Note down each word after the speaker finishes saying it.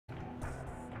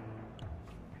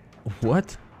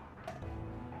What?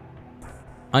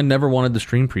 I never wanted the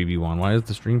stream preview on. Why is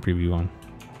the stream preview on?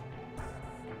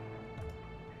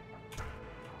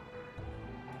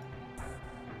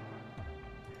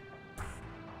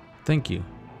 Thank you.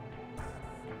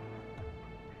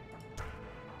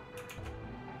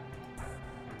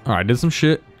 Alright, did some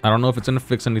shit. I don't know if it's gonna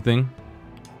fix anything.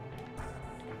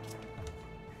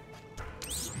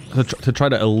 To try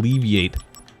to alleviate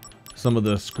some of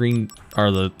the screen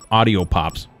or the audio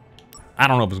pops. I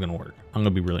don't know if it's gonna work. I'm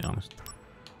gonna be really honest.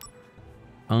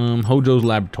 Hojo's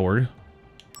Laboratory.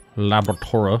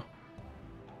 Laboratora.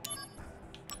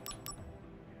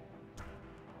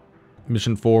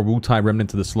 Mission 4, Wu-Tai Remnant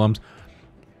to the Slums.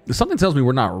 Something tells me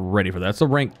we're not ready for that. It's a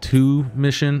rank 2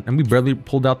 mission, and we barely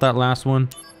pulled out that last one.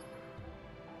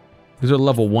 These are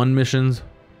level 1 missions.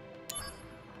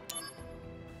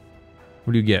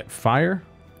 What do you get? Fire?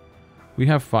 We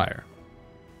have fire.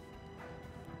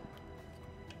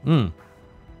 But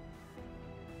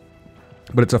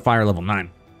it's a fire level 9.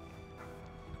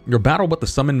 Your battle with the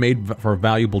summon made for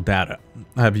valuable data.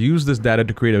 I have used this data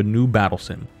to create a new battle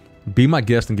sim. Be my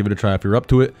guest and give it a try if you're up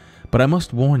to it. But I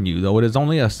must warn you, though it is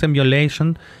only a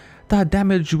simulation, the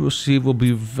damage you will receive will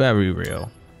be very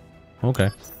real. Okay.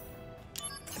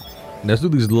 Let's do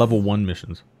these level 1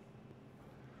 missions.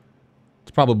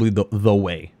 It's probably the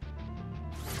way.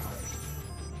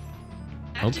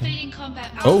 Okay.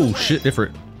 Oh, shit,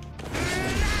 different.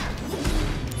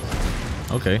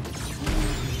 Okay.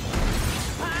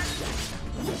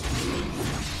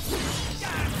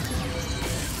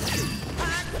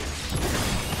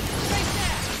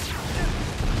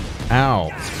 Ow.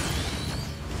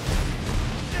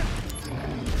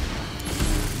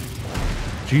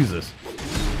 Jesus.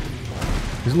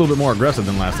 He's a little bit more aggressive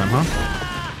than last time, huh?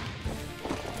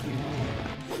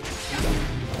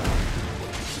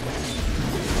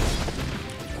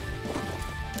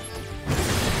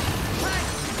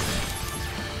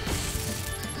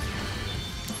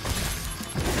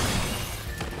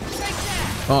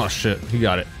 Oh shit, he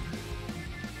got it.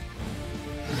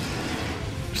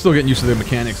 Still getting used to the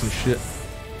mechanics and shit.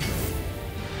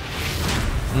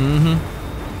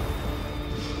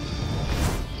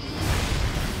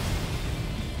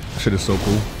 Shit is so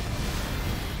cool.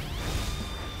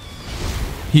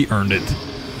 He earned it.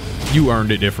 You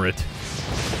earned it, Ifrit.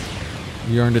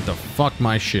 You earned it to fuck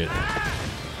my shit.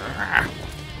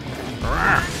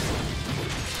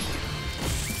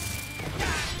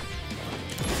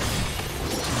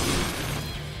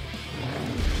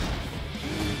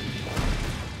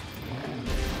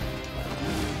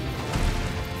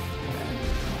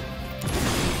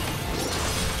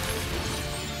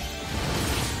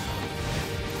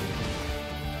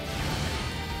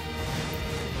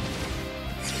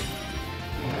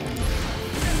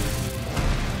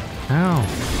 Ow.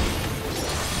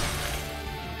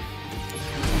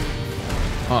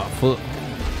 Oh, fuck.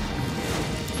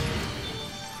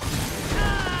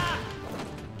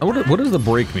 What does the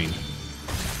break mean?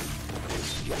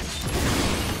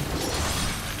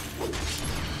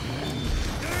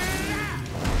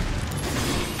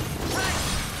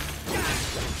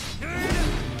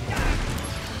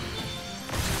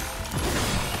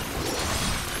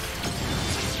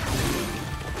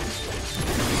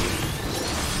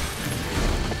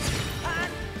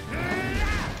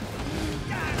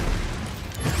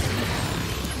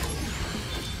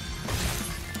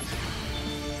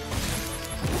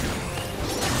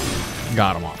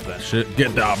 Got him off that shit.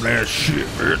 Get down that shit,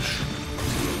 bitch.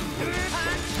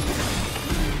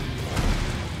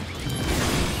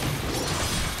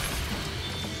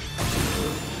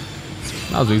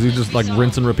 That was easy. Just like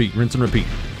rinse and repeat, rinse and repeat.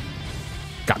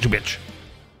 Got you, bitch.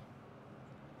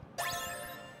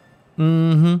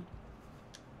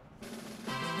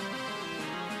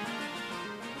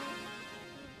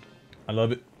 I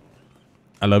love it.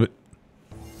 I love it.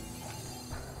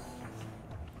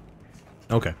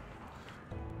 Okay.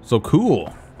 So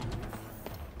cool.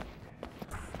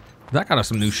 That got us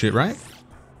some new shit, right?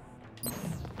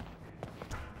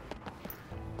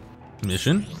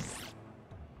 Mission.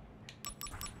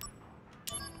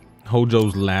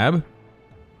 Hojo's Lab.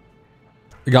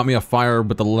 It got me a fire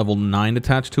with the level 9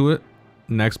 attached to it.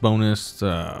 Next bonus,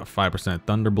 5%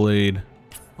 Thunderblade.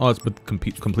 Oh, that's with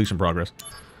completion progress.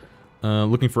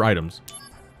 Looking for items.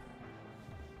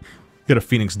 Get a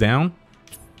Phoenix down.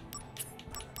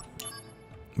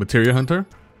 Materia Hunter.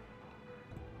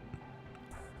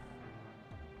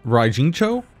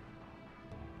 Raijincho?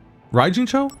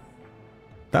 Raijincho?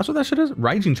 That's what that shit is?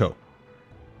 Raijincho.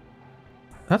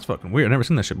 That's fucking weird. I've never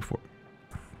seen that shit before.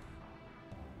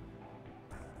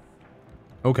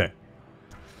 Okay.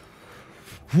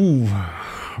 Whew.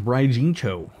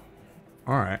 Raijincho.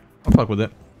 Alright. I'll fuck with it.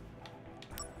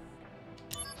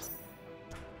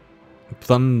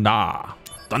 Thunder.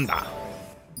 Thunder.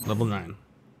 Level 9.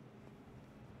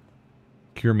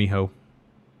 Cure Miho.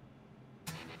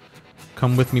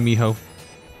 Come with me, Miho.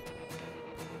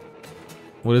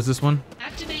 What is this one?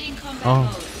 Activating combat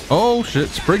mode. Oh shit,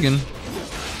 Spriggan.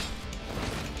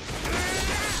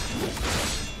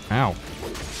 Ow.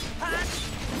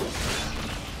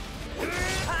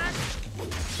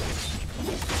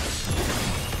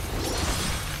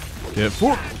 Get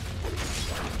four.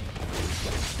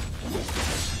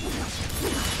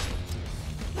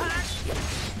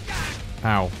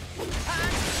 Ow.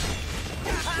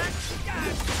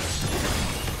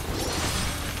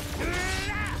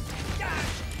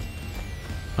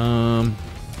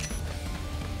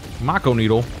 Mako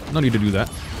Needle. No need to do that.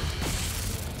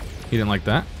 He didn't like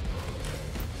that.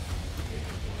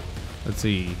 Let's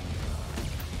see.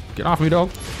 Get off me, dog.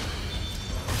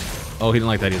 Oh, he didn't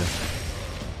like that either.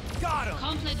 Got him.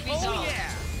 Conflict resolved. Oh,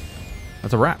 yeah.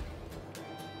 That's a wrap.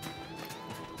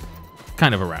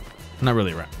 Kind of a wrap. Not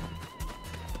really a wrap.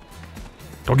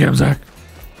 Go get him, Zach.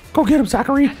 Go get him,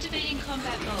 Zachary. Activating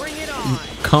combat mode. Bring it on.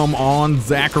 Come on,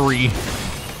 Zachary.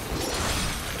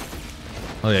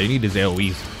 Oh yeah, you need his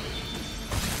AoEs.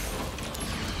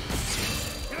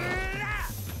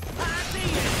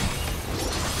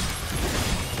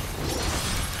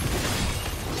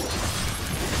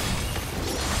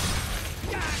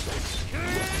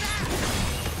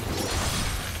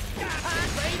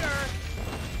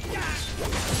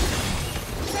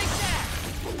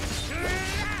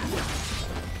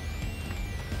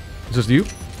 Is this you?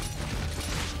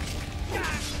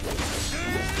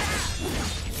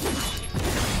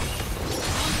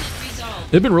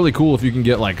 It'd been really cool if you can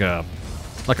get like a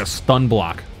stun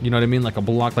block. You know what I mean? Like a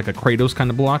block, like a Kratos kind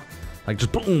of block. Like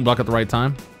just boom, block at the right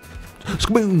time.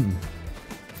 Boom.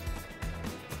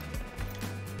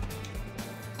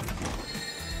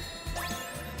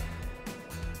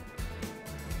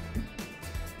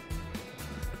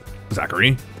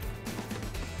 Zachary.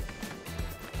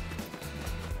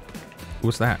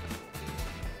 What's that?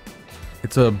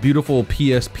 It's a beautiful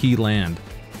PSP land.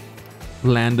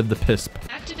 Land of the Pisp.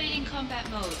 Activating combat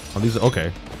mode. Oh, these are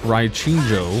okay.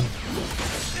 Raichinjo.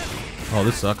 Oh,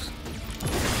 this sucks.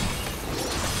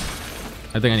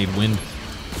 I think I need wind.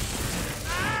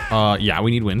 Yeah,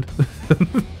 we need wind.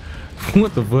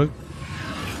 What the fuck?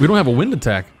 We don't have a wind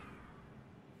attack.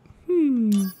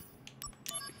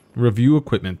 Review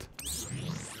equipment.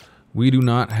 We do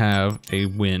not have a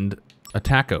wind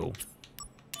attacko.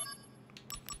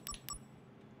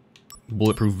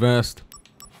 Bulletproof vest.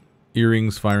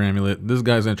 Earrings, fire amulet. This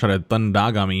guy's gonna try to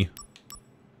thundaga me.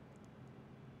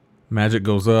 Magic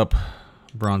goes up.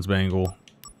 Bronze bangle.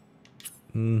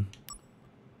 Yeah,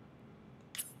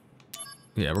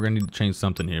 we're gonna need to change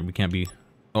something here. We can't be...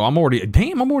 Oh, I'm already...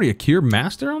 Damn, I'm already a cure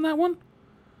master on that one?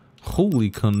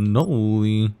 Holy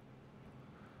cannoli.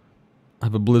 I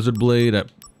have a blizzard blade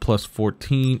at plus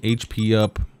 14. HP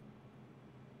up.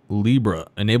 Libra.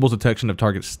 Enables detection of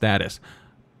target status.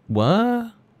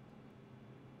 What?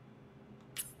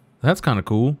 That's kind of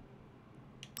cool.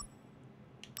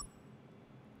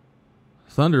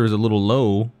 Thunder is a little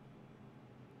low.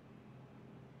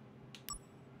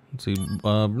 Let's see.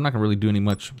 We're not gonna really do any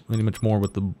much more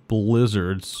with the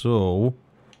blizzard. So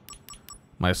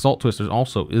my assault twister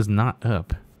also is not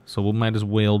up. So we might as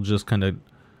well just kind of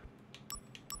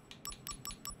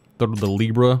throw the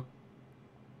Libra.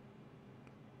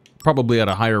 Probably at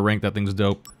a higher rank, that thing's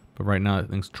dope. But right now, that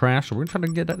thing's trash. So we're trying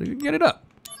to get it up.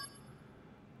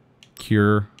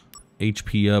 Cure,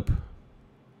 HP up.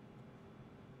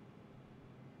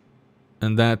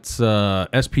 And that's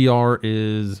SPR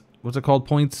is, what's it called?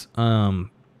 Points? Shinra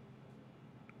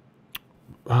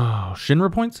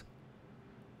points?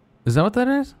 Is that what that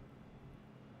is?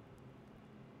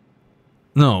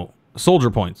 No, soldier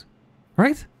points.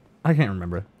 Right? I can't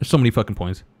remember. There's so many fucking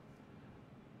points.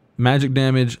 Magic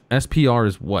damage, SPR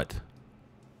is what?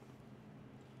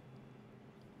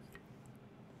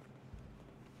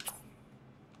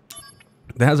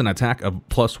 That has an attack of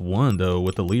 +1 though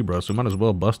with the Libra, so we might as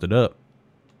well bust it up.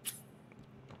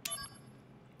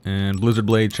 And Blizzard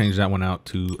Blade, change that one out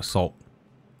to Assault.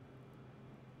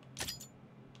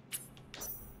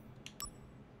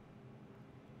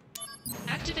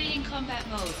 Activating combat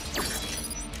mode.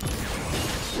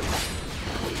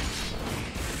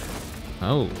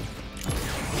 Oh.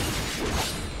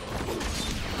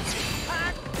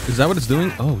 Is that what it's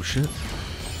doing? Oh shit.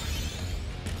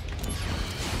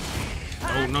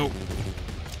 Oh no.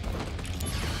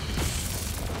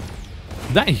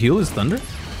 Did that heal his thunder?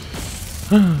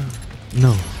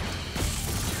 No.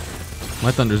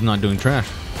 My Thunder's not doing trash.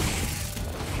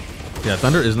 Yeah,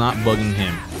 Thunder is not bugging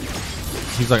him.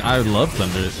 He's like, I love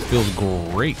Thunder. It feels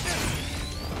great.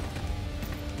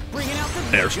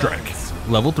 Airstrike.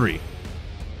 Level 3.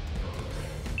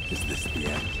 Is this the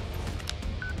end?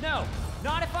 No,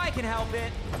 not if I can help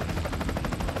it.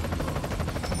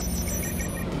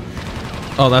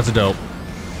 Oh, that's dope.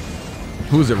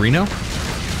 Who is it, Reno?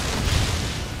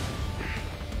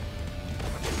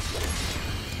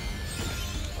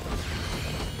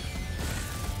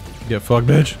 Get fucked,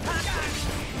 bitch.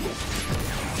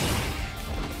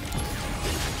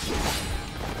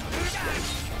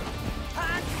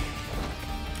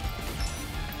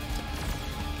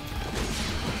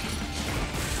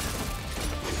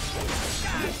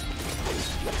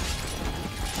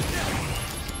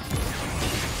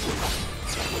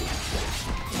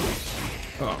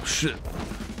 Oh, shit.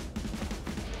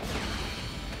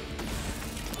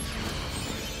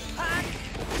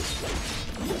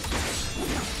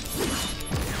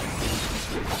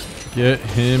 Get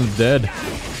him dead.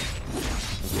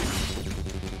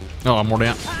 Oh, I'm more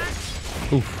down.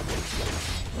 Oof.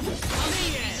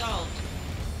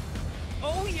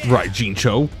 Right,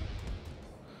 Jincho.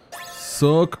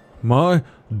 Suck my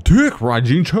dick, right,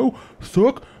 Jincho.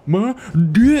 Suck my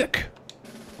dick.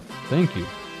 Thank you.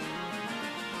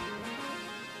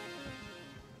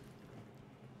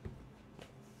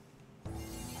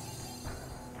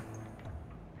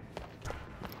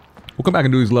 We'll come back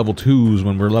and do these level 2s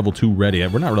when we're level 2 ready.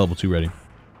 We're not level 2 ready.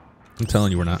 I'm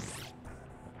telling you we're not.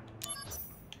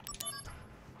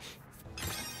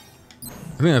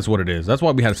 I think that's what it is. That's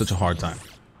why we had such a hard time.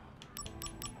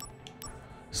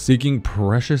 Seeking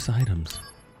precious items.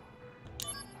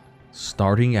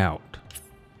 Starting out.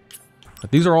 But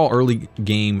these are all early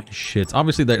game shits.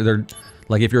 Obviously, they're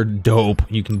like, if you're dope,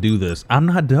 you can do this. I'm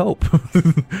not dope.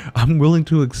 I'm willing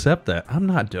to accept that. I'm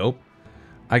not dope.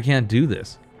 I can't do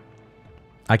this.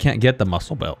 I can't get the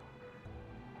muscle belt.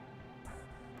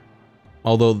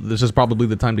 Although this is probably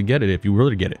the time to get it if you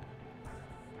really get it.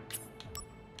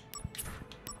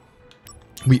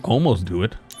 We almost do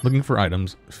it. Looking for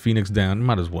items. Phoenix down.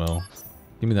 Might as well.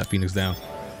 Give me that Phoenix down.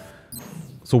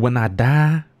 So when I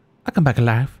die, I come back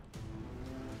alive.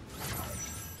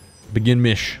 Begin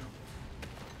mish.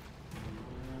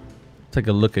 Take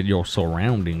a look at your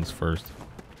surroundings first.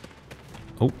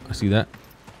 Oh, I see that.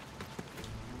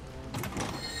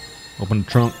 Open the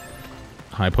trunk.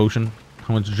 High potion.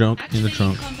 How much junk in the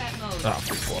trunk? Oh,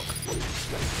 fuck.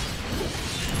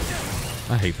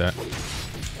 I hate that.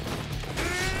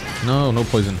 No, no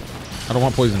poison. I don't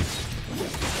want poison.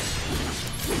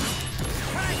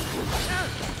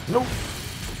 Nope.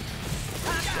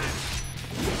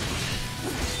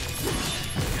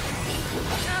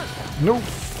 Nope.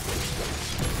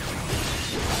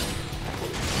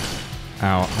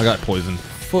 Ow, I got poison.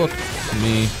 Fuck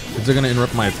me. Is it gonna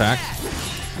interrupt my attacks?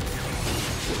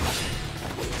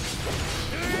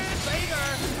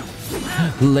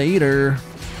 Later.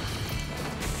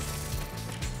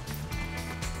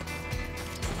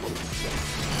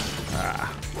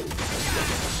 Ah.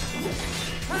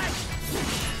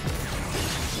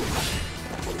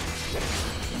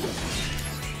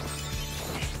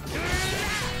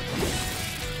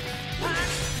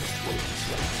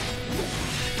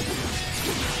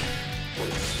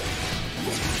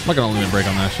 I'm not gonna limit break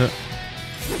on that shit.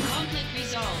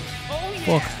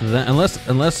 Fuck that.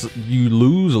 Unless you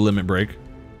lose a limit break.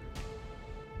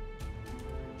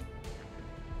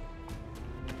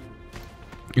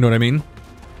 You know what I mean?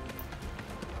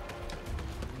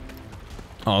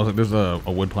 Oh, there's a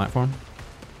wood platform.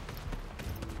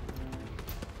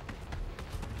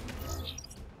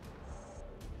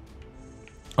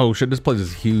 Oh shit, this place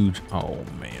is huge. Oh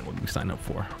man, what did we sign up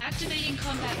for? Activating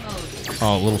combat mode.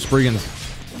 Oh, little Spriggans.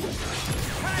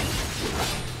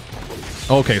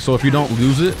 Okay, so if you don't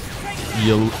lose it,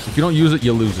 if you don't use it,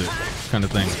 you lose it, kind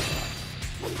of thing.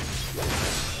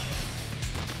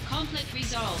 Conflict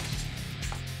resolved.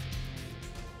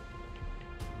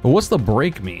 But what's the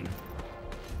break mean?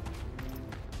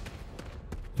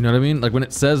 You know what I mean? Like when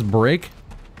it says break.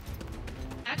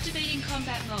 Activating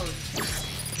combat mode.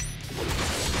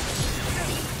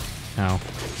 Ow.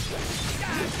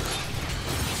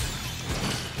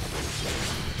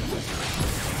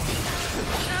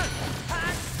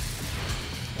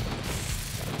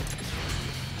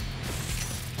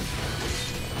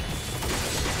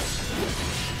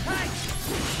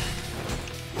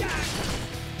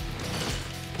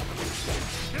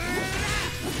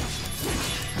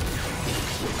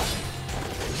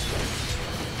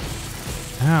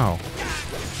 Ow.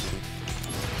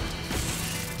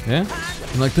 Yeah?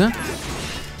 You like that?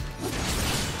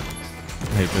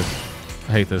 I hate this.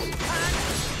 I hate this.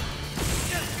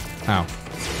 Ow.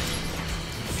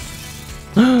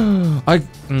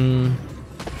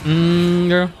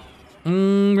 Yeah.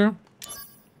 Yeah.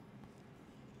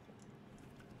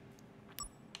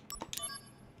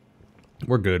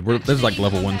 We're good. This is like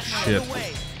level 1 shit.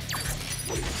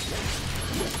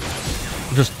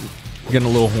 Just getting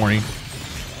a little horny.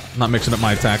 Not mixing up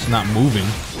my attacks, not moving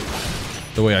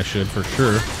the way I should for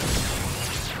sure.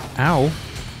 Ow.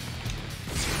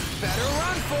 Better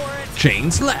run for it.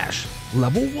 Chain slash.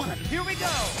 Level 1. Here we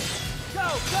go. Go,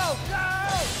 go, go.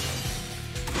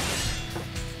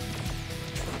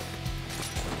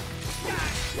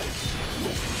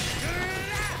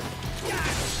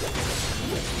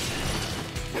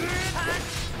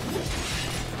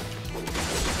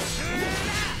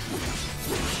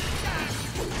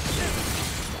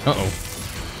 Uh-oh.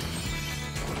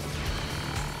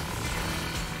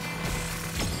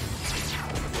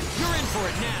 You're in for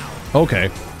it now. Okay.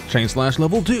 Chain slash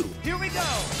level 2. Here we go.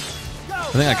 Go.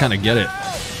 I think I kind of get it.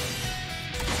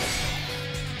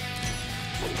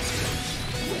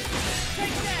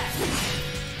 Take that.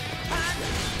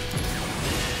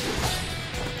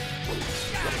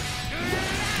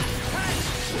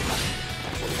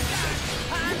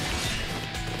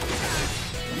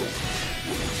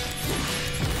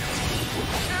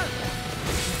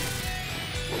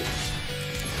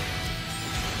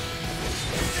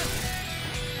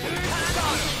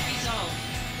 Resolved.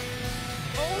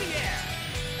 Oh yeah.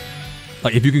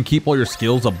 Like, if you can keep all your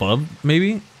skills above,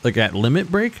 maybe, like at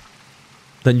limit break,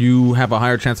 then you have a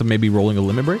higher chance of maybe rolling a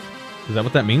limit break? Is that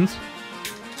what that means?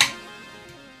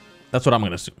 That's what I'm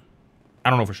going to assume. I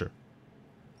don't know for sure.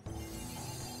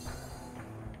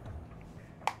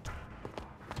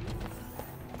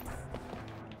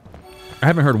 I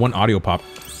haven't heard one audio pop.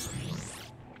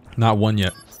 Not one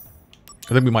yet.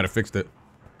 I think we might have fixed it.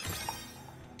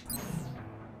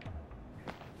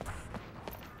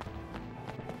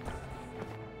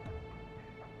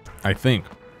 I think.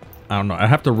 I don't know. I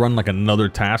have to run like another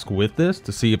task with this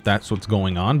to see if that's what's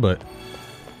going on, but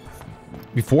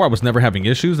before I was never having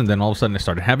issues, and then all of a sudden I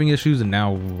started having issues, and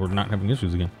now we're not having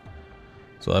issues again.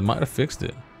 So I might have fixed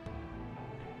it.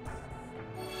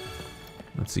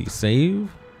 Let's see.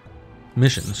 Save.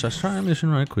 Missions. Let's try a mission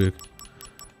right quick.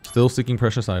 Still seeking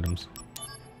precious items.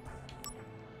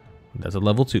 That's a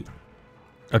level 2.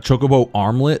 A chocobo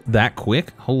armlet that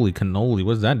quick? Holy cannoli,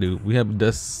 what does that do? We have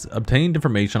obtained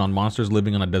information on monsters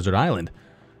living on a desert island.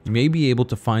 You may be able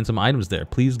to find some items there.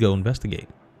 Please go investigate.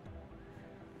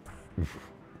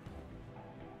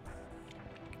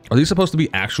 Are these supposed to be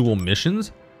actual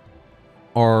missions?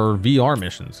 Or VR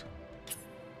missions?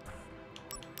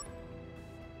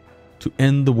 To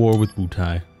end the war with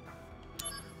Wutai.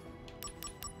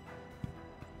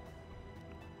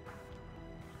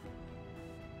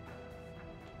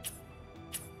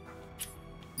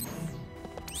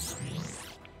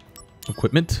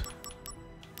 Equipment.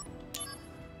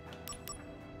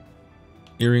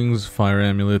 Earrings, fire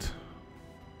amulet.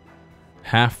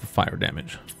 Half fire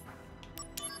damage.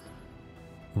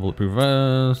 Bulletproof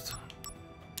vest.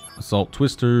 Assault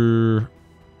twister.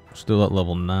 Still at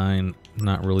level 9.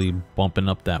 Not really bumping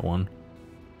up that one.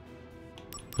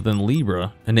 But then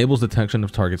Libra enables detection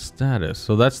of target status.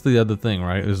 So that's the other thing,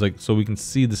 right? It's like, so we can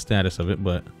see the status of it,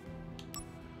 but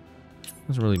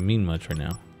doesn't really mean much right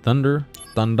now. Thunder.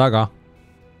 Thundaga.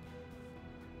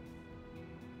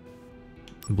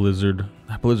 Blizzard.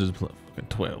 Blizzard's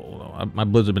 12. My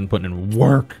Blizzard been putting in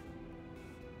work.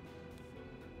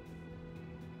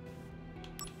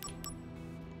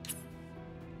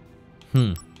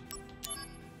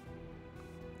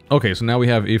 Okay, so now we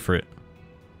have Ifrit.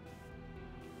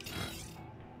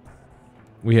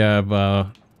 We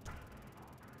have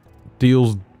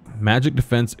deals magic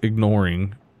defense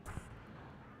ignoring.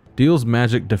 Deals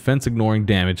magic defense ignoring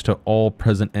damage to all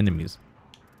present enemies.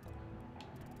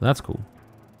 That's cool.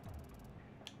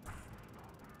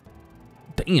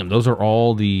 Damn, those are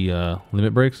all the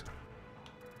limit breaks?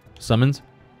 Summons?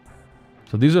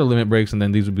 So these are limit breaks, and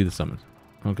then these would be the summons.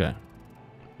 Okay.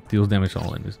 Deals damage to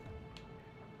all enemies.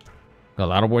 Got a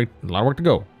lot of work to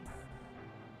go.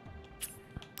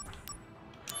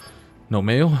 No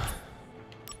mail.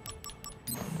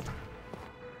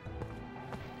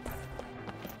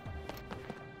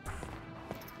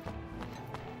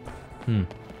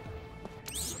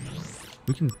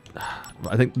 We can.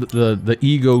 I think the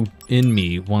ego in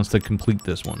me wants to complete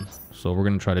this one, so we're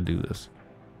gonna try to do this.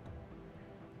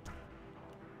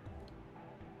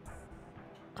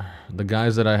 The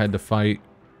guys that I had to fight.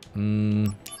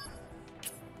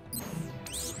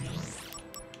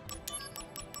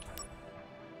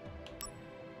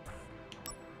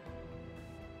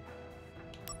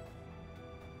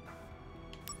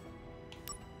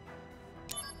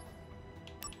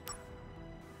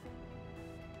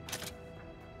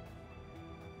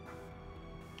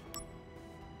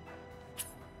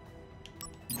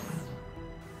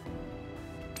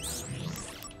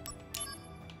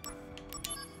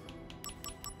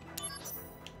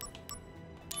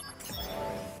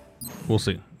 We'll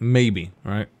see. Maybe,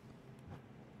 right?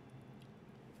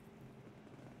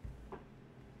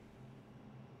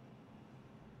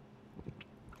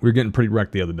 We were getting pretty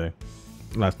wrecked the other day.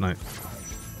 Last night.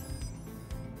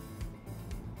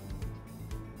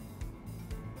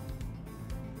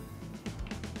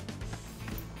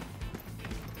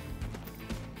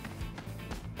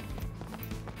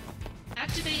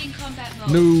 Activating combat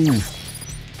mode. No.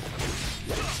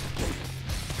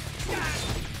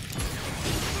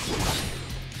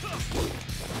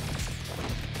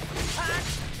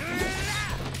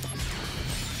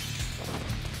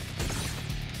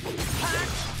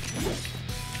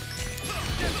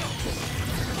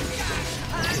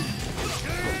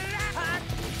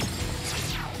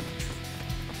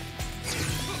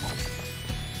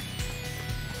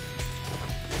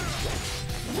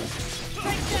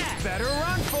 Better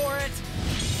run for it.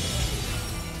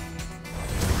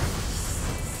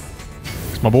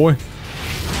 It's my boy.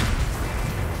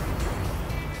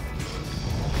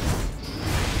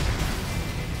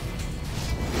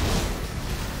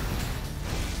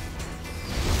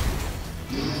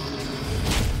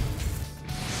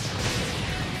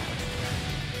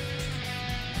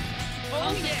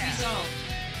 Conflict resolved.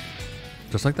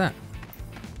 Just like that.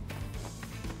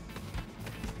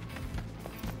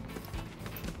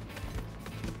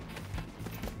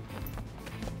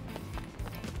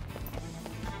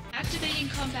 Activating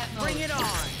combat mode. Bring it on.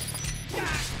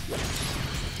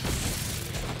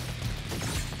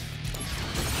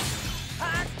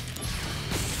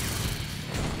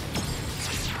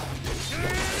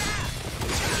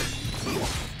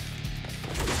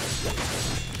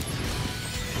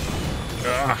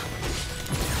 Ah.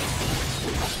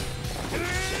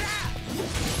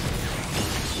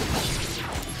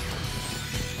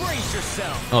 Brace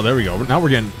yourself. Oh, there we go. Now we're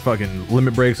getting fucking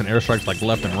limit breaks and airstrikes like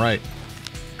left and right.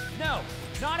 No,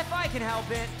 not if I can help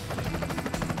it.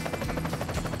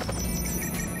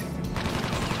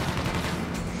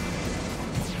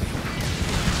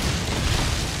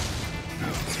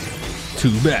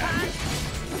 Too bad.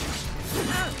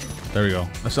 There we go.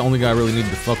 That's the only guy I really needed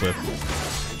to fuck with.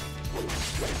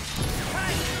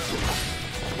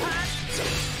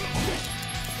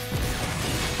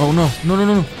 Oh no. No, no,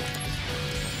 no, no.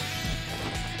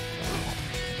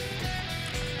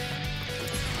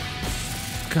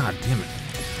 God damn it.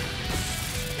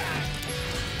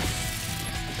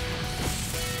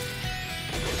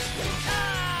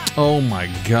 Oh my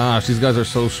gosh, these guys are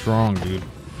so strong, dude.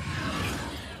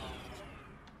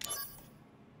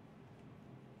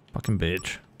 Fucking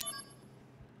bitch.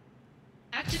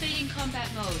 Activating combat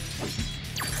mode.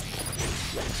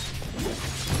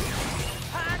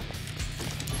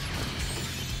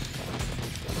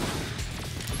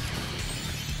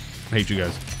 I hate you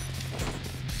guys.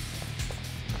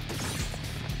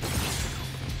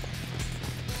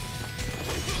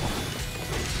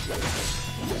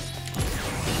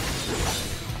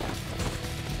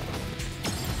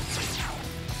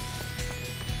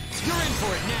 You're in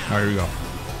for it now. All right, here we go.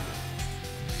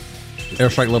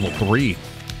 Airstrike level 3.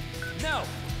 No,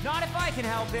 not if I can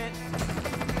help it.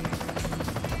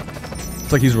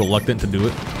 It's like he's reluctant to do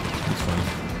it. It's funny.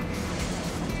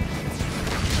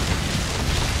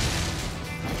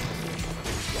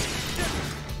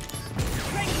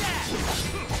 Take that.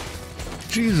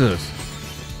 Jesus.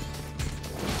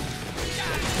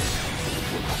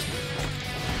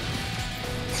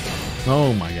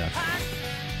 Oh my gosh.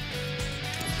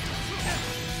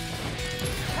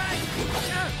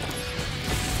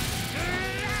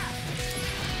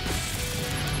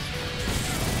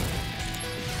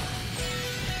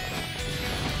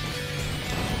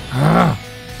 Ah.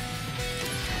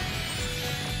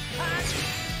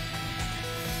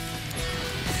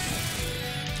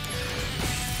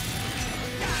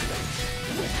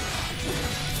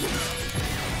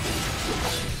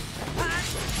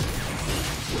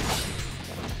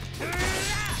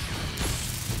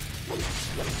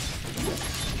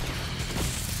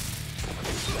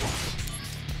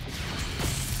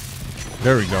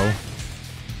 There we go.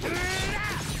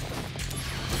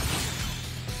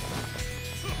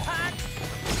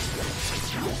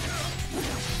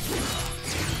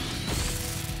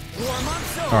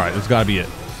 All right, that's gotta be it.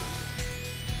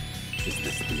 Is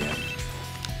this the end?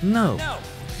 No. No,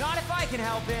 not if I can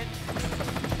help it.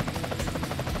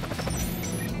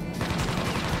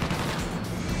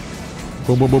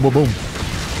 Boom, boom, boom, boom, boom.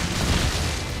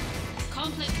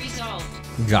 Conflict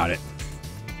resolved. Got it.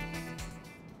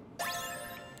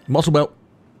 Muscle belt.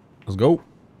 Let's go.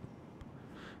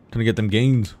 Gonna get them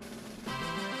gains.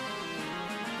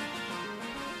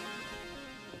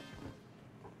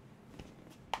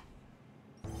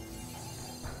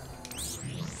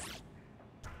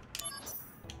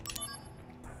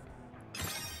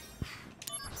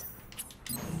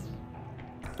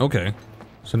 Okay.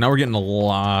 So now we're getting a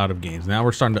lot of gains. Now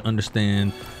we're starting to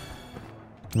understand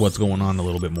what's going on a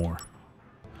little bit more.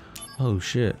 Oh,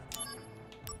 shit.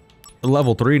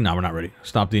 Level 3. No, we're not ready.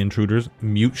 Stop the intruders.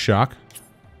 Mute shock.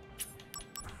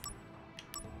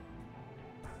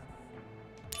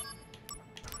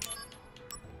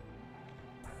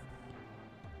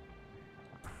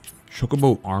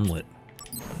 Chocobo armlet.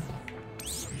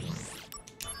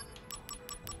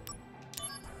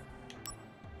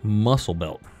 Muscle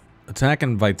belt. Attack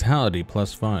and vitality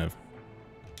 +5.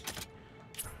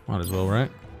 Might as well,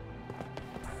 right?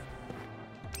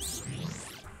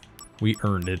 We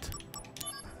earned it.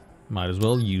 Might as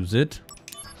well use it.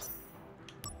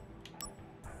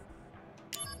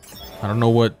 I don't know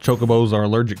what chocobos are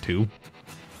allergic to.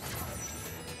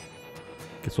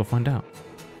 Guess we'll find out.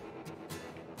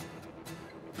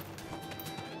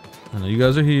 I know you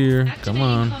guys are here. Come Activating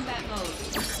on. combat mode.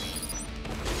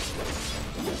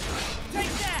 Take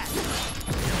that!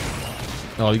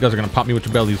 Oh, you guys are gonna pop me with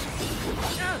your bellies.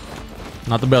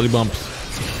 Not the belly bumps.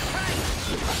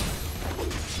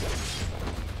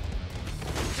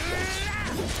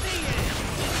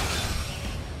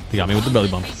 You got me with the belly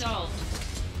bumps. Resolved.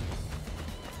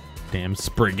 Damn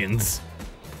Spriggans.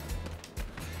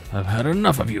 I've had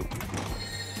enough of you.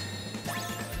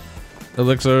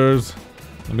 Elixirs.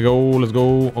 Let me go. Let's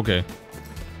go. Okay.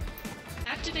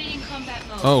 Activating combat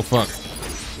mode. Oh, fuck.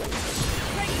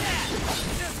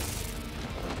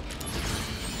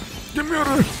 Get me out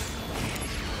of here.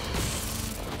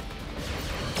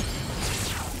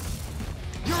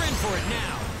 You're in for it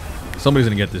now. Somebody's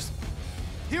gonna get this.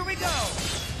 Here we go.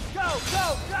 Go,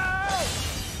 go, go!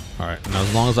 Alright, now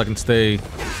as long as I can stay.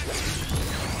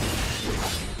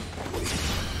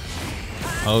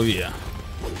 Oh, yeah.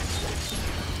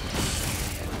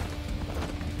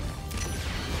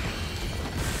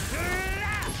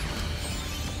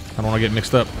 I don't want to get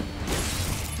mixed up.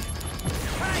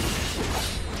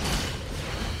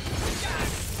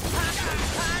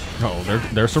 Oh,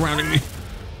 they're surrounding me.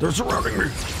 They're surrounding me.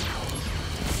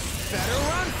 Better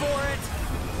run for it.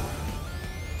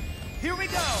 Here we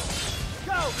go.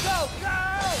 Go, go, go!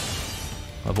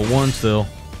 Level 1 still.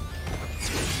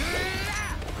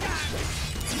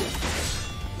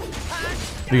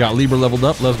 We got Libra leveled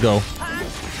up. Let's go.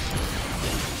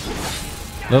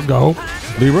 Let's go.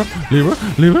 Libra, Libra,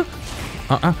 Libra.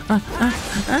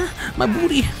 My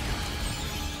booty.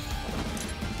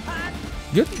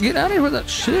 Get out of here with that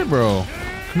shit, bro.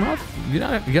 Come on,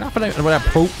 get off of that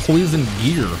poison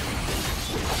gear.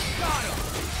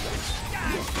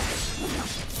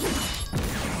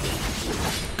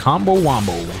 Combo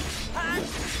wombo.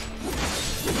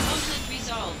 Conflict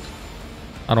resolved.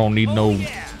 I don't need no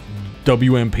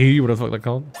WMP. What the fuck that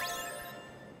called?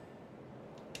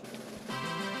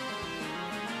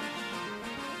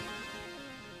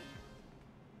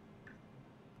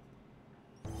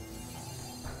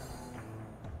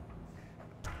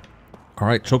 All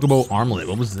right, Chocobo armlet.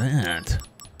 What was that?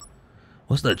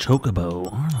 What's the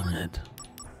Chocobo armlet?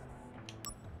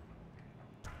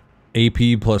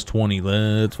 AP plus 20.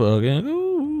 Let's fucking.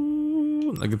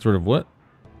 Ooh. That gets rid of what?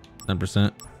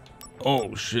 10%.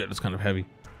 Oh shit, it's kind of heavy.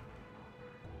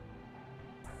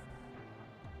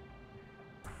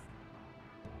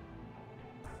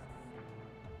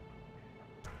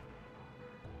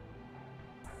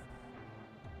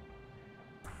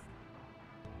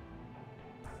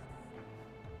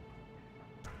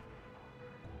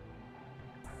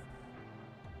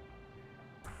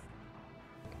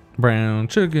 Brown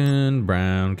chicken,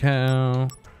 brown cow.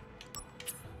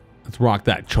 Let's rock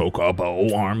that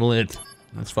Chocobo armlet.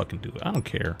 Let's fucking do it. I don't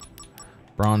care.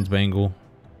 Bronze bangle.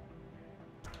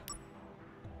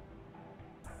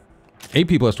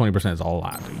 AP plus 20% is a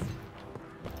lot, dude.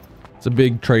 It's a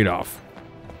big trade-off.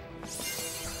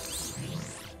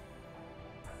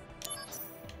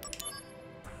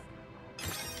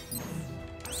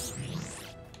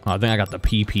 Oh, I think I got the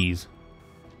PPs.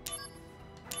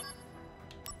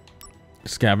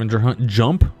 Scavenger hunt.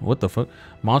 Jump. What the fuck?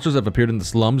 Monsters have appeared in the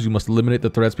slums. You must eliminate the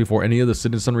threats before any of the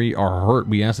citizenry are hurt.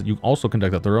 We ask that you also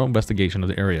conduct a thorough investigation of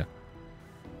the area.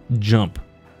 Jump.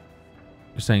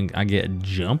 You're saying I get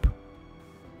jump?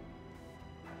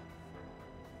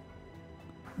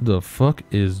 The fuck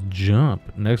is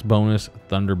jump? Next bonus,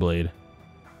 Thunderblade.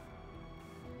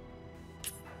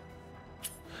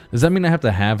 Does that mean I have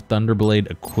to have Thunderblade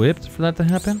equipped for that to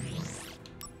happen?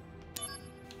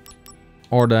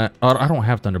 Or that... Oh, I don't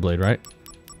have Thunderblade, right?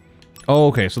 Oh,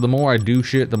 okay. So the more I do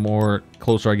shit, the more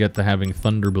closer I get to having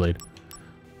Thunderblade.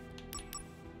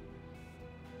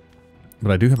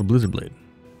 But I do have a Blizzard Blade.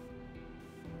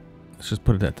 Let's just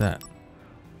put it at that.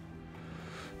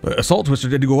 But Assault Twister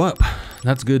did go up.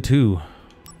 That's good too.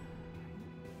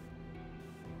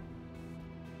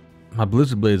 My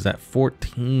Blizzard Blade is at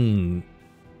 14.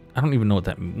 I don't even know what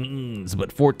that means,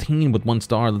 but 14 with 1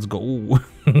 star. Let's go.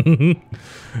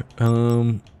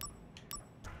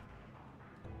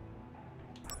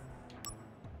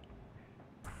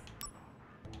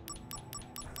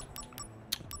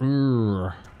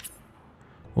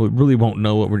 We really won't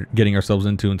know what we're getting ourselves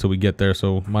into until we get there,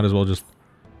 so might as well just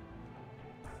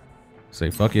say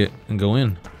fuck it and go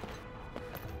in.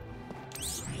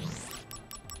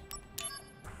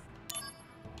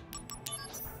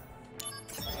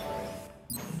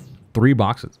 Three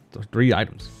boxes, 3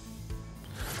 items.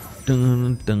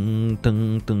 Dun, dun,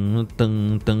 dun, dun,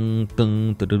 dun, dun,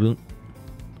 dun, dun, dun.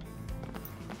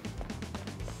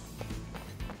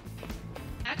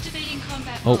 Activating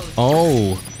combat Oh,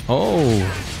 mode.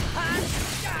 oh.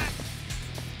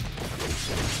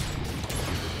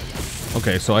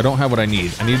 Okay, so I don't have what I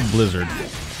need. I need Blizzard.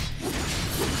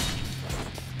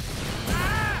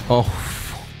 Oh.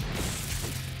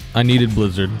 I needed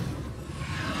Blizzard.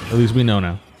 At least we know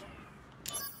now.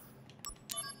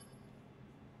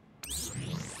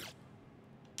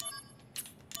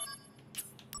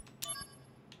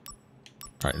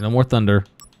 Alright, no more thunder.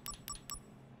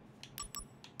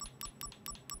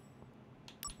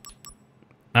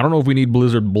 I don't know if we need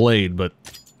Blizzard Blade, but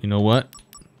you know what?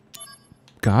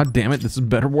 God damn it, this is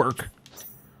better work.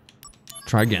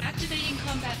 Try again. Activating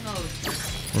combat mode.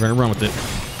 We're gonna run with it.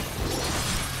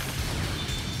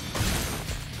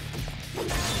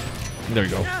 There you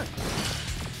go.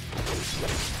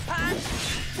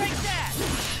 Take that!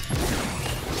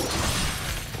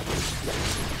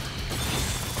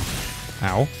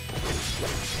 Ow.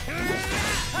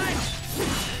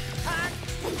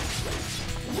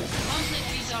 Conflict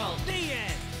resolved. The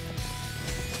end!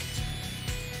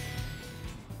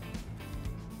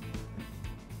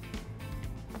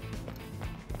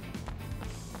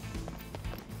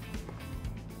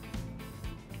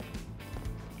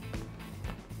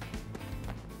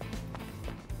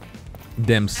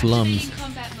 Them slums. Activating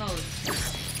combat mode.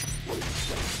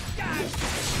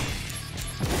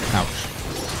 Ouch.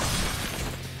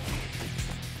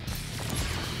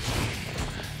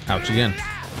 Ouch again.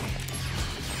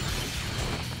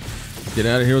 Get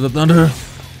out of here with the thunder.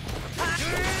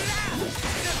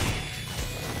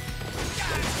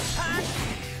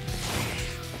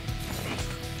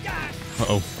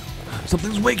 Uh-oh.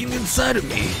 Something's waking inside of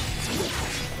me.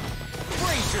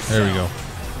 Brace yourself. There we go.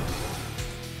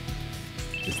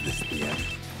 Is this the end?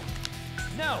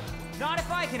 No, not if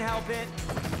I can help it.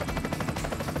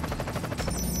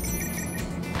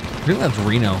 I think that's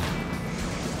Reno.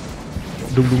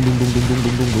 Doom, doom, doom, doom, doom, doom,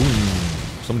 doom, doom, doom.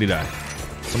 Somebody die.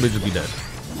 Somebody just be dead.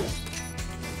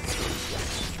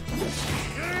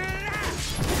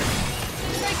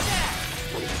 Take that!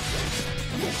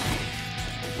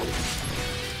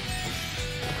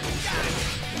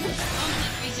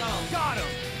 Conflict resolved. Got him!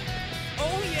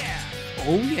 Oh yeah!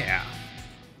 Oh yeah.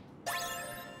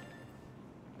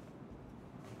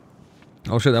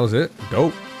 Oh shit, that was it?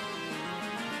 Dope.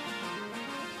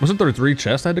 Wasn't there 3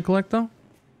 chests I had to collect though?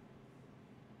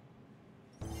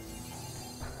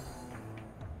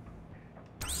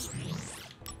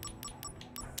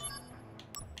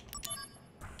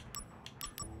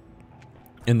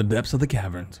 In the depths of the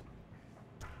caverns.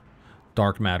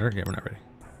 Dark matter. Okay, we're not ready.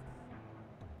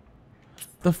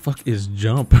 The fuck is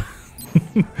jump?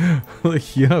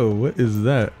 Like, yo, what is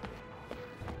that?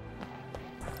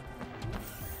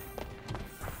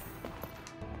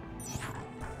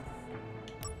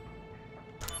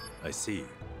 I see.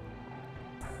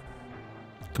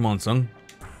 Come on, son.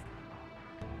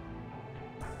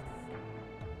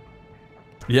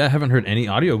 Yeah, I haven't heard any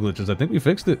audio glitches. I think we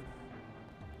fixed it.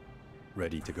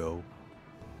 Ready to go?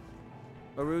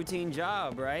 A routine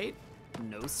job, right?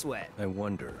 No sweat. I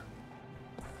wonder.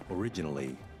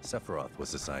 Originally, Sephiroth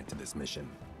was assigned to this mission.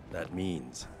 That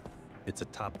means it's a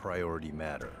top priority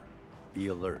matter. Be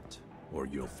alert, or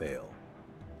you'll fail.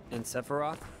 And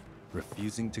Sephiroth?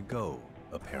 Refusing to go,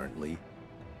 apparently.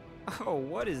 Oh,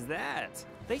 what is that?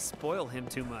 They spoil him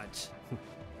too much.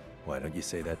 Why don't you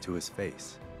say that to his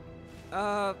face?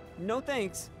 No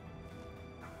thanks.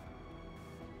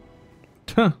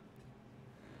 Huh.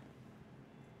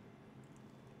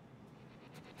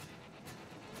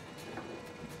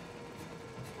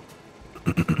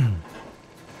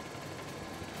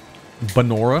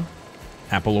 Banora,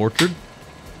 Apple Orchard.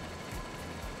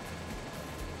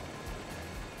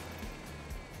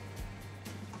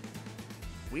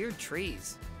 Weird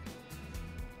trees.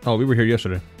 Oh, we were here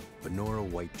yesterday. Benora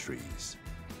white trees.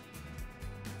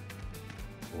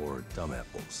 Or dumb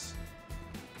apples.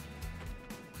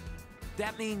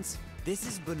 That means this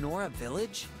is Benora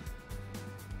Village?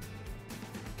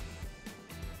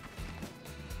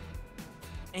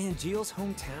 Angeal's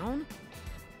hometown?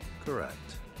 Correct.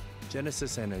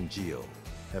 Genesis and Angeal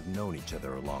have known each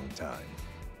other a long time.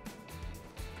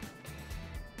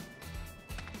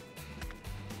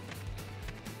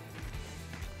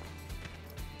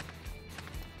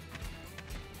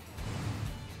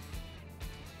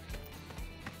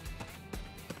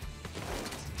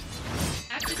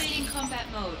 Activating combat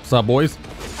mode. What's up, boys?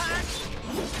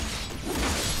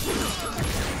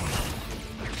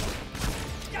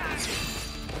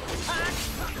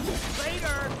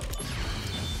 Later.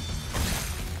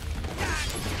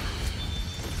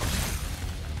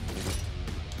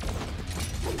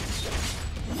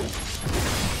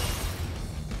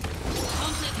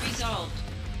 Conflict resolved.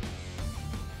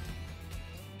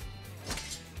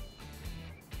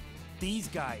 These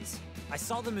guys. I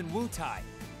saw them in Wutai.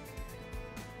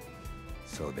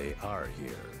 So they are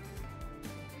here.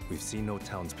 We've seen no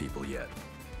townspeople yet.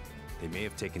 They may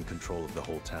have taken control of the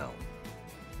whole town.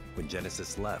 When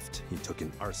Genesis left, he took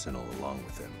an arsenal along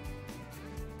with him.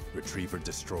 Retrieve or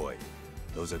destroy.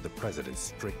 Those are the President's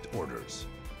strict orders.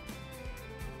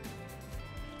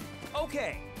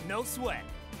 Okay, no sweat.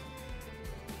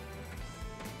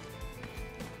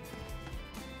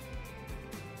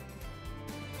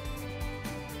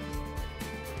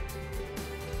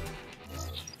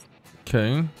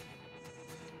 Okay.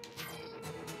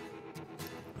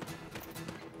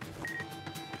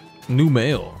 New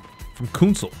mail from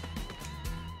Kunsel.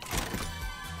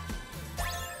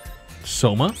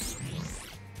 Soma?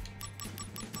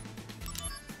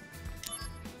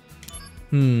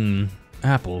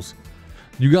 Apples.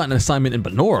 You got an assignment in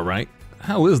Benora, right?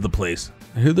 How is the place?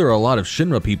 I hear there are a lot of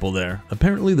Shinra people there.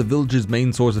 Apparently the village's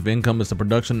main source of income is the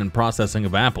production and processing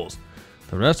of apples.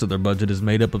 The rest of their budget is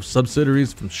made up of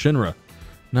subsidiaries from Shinra.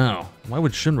 Now, why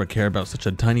would Shinra care about such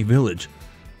a tiny village?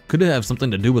 Could it have something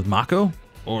to do with Mako?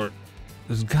 Or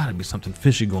there's gotta be something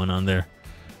fishy going on there.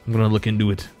 I'm gonna look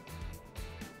into it.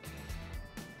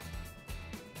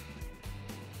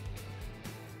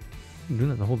 I'm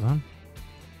doing it the whole time.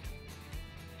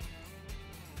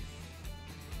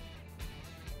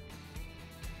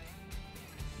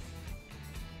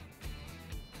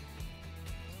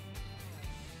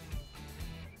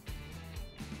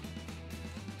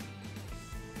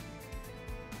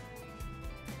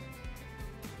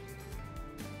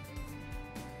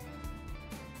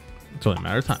 It's only a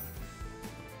matter of time.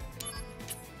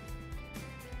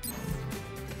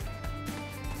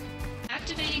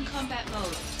 Activating combat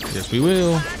mode. Yes, we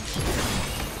will.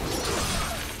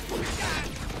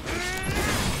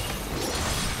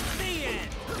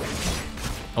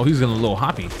 Oh, he's getting a little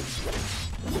hoppy.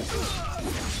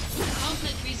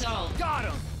 Conflict resolved. Got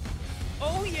him.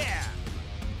 Oh yeah.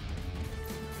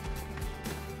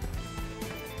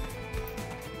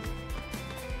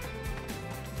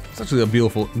 It's actually a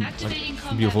beautiful, Activating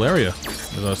combat beautiful area.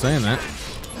 As I was saying that.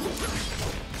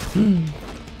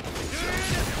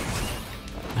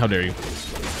 How dare you?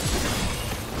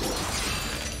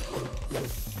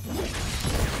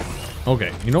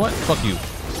 Okay, you know what? Fuck you.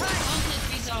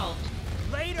 Conflict resolved.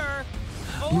 Later.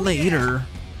 Oh, Later.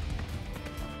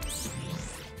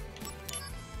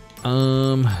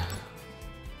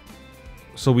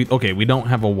 So we don't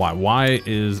have a Y. Y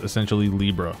is essentially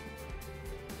Libra.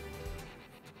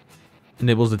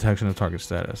 Enables detection of target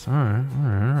status.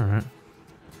 Alright.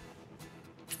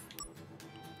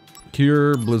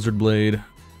 Cure, Blizzard Blade.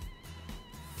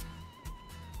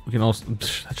 We can also,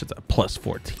 that's just a plus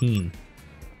 14.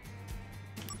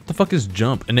 What the fuck is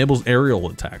jump? Enables aerial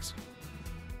attacks.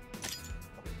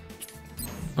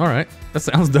 Alright, that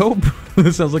sounds dope.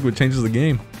 This sounds like what changes the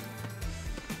game.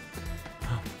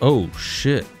 Oh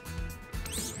shit.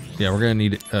 Yeah, we're gonna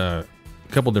need a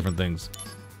couple different things.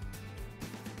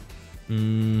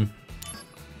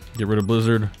 Get rid of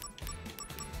Blizzard.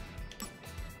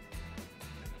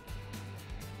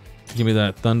 Give me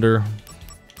that Thunder.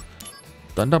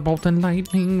 Thunderbolt and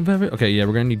lightning. Okay, yeah,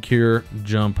 we're gonna need Cure,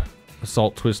 Jump,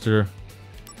 Assault Twister.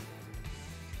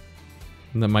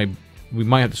 And we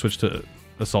might have to switch to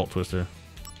Assault Twister.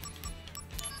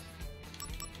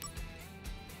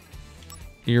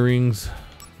 Earrings,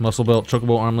 Muscle Belt,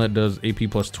 Chocobo Armlet does AP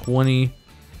plus 20.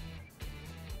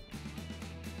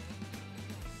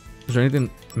 Is there anything?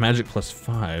 Magic plus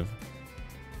 5.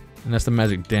 And that's the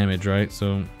magic damage, right?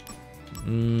 So,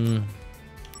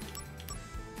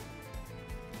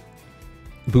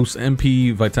 boosts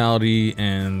MP, Vitality,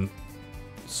 and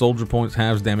Soldier Points,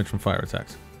 halves damage from fire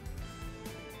attacks.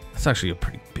 That's actually a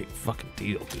pretty big fucking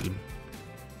deal, dude.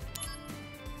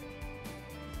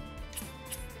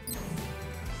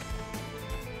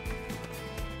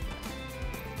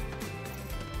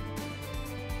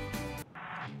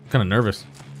 Kind of nervous.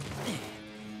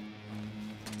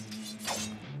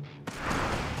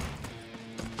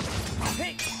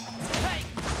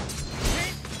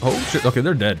 Oh shit, okay,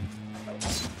 they're dead.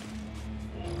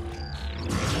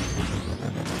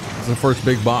 It's the first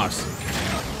big boss.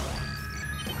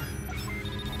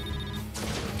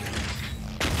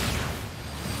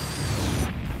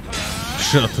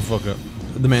 Shut the fuck up.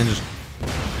 The man just...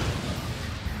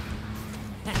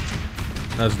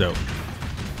 That's dope.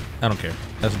 I don't care.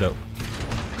 That's dope.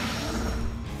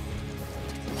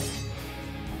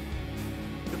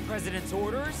 The president's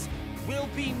orders will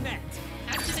be met.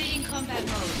 Activating combat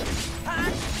mode.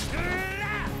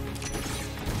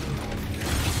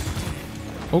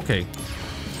 Okay.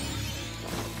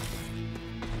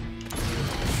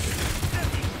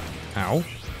 Ow.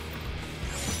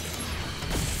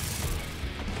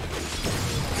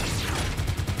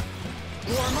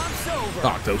 Warm-up's over.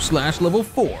 Octo slash level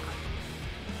 4.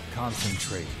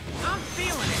 Concentrate. I'm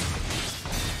feeling it.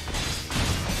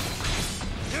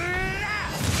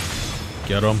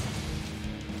 Get him.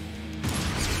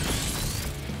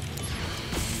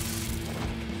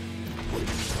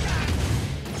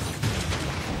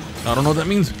 I don't know what that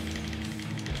means.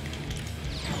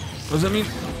 What does that mean?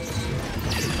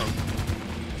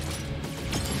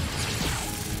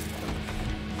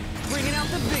 Bringing out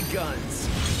the big guns.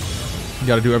 We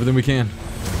gotta do everything we can.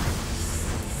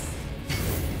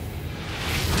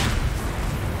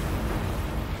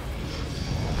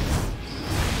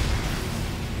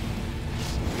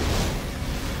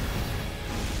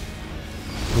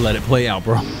 Let it play out,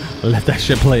 bro. Let that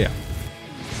shit play out.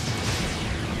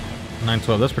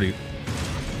 912, that's pretty...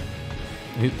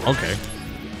 Okay.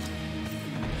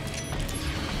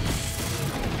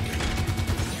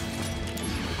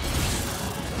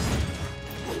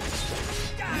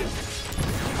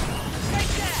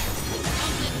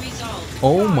 Conflict resolved.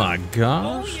 Oh my Oh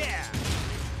gosh. yeah.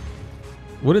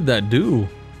 What did that do?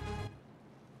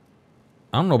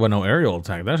 I don't know about no aerial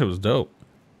attack. That shit was dope.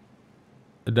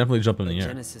 It definitely jumped in the air.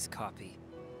 Genesis copy.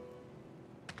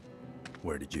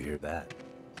 Where did you hear that?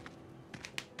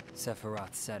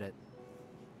 Sephiroth said it.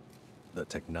 The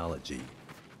technology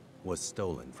was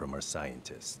stolen from our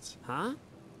scientists. Huh?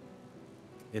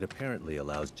 It apparently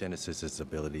allows Genesis's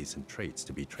abilities and traits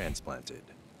to be transplanted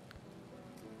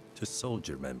to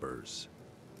soldier members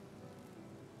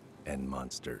and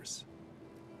monsters.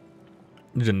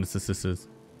 Genesis is.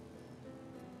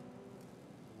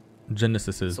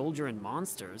 Genesis is. Soldier and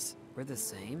monsters. We're the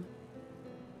same.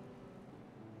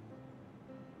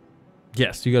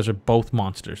 Yes, you guys are both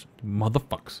monsters.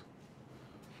 Motherfucks.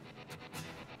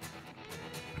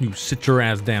 You sit your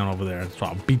ass down over there, so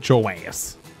I'll beat your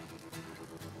ass.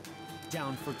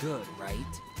 Down for good, right?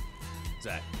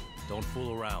 Zach, don't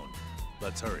fool around.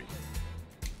 Let's hurry.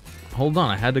 Hold on,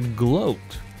 I had to gloat.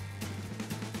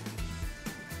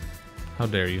 How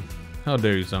dare you? How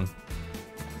dare you, son?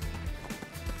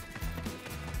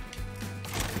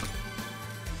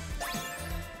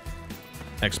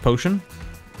 X potion.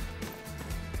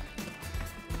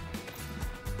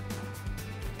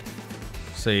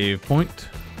 Save point.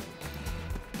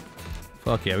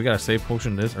 Fuck yeah, we got a save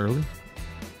potion this early.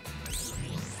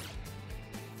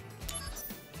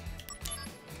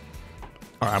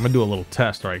 Alright, I'm gonna do a little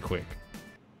test right quick.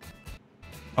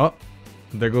 Oh,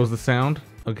 there goes the sound.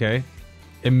 Okay.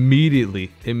 Immediately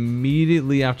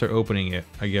after opening it,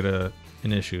 I get an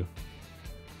issue.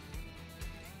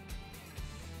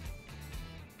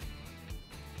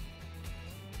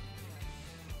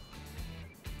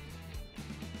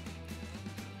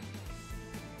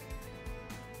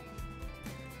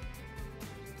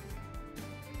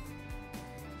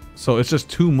 So it's just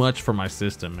too much for my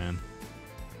system, man.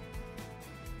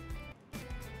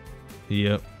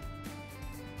 Yep.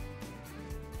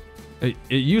 It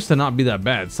used to not be that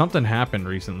bad. Something happened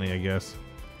recently, I guess.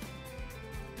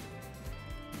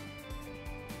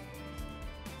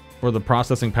 Where the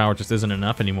processing power just isn't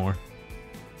enough anymore.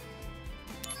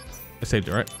 I saved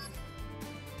it, right?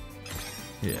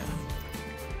 Yeah.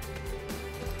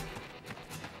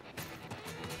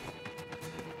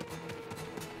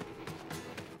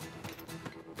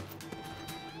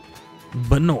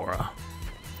 Benora.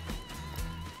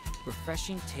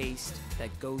 Refreshing taste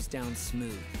that goes down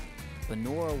smooth.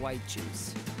 Benora white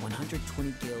juice,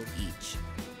 120 gil each.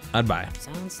 I'd buy.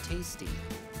 Sounds tasty.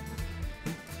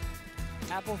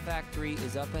 Apple factory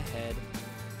is up ahead,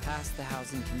 past the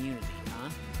housing community, huh?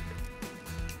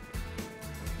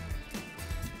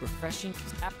 Refreshing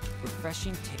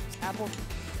taste. Apple.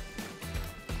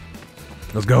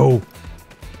 Let's go.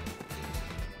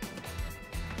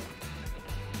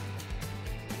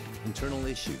 Internal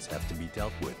issues have to be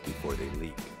dealt with before they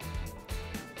leak.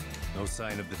 No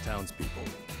sign of the townspeople.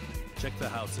 Check the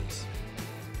houses.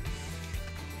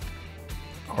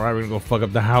 All right, we're gonna go fuck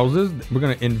up the houses. We're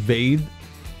gonna invade.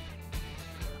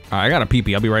 All right, I got a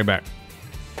pee-pee. I'll be right back.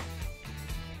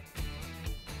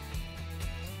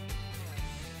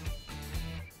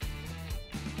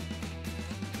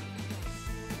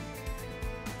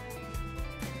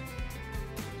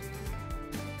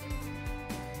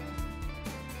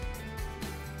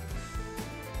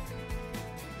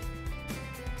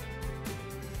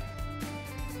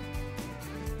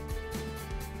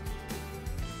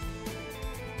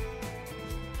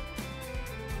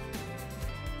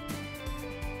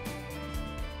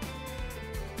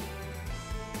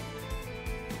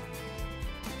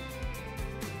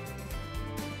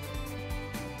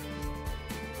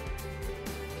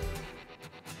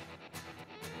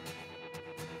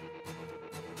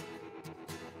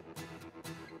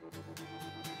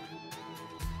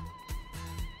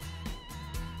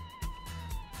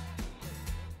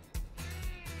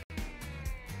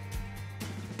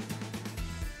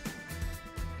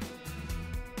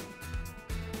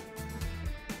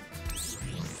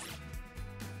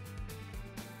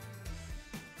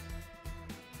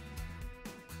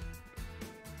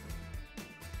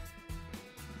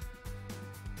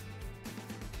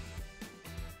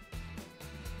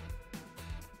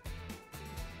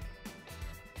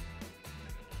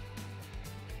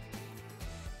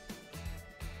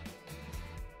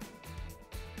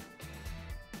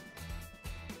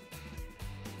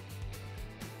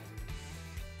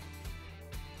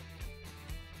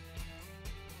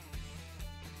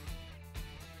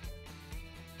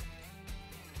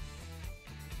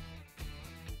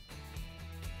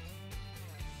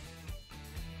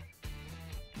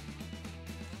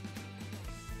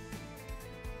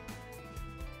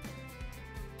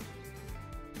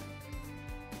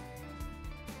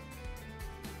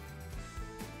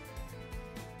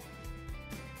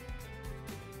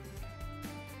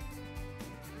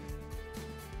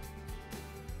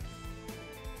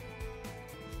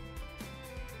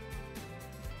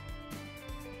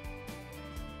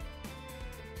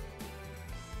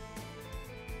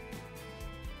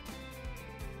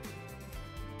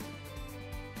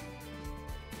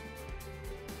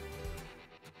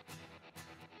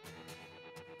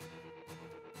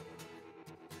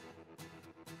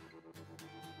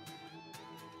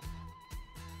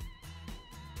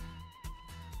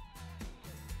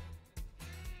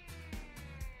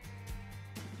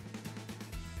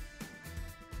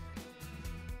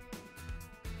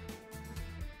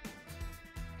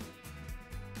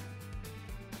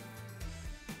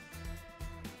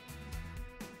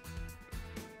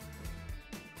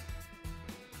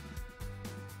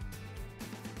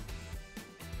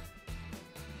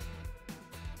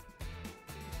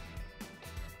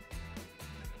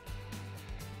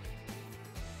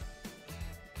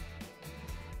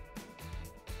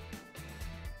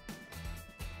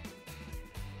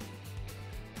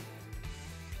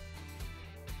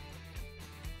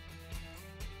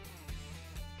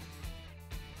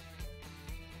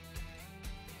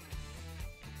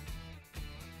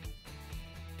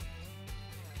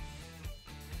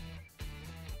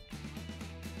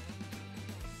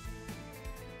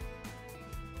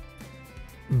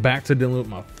 Back to dealing with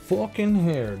my fucking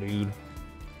hair, dude.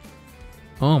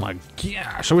 Oh my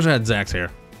gosh. I wish I had Zach's hair.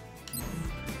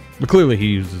 But clearly he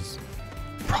uses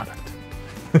product.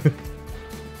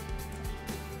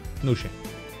 No shame.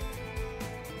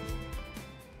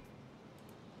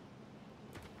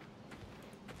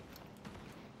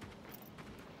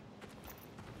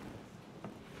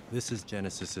 This is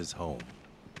Genesis's home.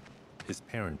 His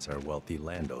parents are wealthy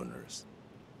landowners.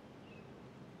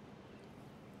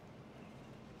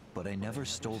 But I never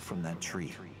stole from that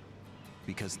tree,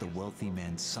 because the wealthy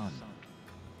man's son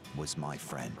was my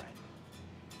friend.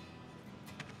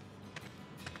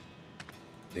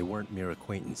 They weren't mere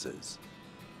acquaintances.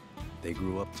 They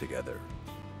grew up together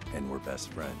and were best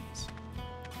friends.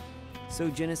 So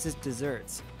Genesis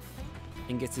deserts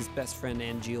and gets his best friend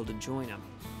Angeal to join him.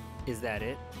 Is that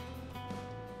it?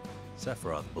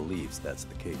 Sephiroth believes that's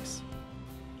the case.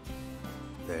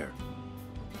 There.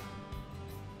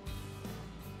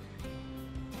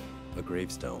 A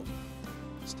gravestone,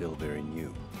 still very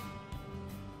new.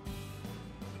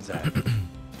 Zach,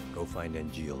 go find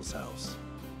Angeal's house.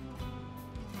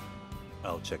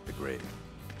 I'll check the grave.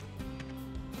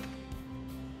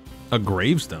 A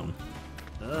gravestone?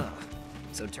 Ugh.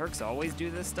 So Turks always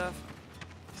do this stuff?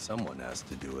 Someone has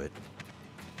to do it.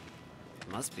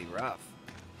 Must be rough.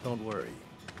 Don't worry.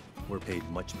 We're paid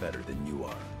much better than you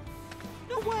are.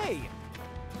 No way!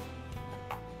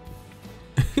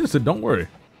 He said, don't worry.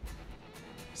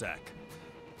 Zach,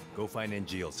 Go find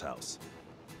Angeal's house.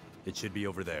 It should be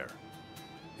over there.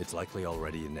 It's likely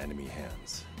already in enemy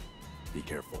hands. Be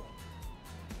careful.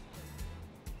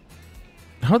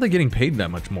 How are they getting paid that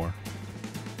much more?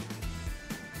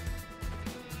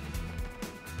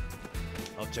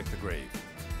 I'll check the grave.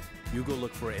 You go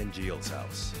look for Angeal's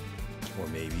house. Or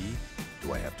maybe,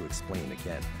 do I have to explain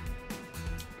again?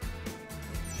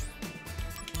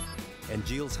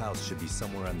 Angeal's house should be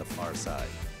somewhere on the far side.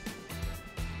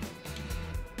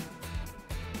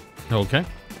 Okay.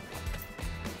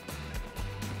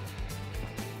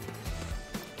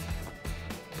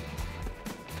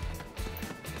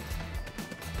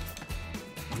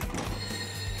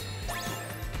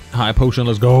 High potion,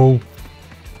 let's go.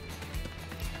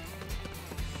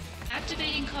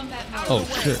 Activating combat mode. Oh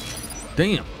shit.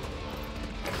 Damn.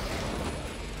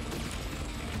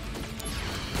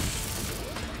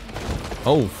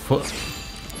 Oh fuck.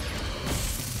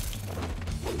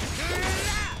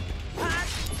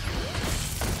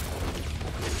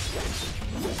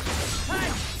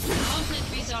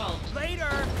 Conflict resolved.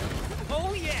 Later.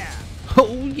 Oh yeah.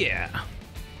 Oh yeah.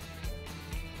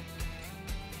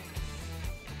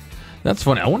 That's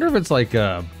funny. I wonder if it's like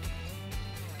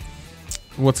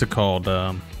what's it called?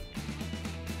 I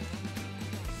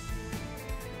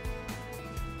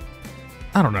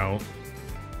don't know.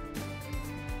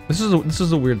 This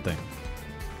is a weird thing.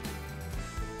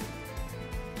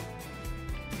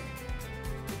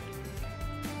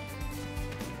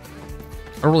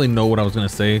 I don't really know what I was gonna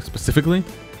say specifically,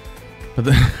 but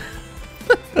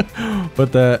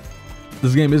but that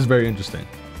this game is very interesting.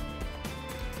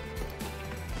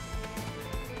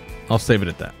 I'll save it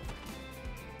at that.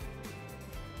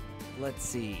 Let's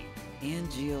see.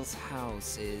 Angeal's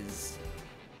house is...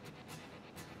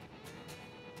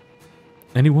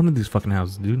 Any one of these fucking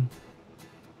houses, dude.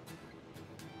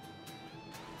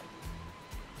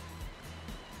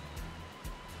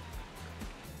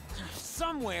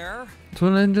 somewhere.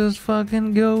 So then just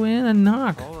fucking go in and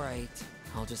knock. All right.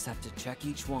 I'll just have to check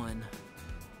each one.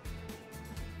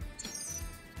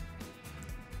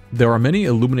 There are many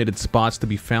illuminated spots to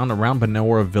be found around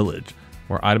Benora Village,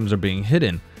 where items are being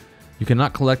hidden. You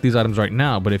cannot collect these items right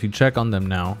now, but if you check on them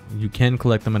now, you can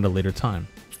collect them at a later time.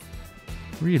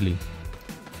 Really?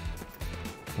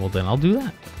 Well then I'll do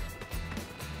that.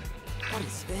 What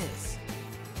is this?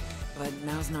 But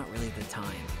now's not really the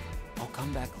time. I'll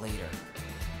come back later.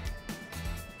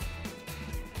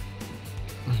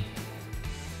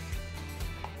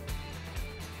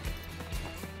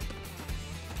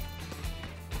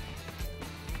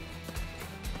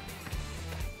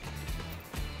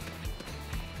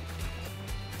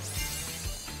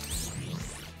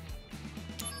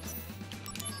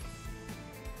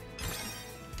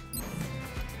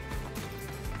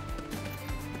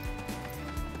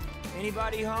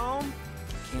 Anybody home?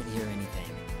 Can't hear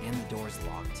anything, and the door's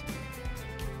locked.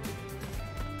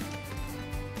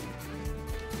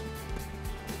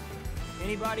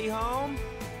 Anybody home?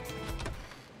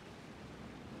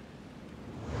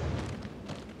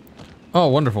 Oh,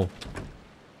 wonderful.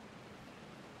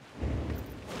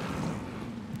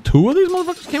 Two of these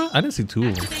motherfuckers came out? I didn't see two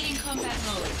of them. Activating combat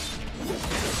mode.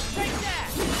 Take that!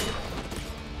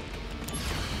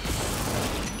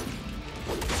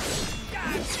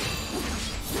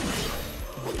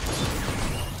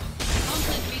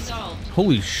 Conflict resolved.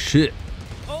 Holy shit.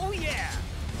 Oh yeah!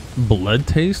 Blood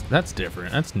taste? That's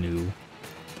different. That's new.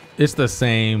 It's the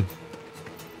same.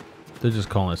 They're just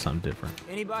calling it something different.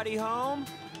 Anybody home?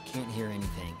 Can't hear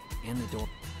anything, and the door...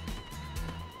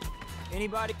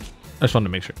 Anybody? I just wanted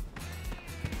to make sure.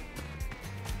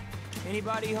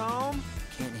 Anybody home?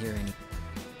 Can't hear any...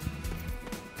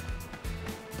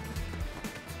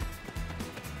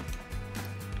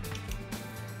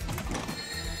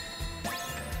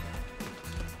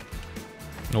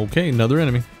 Okay, another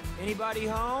enemy. Anybody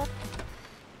home?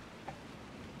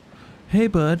 Hey,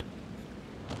 bud.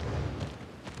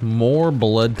 More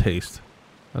blood taste.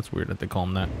 That's weird that they call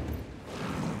him that.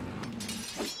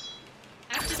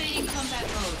 Activating combat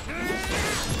mode.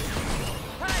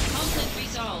 Conflict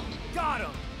resolved. Got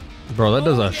him! Bro, that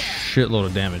does a shitload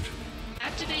of damage.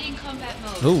 Activating combat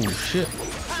mode. Oh, shit.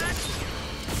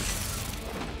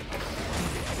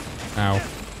 Ow.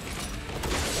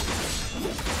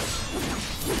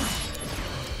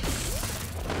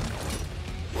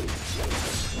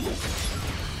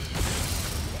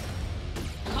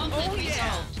 Conflict Oh, yeah.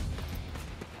 resolved.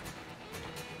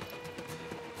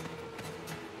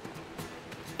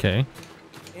 Okay.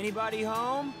 Anybody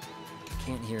home?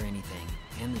 Can't hear anything,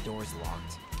 and the door's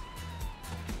locked.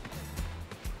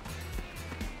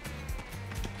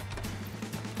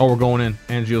 Oh, we're going in.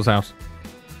 Angeal's house.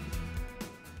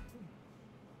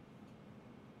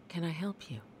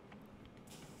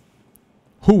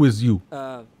 Who is you?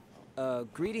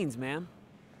 Greetings, ma'am.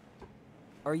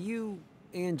 Are you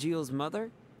Angeal's mother?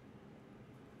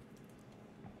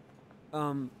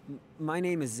 My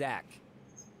name is Zach.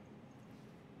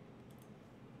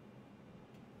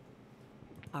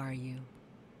 Are you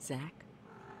Zach,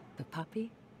 the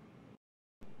puppy?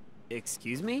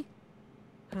 Excuse me?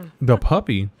 The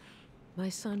puppy? My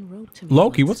son wrote to me.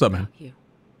 Loki, once what's up, man? about you.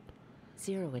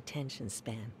 0 attention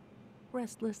span.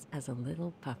 Restless as a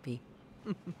little puppy.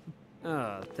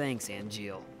 Oh, thanks,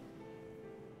 Angeel.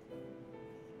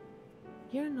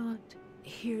 You're not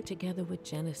here together with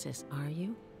Genesis, are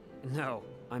you? No,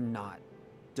 I'm not.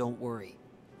 Don't worry.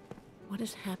 What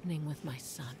is happening with my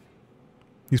son?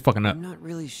 He's fucking up. I'm not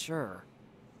really sure.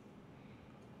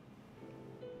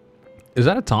 Is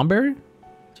that a Tomberry?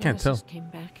 Can't tell. Genesis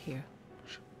came back here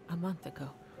a month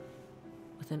ago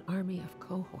with an army of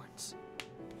cohorts.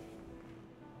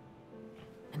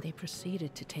 And they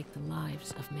proceeded to take the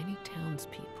lives of many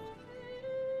townspeople.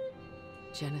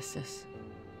 Genesis,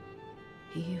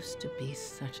 he used to be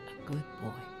such a good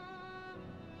boy.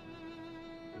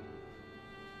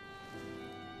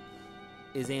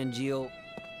 Is Angeel...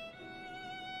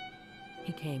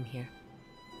 He came here,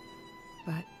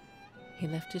 but he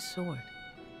left his sword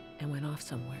and went off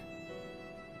somewhere.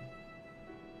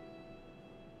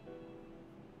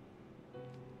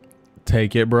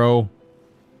 Take it, bro.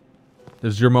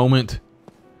 This is your moment.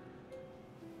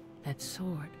 That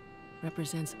sword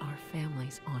represents our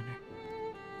family's honor.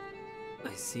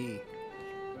 I see.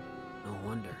 No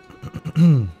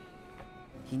wonder.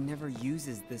 He never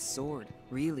uses this sword,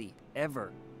 really,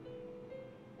 ever.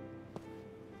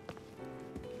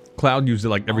 Cloud used it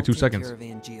like every I'll 2 take seconds. care of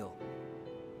Angeel.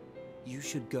 You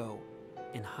should go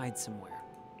and hide somewhere.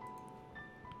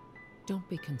 Don't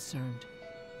be concerned.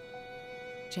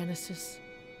 Genesis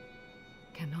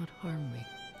cannot harm me.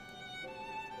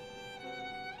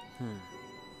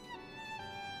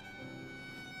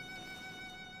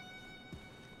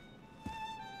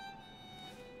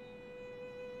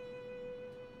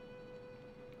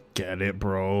 Get it,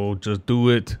 bro. Just do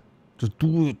it. Just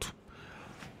do it.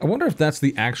 I wonder if that's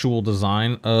the actual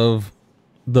design of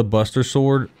the Buster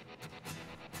Sword,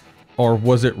 or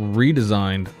was it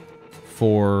redesigned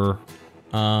for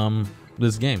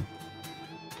this game?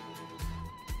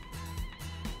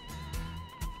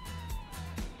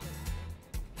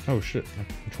 Oh shit, my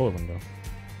controller went down.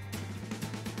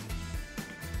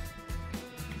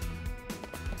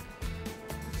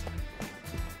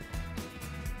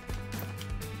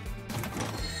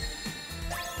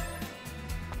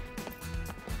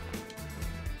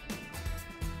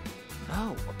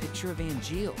 Oh, a picture of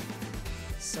Angeel.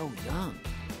 So young.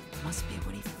 Must be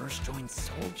when he first joined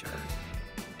Soldier.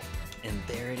 And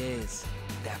there it is.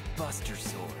 That Buster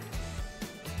Sword.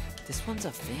 This one's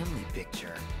a family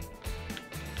picture.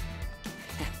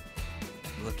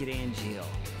 Look at Angeel.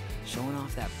 Showing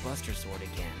off that Buster Sword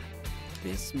again.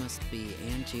 This must be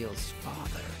Angeel's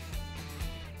father.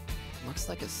 Looks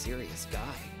like a serious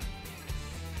guy.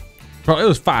 Bro, it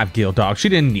was 5 gil, dog. She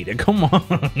didn't need it. Come on.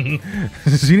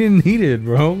 She didn't need it,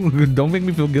 bro. Don't make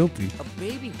me feel guilty. A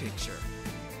baby picture.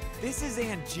 This is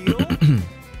Angeel?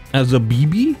 As a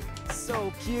BB?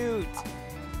 So cute.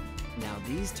 Now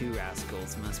these two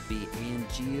rascals must be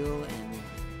Angeel and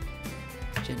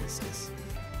Genesis.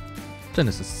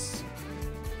 Genesis.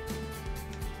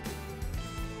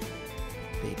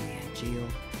 Baby Angeel.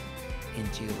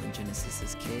 Angeel and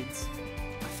Genesis's kids.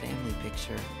 A family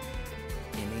picture.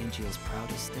 And Angeel's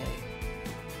proudest day.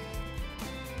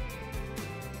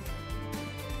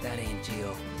 That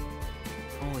Angeel.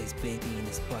 Always babying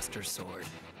his Buster Sword.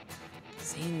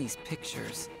 Seeing these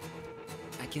pictures,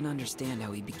 I can understand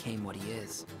how he became what he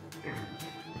is.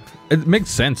 It makes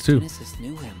sense too. Genesis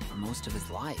knew him for most of his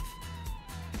life.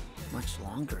 Much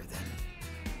longer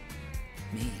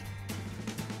than me.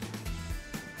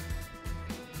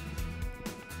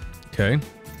 Okay.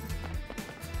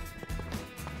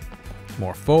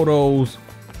 More photos.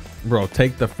 Bro,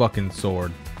 take the fucking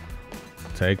sword.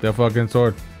 Take the fucking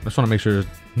sword. I just want to make sure there's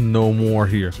no more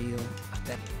here. Angeel,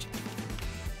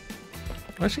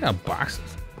 I actually got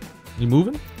boxes. You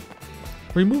moving?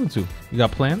 Where you moving to? You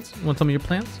got plans? You want some of your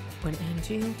plans? When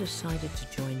Angeel decided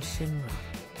to join Shinra,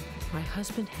 my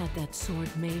husband had that sword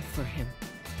made for him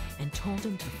and told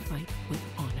him to fight with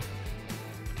honor.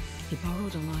 He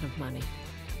borrowed a lot of money.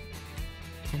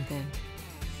 And then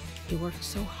he worked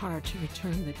so hard to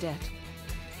return the debt,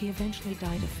 he eventually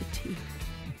died of fatigue.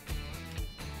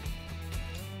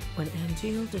 When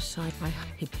Angeel decided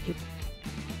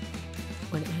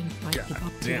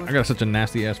Damn, I got such a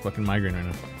nasty ass fucking migraine right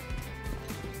now.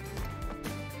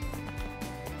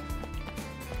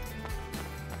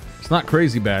 not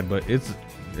crazy bad, but it's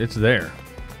there.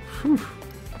 Whew.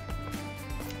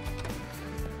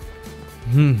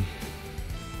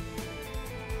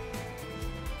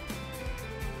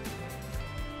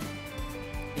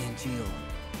 Angeal,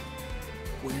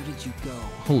 where did you go?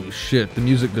 Holy shit, the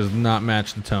music does not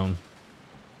match the tone.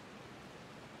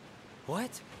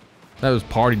 What? That was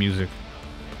party music.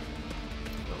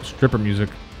 Stripper music.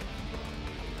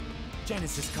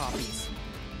 Genesis copies.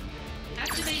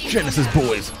 Activating Genesis combat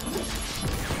boys.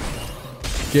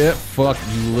 Get fucked,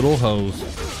 you little hoes.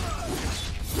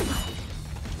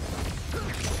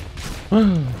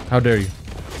 How dare you?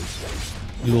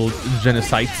 You little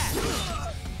genocides.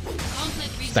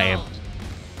 Conflict Stab. resolved.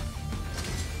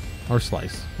 Or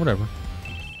slice. Whatever.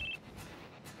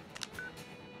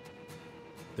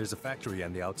 There's a factory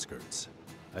on the outskirts.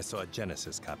 I saw a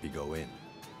Genesis copy go in.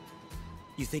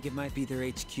 You think it might be their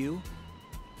HQ?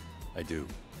 I do.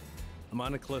 I'm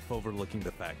on a cliff overlooking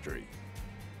the factory.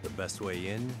 The best way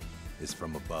in is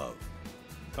from above.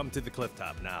 Come to the cliff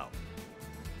top now.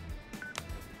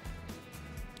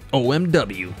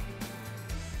 OMW.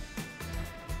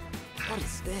 What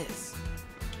is this?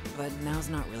 But now's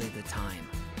not really the time.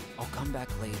 I'll come back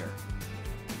later.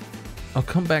 I'll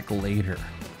come back later.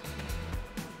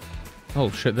 Oh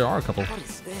shit, there are a couple. What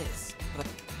is this? But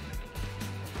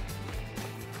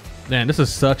Man, this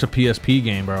is such a PSP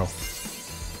game, bro.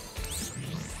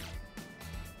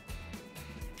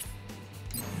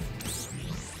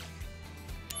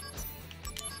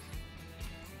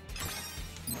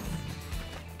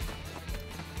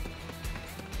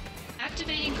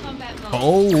 Activating combat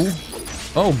mode.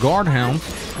 Oh, guard hounds.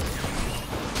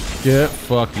 Get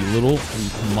fucked, you little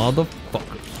motherfuckers.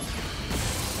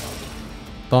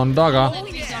 Thundaga.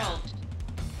 Conflict resolved.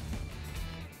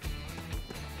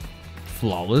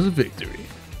 Flawless victory.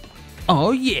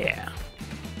 Oh yeah.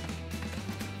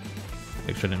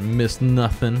 Make sure I didn't miss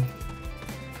nothing.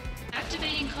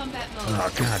 Activating combat mode.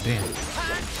 Oh god damn.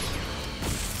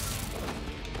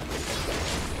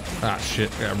 Ah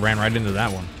shit, I ran right into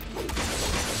that one.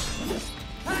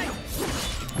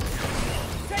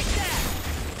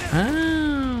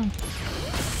 Ow.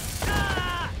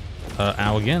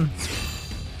 Ow again.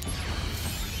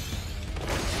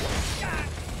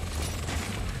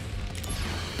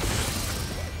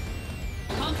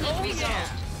 Conflict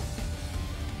resolved.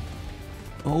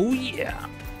 Oh yeah.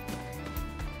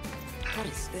 what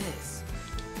is this?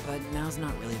 But now's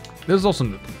not really. There's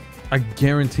also, I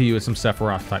guarantee you it's some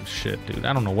Sephiroth type shit, dude.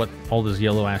 I don't know what all this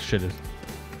yellow ass shit is.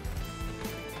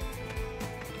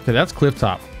 Okay, that's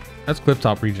Clifftop. That's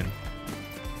Clifftop region.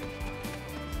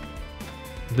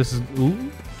 This is,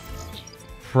 ooh,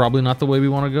 probably not the way we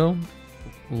want to go.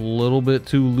 A little bit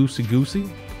too loosey-goosey.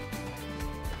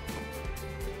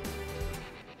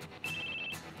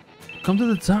 Come to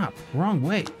the top. Wrong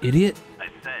way, idiot. I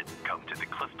said come to the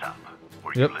cliff top.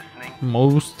 Were Yep. you listening?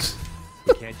 Most.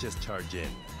 We can't just charge in.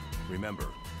 Remember,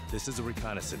 this is a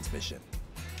reconnaissance mission.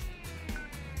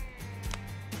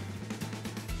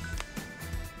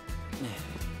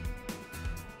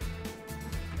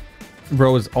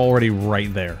 Bro is already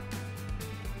right there.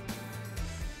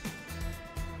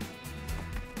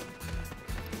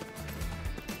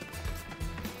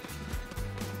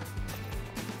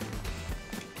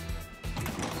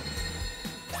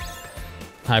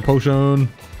 High potion.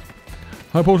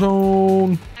 High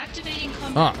potion. Activating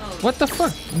Ah, combat mode. what the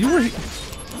fuck? You were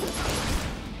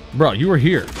Bro, you were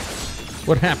here.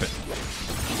 What happened?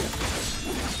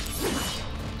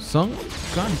 Son?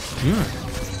 God damn it.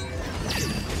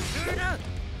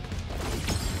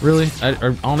 Really?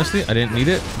 Honestly, I didn't need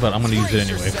it, but I'm gonna use it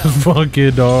anyway. Fuck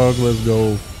it, dog. Let's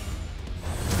go.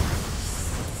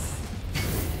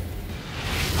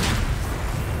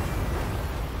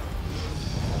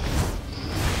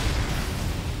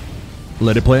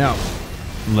 Let it play out.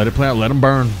 Let it play out. Let them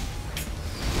burn.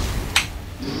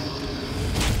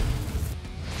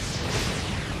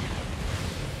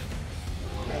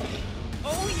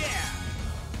 Oh yeah!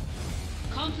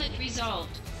 Conflict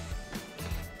resolved.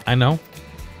 I know.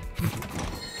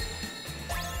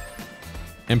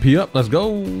 MP up. Let's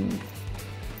go.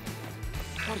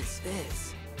 What is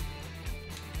this?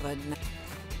 But n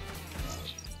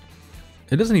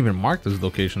It doesn't even mark those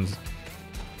locations.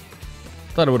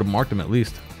 Thought it would have marked them at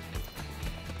least.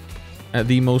 At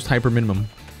the most hyper minimum.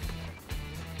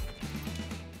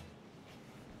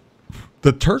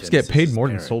 The Turks get paid Genesis's more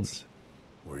than parents soldiers.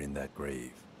 We're in that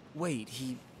grave. wait,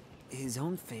 his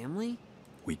own family?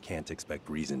 We can't expect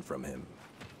reason from him.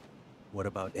 What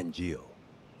about Angeal?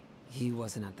 He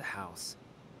wasn't at the house.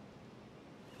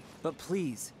 But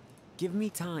please, give me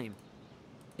time.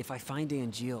 If I find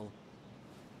Angeal,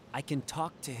 I can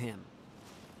talk to him.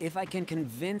 If I can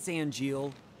convince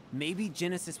Angeal, maybe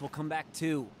Genesis will come back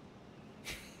too.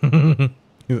 He's I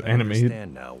animated.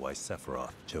 understand now why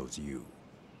Sephiroth chose you.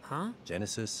 Huh?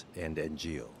 Genesis and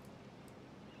Angeal.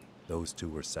 Those two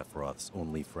were Sephiroth's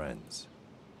only friends.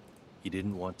 He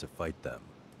didn't want to fight them.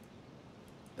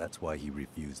 That's why he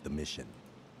refused the mission.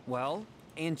 Well,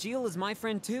 Angeal is my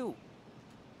friend too.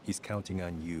 He's counting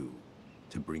on you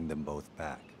to bring them both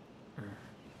back.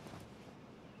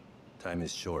 Time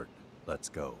is short. Let's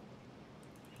go.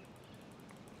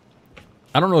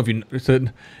 I don't know if you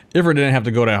said Ivor didn't have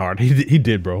to go that hard. He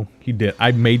did, bro. He did.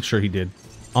 I made sure he did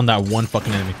on that one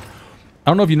fucking enemy. I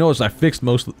don't know if you noticed. I fixed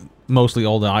mostly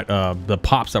all the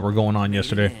pops that were going on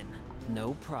yesterday. Amen.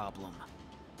 No problem.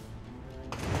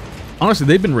 Honestly,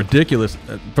 they've been ridiculous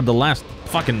for the last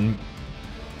fucking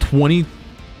 20,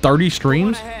 30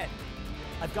 streams. Go on ahead.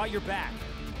 I've got your back.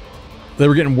 They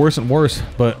were getting worse and worse,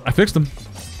 but I fixed them.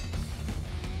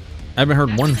 I haven't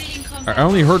heard one. I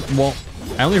only heard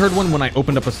one when I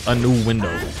opened up a new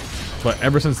window, but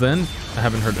ever since then, I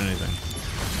haven't heard anything.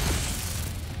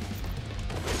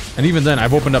 And even then,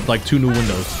 I've opened up like 2 new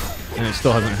windows, and it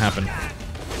still hasn't happened.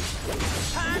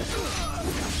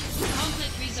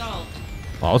 Conflict resolved.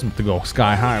 Well, I was about to go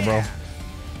sky high, bro.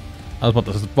 I was about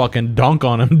to fucking dunk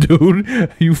on him,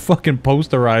 dude. You fucking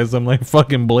posterized him like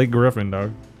fucking Blake Griffin,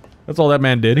 dog. That's all that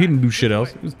man did. He didn't do shit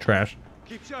else. He was trash.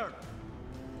 Keep sharp.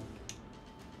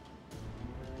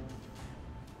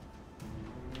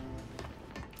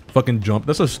 Fucking jump.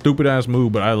 That's a stupid ass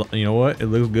move, but you know what? It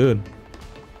looks good.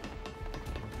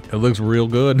 It looks real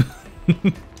good.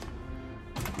 It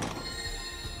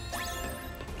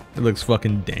looks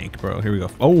fucking dank, bro. Here we go.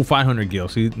 Oh, 500 gil.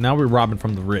 See, now we're robbing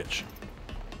from the rich.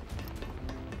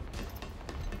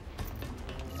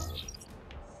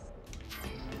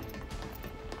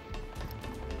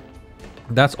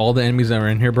 That's all the enemies that are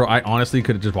in here, bro. I honestly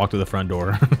could have just walked to the front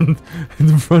door.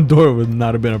 The front door would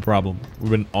not have been a problem.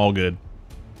 We've been all good.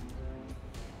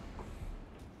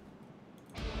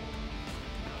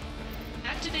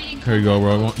 Activating Here you go,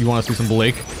 bro. You want to see some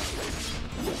Blake?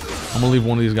 I'm gonna leave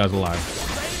one of these guys alive.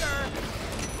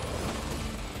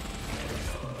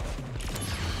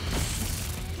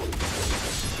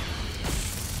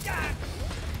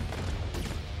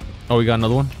 Oh, we got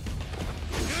another one.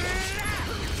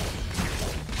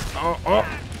 Oh.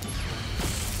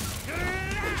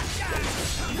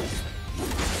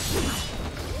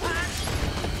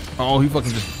 Oh, he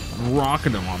fucking just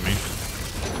rocketed him on me.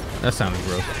 That sounded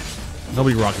gross.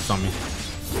 Nobody rockets on me.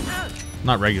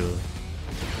 Not regularly.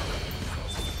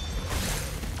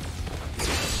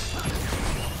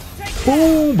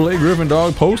 Boom! Blake Griffin,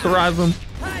 dog. Posterize him.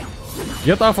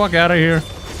 Get the fuck out of here.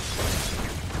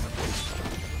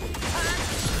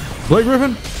 Blake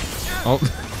Griffin? Oh.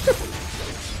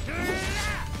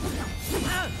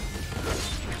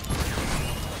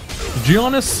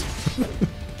 Giannis?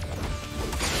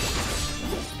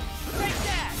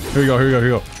 Here you go, here you go, here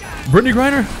you go. Brittany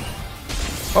Griner?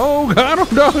 Oh, got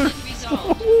him, dog.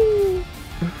 resolved.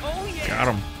 Got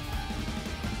him.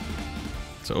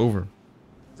 It's over.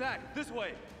 Zach, this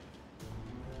way.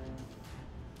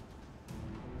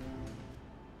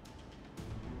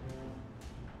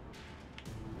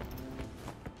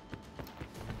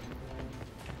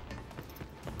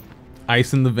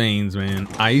 Ice in the veins, man.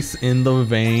 Ice in the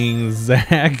veins.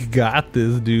 Zach got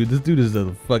this, dude. This dude is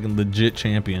a fucking legit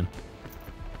champion.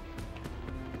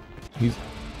 He's...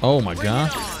 Oh my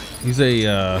gosh. He's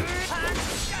a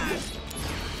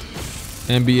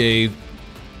NBA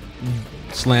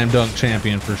slam dunk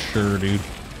champion for sure, dude.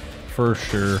 For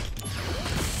sure.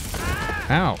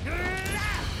 Ow.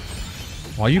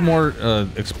 Why are you more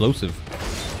explosive?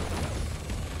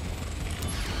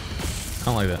 I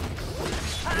don't like that.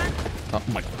 Oh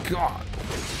my god.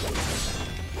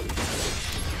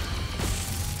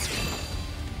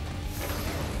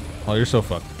 Oh, you're so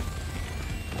fucked.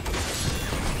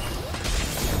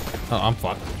 Oh, I'm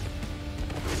fucked.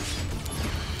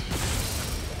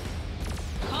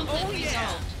 Conflict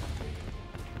resolved.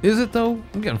 Is it though?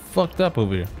 I'm getting fucked up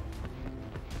over here.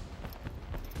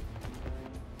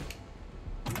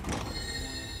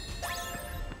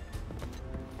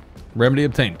 Remedy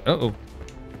obtained. Uh-oh.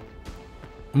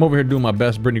 I'm over here doing my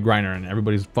best Brittany Griner and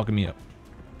everybody's fucking me up.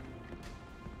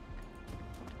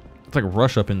 It's like a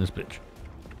rush up in this bitch.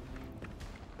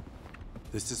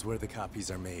 This is where the copies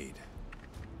are made.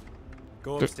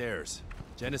 Go upstairs.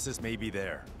 Genesis may be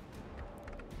there.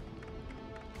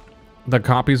 The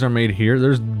copies are made here.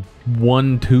 There's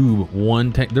one tube,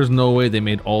 one tank. There's no way they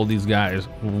made all these guys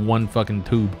one fucking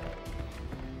tube.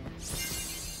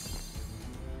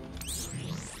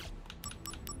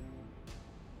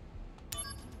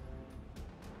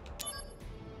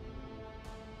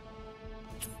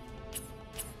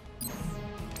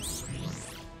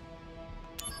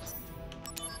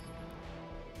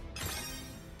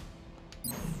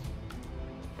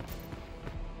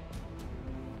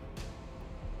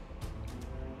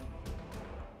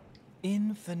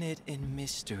 Infinite in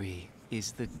mystery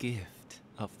is the gift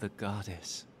of the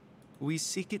goddess. We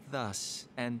seek it thus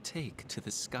and take to the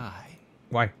sky.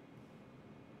 Why?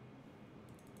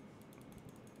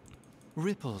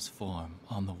 Ripples form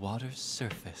on the water's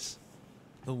surface.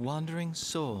 The wandering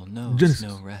soul knows Genesis.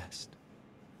 no rest.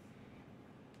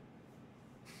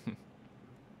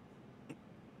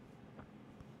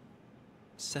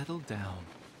 Settle down.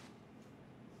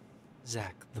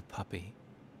 Zack the puppy.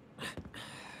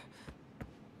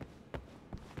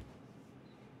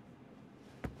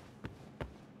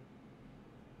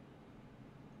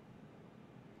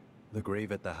 The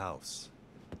grave at the house.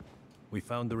 We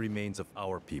found the remains of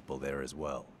our people there as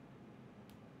well.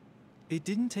 It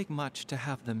didn't take much to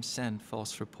have them send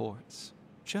false reports.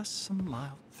 Just some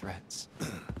mild threats.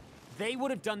 They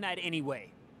would have done that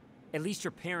anyway. At least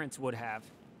your parents would have.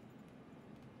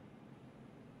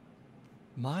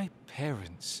 My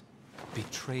parents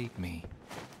betrayed me.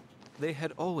 They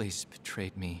had always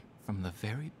betrayed me from the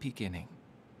very beginning.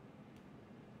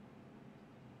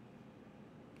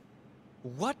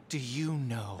 What do you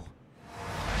know?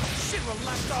 Shinra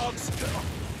lapdogs!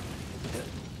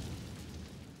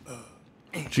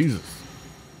 Jesus.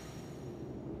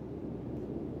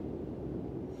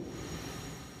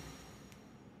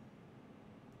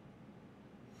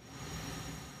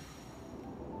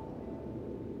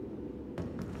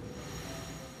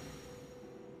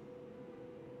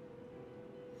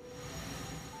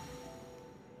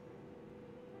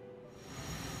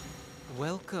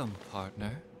 Welcome,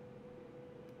 partner.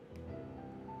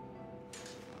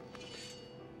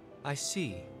 I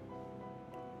see.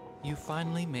 You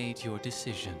finally made your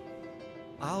decision.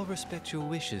 I'll respect your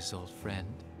wishes, old friend.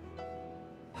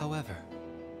 However,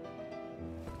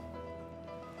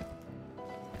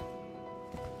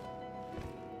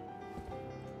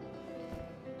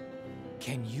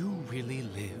 can you really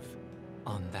live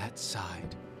on that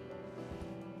side?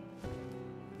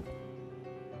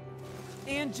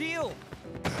 Angeal!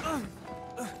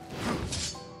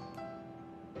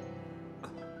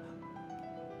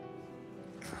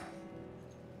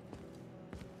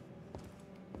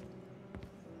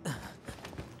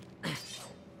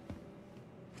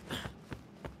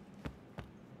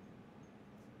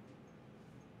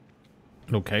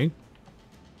 Okay.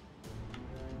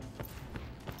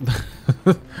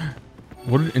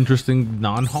 What an interesting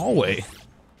non-hallway.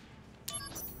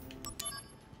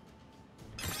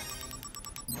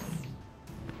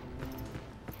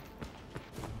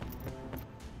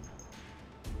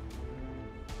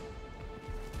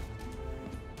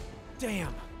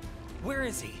 Damn! Where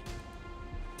is he?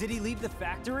 Did he leave the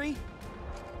factory?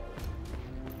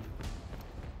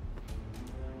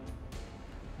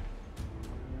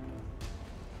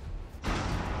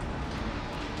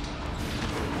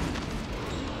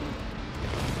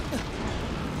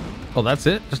 Oh, that's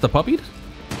it? Just a puppy?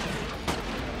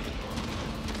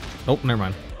 Oh, never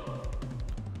mind.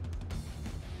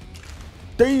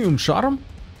 Damn, shot him?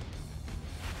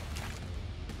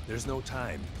 There's no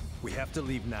time. We have to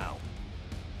leave now.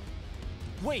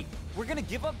 Wait, we're gonna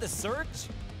give up the search?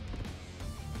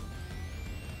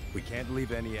 We can't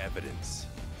leave any evidence.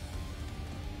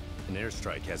 An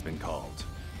airstrike has been called.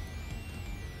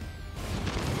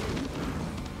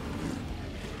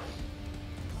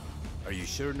 Are you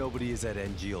sure nobody is at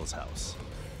Angeal's house?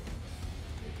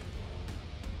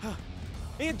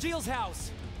 Angeal's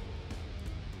house!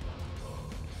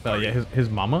 Oh, yeah, his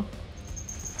mama?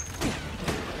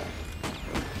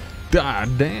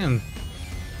 God damn.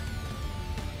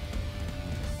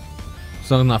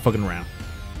 Son's not fucking around.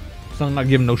 Son's not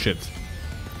giving no shits.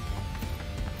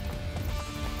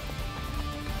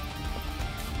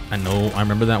 I know, I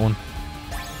remember that one.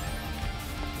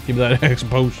 Give me that X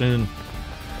potion.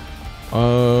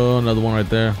 Oh, another one right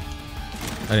there.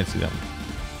 I didn't see that one.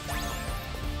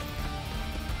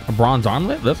 A bronze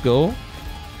armlet? Let's go.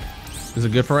 Is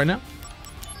it good for right now?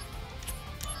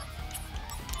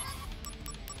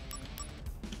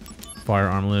 Fire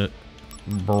armlet.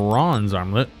 Bronze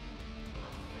armlet.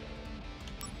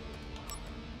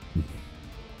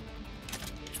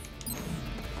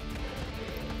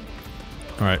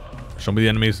 Alright, show me the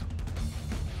enemies.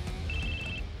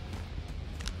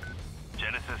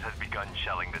 Genesis has begun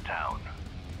shelling the town.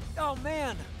 Oh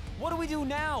man! What do we do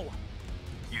now?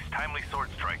 Use timely sword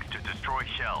strikes to destroy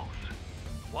shells.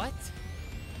 What?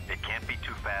 It can't be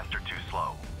too fast or too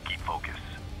slow. Keep focus.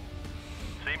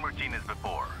 Same routine as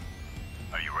before.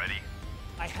 Are you ready?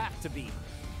 I have to be.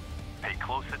 Pay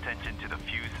close attention to the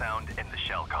fuse sound and the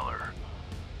shell color.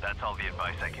 That's all the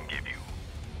advice I can give you.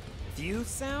 Fuse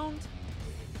sound?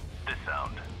 This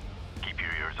sound. Keep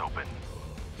your ears open.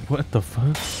 What the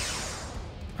fuck?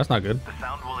 That's not good. The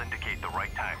sound will indicate the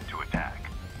right time to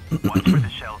attack. Watch for the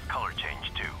shell's color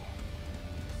change too.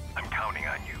 I'm counting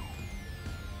on you.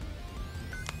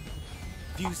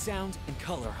 View sound and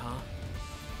color, huh?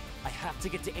 I have to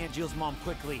get to Angeal's mom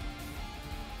quickly.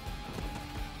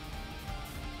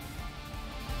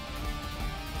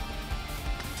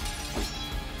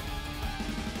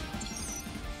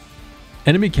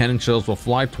 Enemy cannon shells will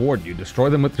fly toward you. Destroy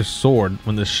them with your sword.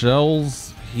 When the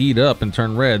shells heat up and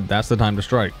turn red, that's the time to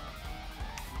strike.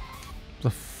 The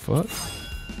fuck?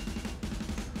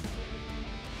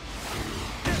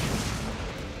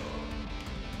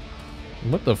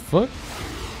 What the fuck?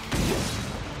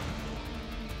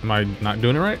 Am I not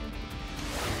doing it right?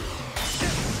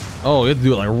 Oh, you have to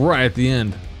do it like right at the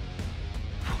end.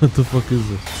 What the fuck is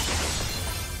this?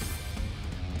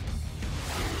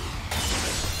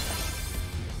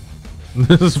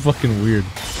 This is fucking weird.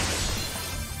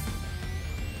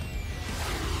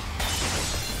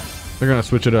 They're gonna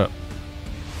switch it up.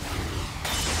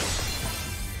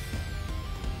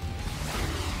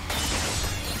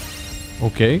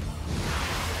 Okay.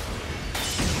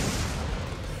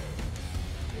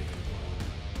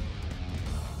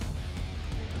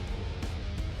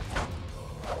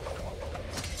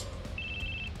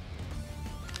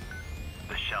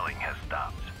 The shelling has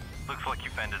stopped. Looks like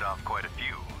you fended off quite a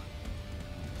few.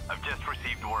 I've just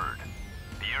received word.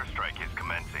 The airstrike is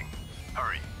commencing.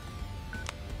 Hurry.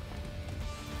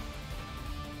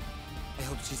 I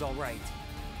hope she's all right.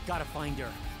 Gotta find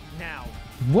her. Now.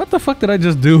 What the fuck did I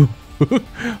just do?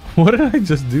 What did I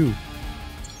just do?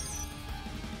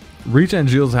 Reach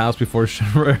Angeal's house before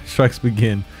strikes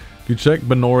begin. If you check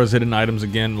Benora's hidden items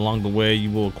again along the way, you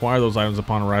will acquire those items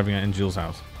upon arriving at Angeal's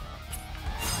house.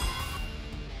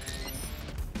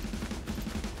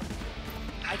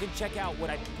 I can check out what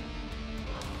I...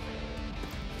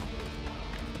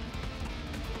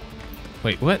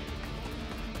 Wait, what?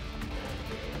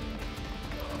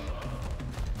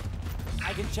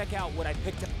 I can check out what I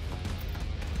picked up.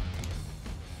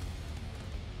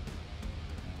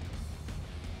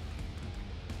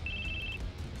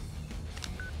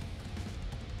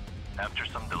 After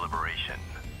some deliberation,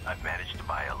 I've managed to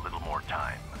buy a little more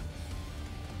time.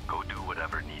 Go do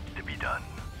whatever needs to be done.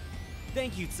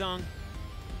 Thank you, Tsung.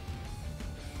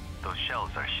 Those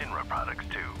shells are Shinra products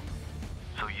too,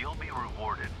 so you'll be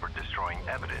rewarded for destroying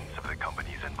evidence of the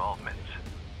company's involvement.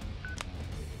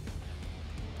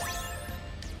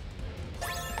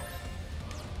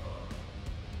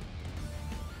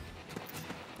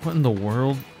 What in the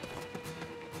world?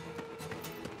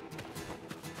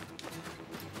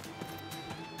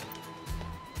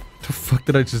 The fuck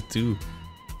did I just do?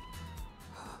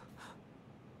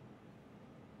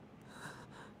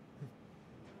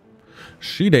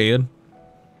 She dead.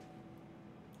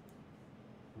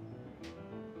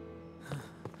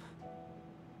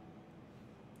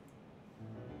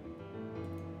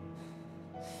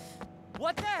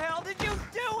 What the hell did you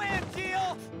do,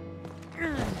 Angeal?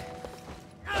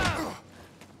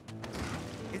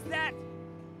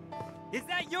 Is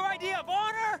that your idea of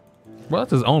honor? Well,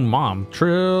 that's his own mom.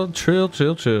 Chill.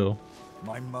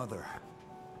 My mother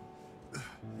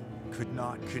could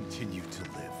not continue to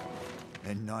live,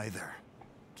 and neither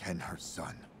can her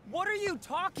son. What are you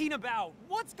talking about?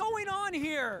 What's going on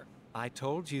here? I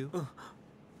told you.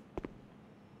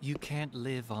 You can't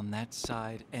live on that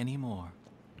side anymore.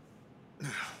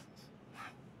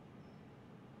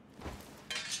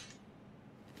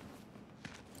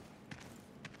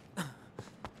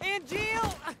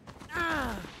 Angeal!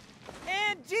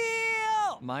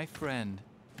 Angeal! My friend,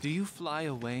 do you fly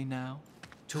away now?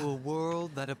 To a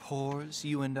world that abhors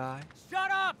you and I?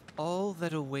 Shut up! All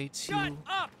that awaits Shut you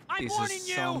up! I'm is a warning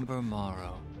you! somber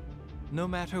morrow, no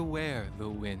matter where the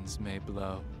winds may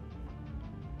blow.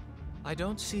 I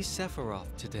don't see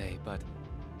Sephiroth today, but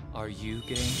are you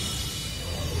game?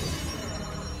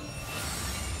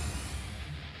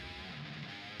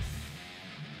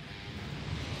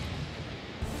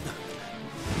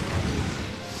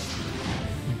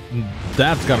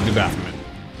 That's gotta be Baphomet.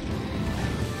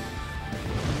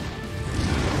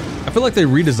 I feel like they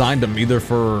redesigned him either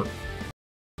for...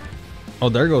 Oh,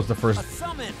 there goes the first... A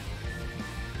summon!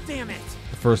 Damn it!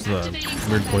 The first Activating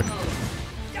weird combat boy. mode.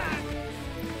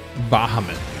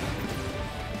 Bahamut.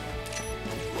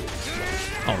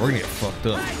 Oh, we're gonna get fucked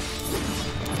up.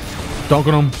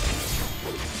 Dunking him.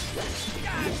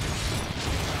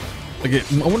 Like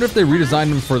I wonder if they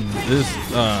redesigned him for this,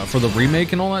 for the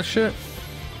remake and all that shit,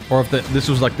 or if this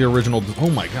was like the original. Oh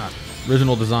my god,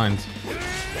 original designs.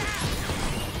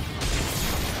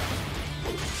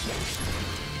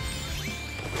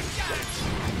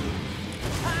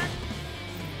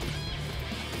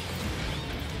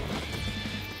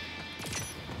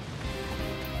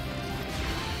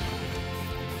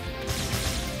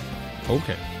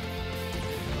 Okay.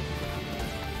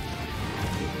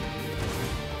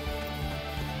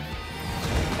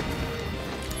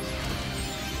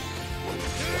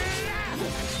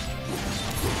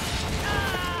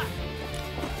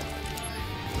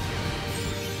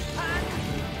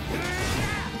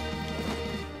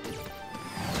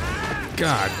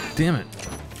 God damn it.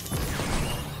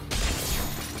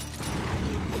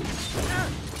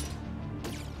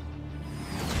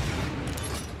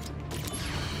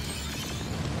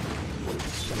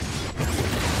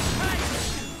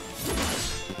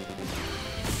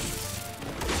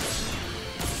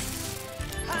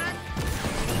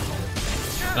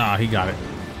 Ah, he got it.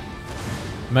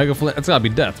 Mega Flare. That's gotta be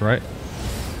death, right?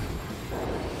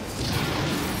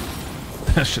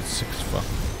 That shit's sick as fuck.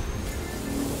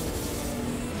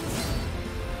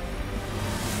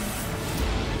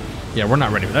 Yeah, we're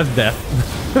not ready for that. That's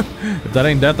death. If that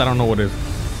ain't death, I don't know what is.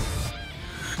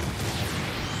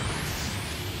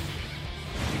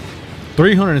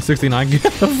 369. Get the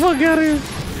fuck out of here.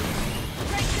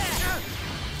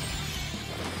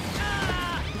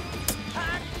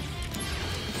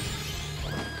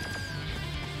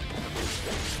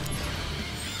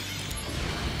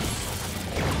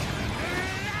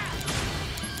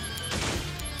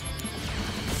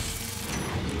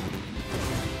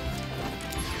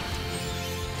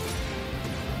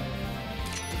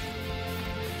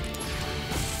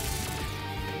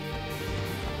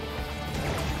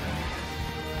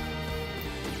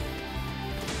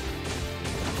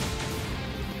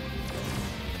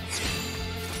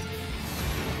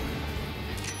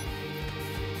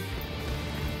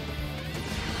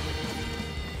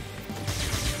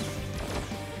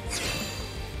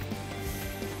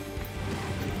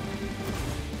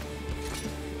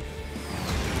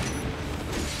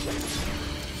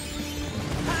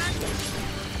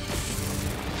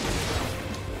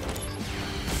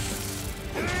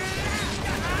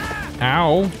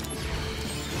 Ow.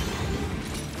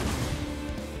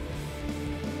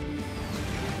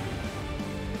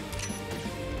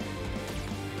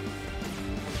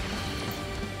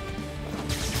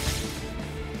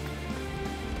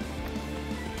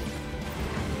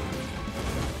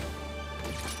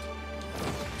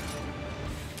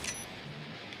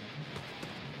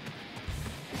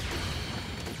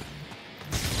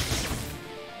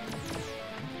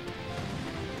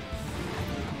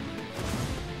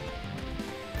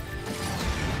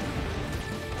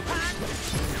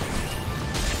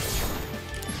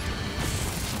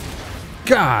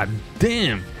 God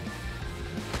damn.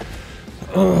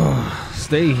 Ugh,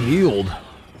 stay healed.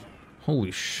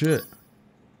 Holy shit.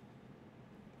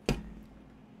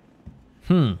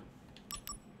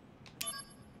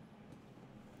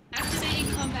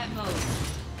 Activating combat mode.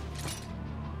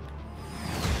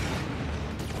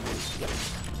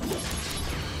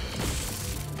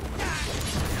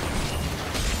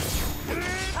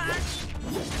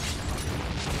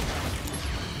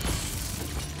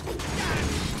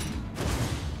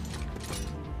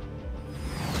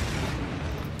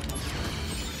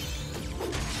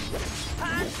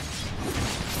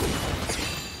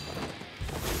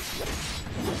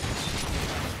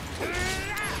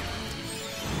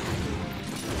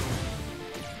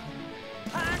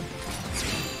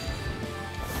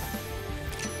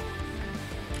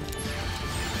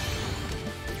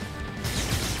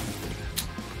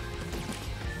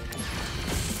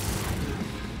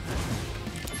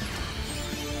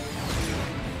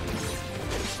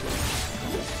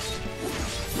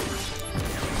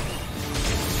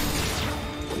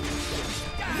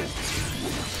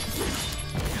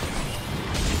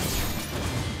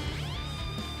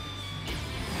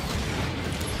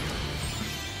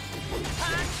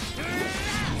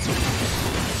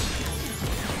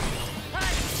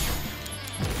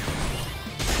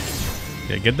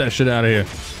 Yeah, get that shit out of here.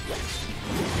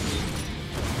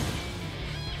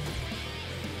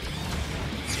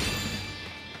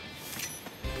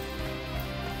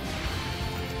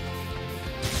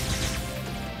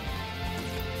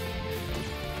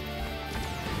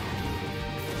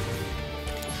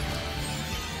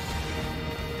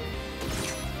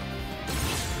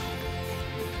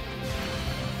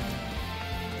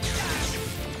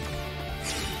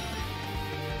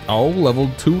 Oh, level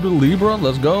 2 to Libra.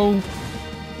 Let's go.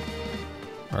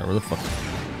 Alright, where the fuck?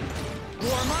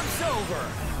 Warm-up's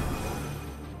over.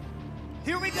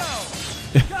 Here we go.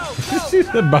 She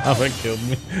said Bahamut killed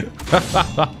me.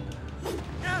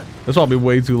 This will be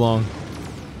way too long.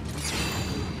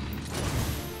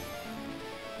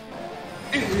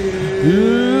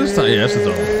 Yes, this is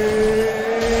over.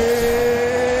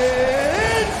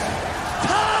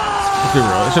 Let's be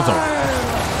real. This shit's over.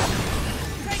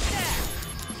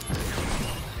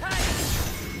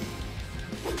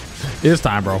 It's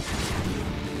time, bro.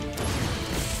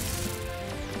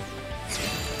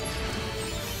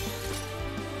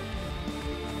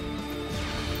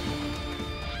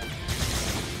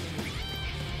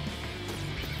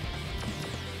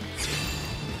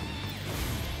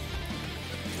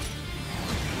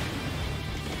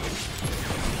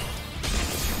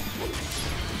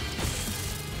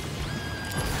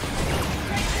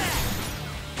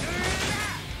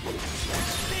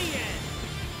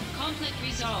 Conflict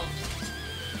resolved.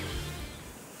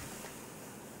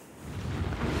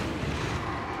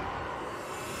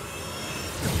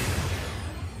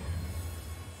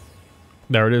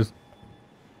 There it is.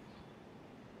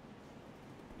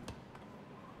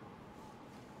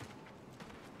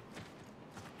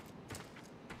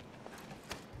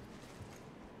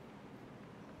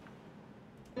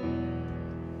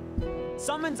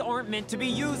 Summons aren't meant to be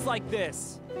used like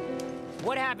this.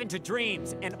 What happened to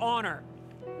dreams and honor?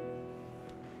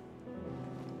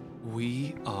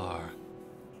 We are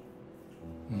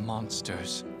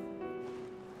monsters.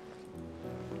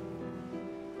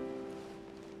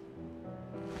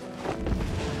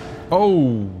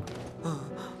 Oh.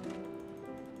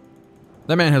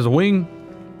 That man has a wing.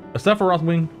 A Sephiroth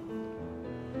wing.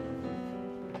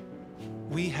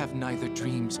 We have neither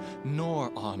dreams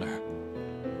nor honor.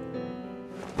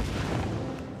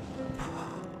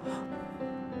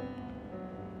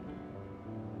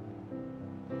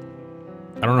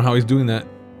 I don't know how he's doing that.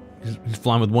 He's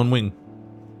flying with one wing.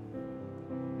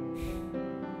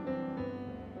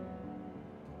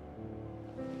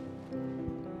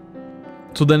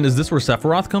 So then, is this where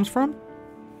Sephiroth comes from?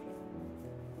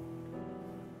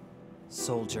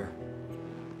 Soldier.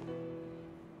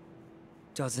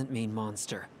 Doesn't mean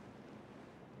monster.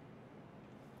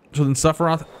 So then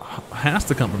Sephiroth has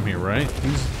to come from here, right?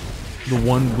 He's the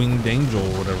one-winged angel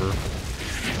or whatever.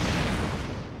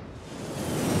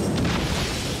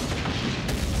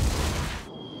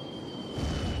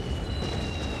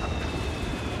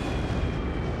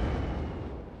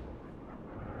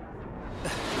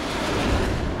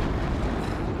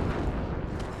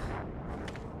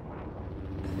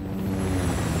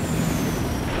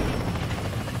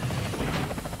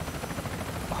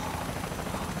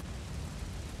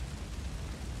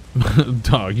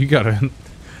 Dog, you gotta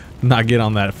not get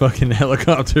on that fucking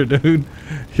helicopter, dude.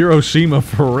 Hiroshima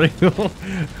for real.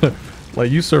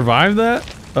 Like, you survived that?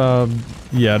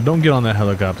 Yeah, don't get on that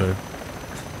helicopter.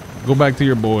 Go back to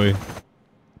your boy.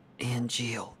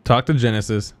 Angeal. Talk to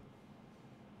Genesis.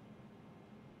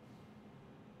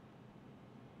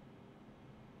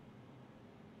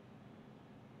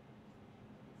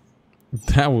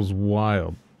 That was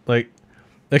wild. Like,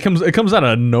 it comes out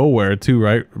of nowhere too,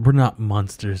 right? We're not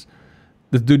monsters.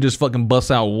 This dude just fucking busts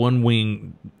out one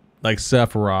wing like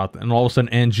Sephiroth, and all of a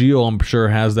sudden Angeal, I'm sure,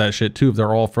 has that shit too if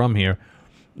they're all from here.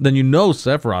 Then you know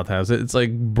Sephiroth has it. It's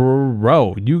like,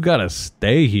 bro, you gotta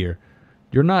stay here.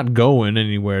 You're not going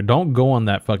anywhere. Don't go on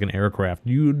that fucking aircraft.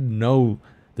 You know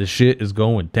the shit is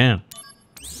going down.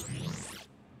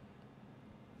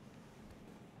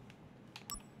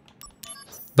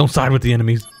 Don't side with the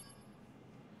enemies.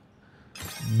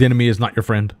 The enemy is not your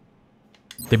friend.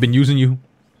 They've been using you.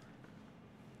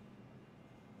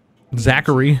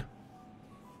 Zachary.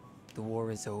 The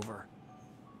war is over.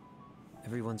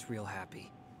 Everyone's real happy.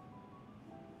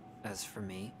 As for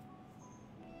me,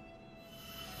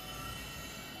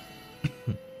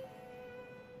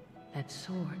 That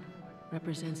sword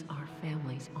represents our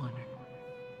family's honor.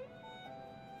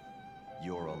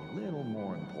 You're a little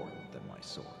more important than my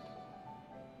sword.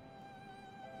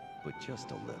 But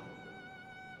just a little.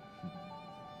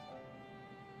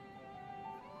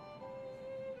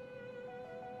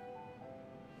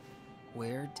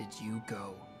 where did you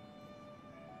go?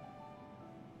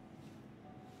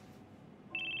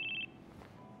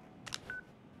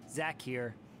 Zack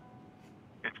here.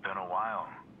 It's been a while,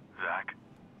 Zack.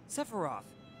 Sephiroth.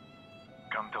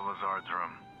 Come to Lazard's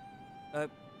room.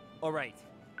 Alright.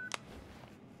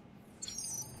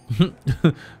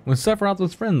 When Sephiroth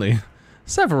was friendly.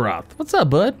 Sephiroth, what's up,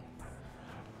 bud?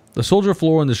 The soldier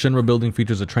floor in the Shinra building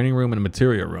features a training room and a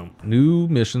materia room. New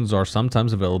missions are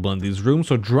sometimes available in these rooms,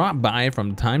 so drop by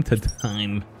from time to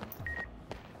time.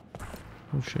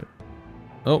 Oh shit.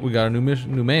 Oh, we got a new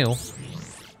mission, new mail.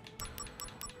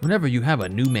 Whenever you have a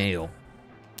new mail.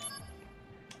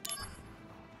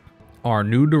 Our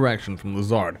new direction from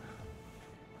Lazard.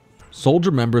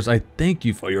 Soldier members, I thank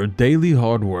you for your daily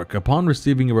hard work. Upon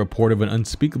receiving a report of an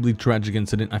unspeakably tragic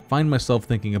incident, I find myself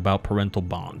thinking about parental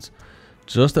bonds.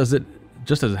 Just as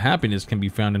happiness can be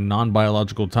found in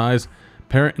non-biological ties,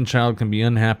 parent and child can be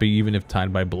unhappy even if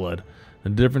tied by blood. The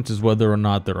difference is whether or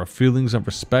not there are feelings of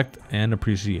respect and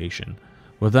appreciation.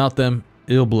 Without them,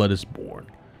 ill blood is born.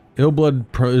 Ill blood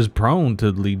is prone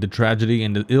to lead to tragedy,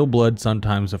 and ill blood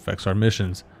sometimes affects our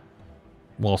missions.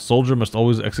 While Soldier must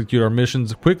always execute our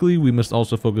missions quickly, we must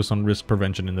also focus on risk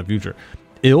prevention in the future.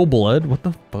 Ill blood? What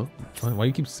the fuck? Why do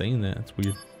you keep saying that? It's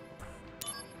weird.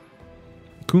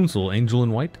 Kunsel, Angel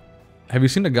in White. Have you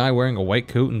seen a guy wearing a white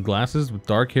coat and glasses with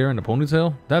dark hair and a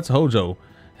ponytail? That's Hojo,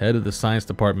 head of the science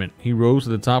department. He rose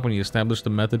to the top when he established a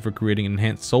method for creating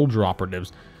enhanced soldier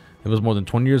operatives. It was more than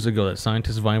 20 years ago that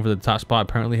scientists vying for the top spot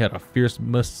apparently had a fierce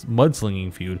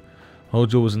mudslinging feud.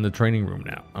 Hojo was in the training room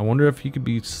now. I wonder if he could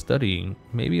be studying.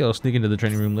 Maybe I'll sneak into the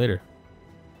training room later.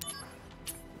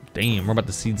 Damn, we're about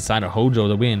to see the side of Hojo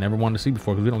that we ain't never wanted to see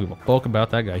before because we don't give a fuck about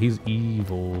that guy. He's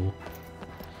evil.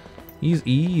 He's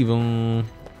evil.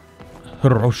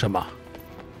 Hiroshima.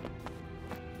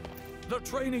 The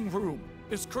training room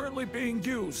is currently being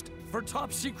used for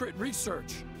top secret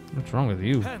research. What's wrong with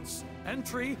you? Hence,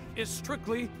 entry is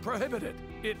strictly prohibited.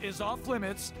 It is off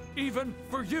limits, even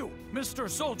for you, Mr.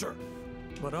 Soldier.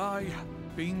 But I,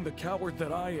 being the coward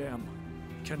that I am,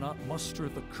 cannot muster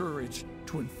the courage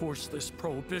to enforce this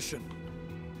prohibition.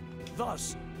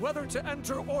 Thus, whether to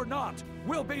enter or not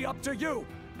will be up to you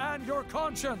and your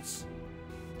conscience.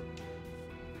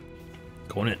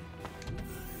 Going in.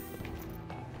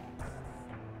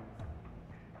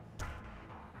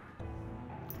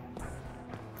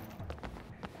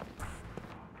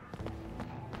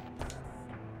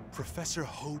 Professor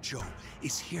Hojo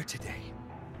is here today.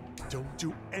 Don't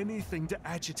do anything to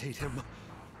agitate him.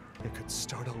 It could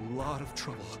start a lot of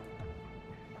trouble.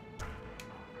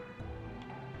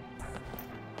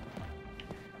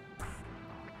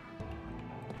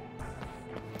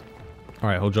 All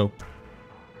right, Hojo.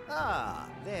 Ah,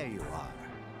 there you are.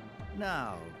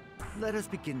 Now, let us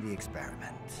begin the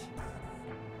experiment.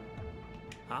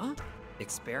 Huh?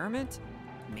 Experiment?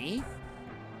 Me?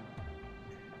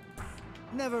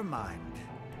 Never mind.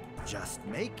 Just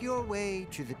make your way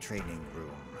to the training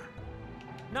room.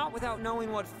 Not without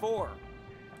knowing what for.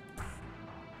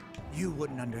 You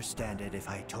wouldn't understand it if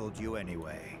I told you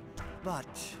anyway. But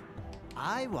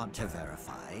I want to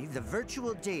verify the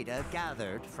virtual data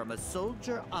gathered from a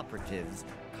soldier operative's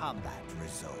combat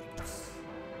results.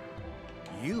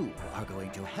 You are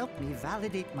going to help me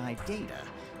validate my data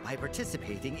by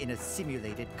participating in a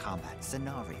simulated combat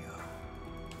scenario.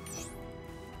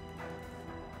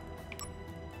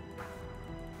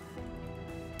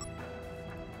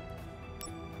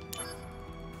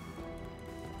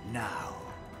 Now,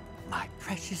 my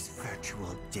precious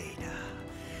virtual data.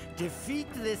 Defeat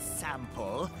this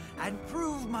sample and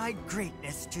prove my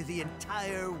greatness to the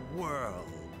entire world.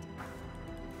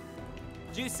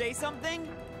 Did you say something?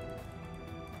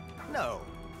 No,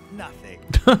 nothing.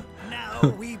 Now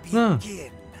we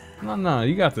begin. No,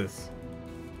 you got this.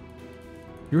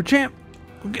 You're a champ.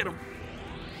 Go get him.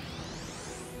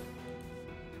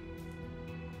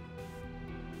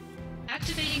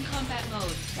 Activating combat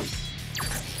mode.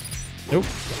 Nope.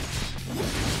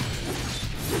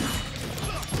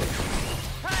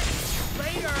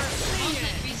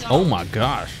 Oh my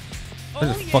gosh. I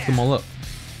just fucked them all up.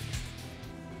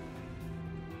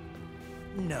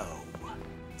 No,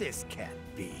 this can't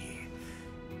be.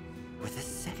 Were the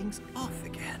settings off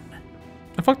again?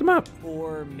 I fucked them up.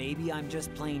 Or maybe I'm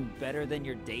just playing better than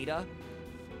your data?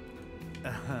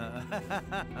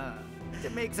 To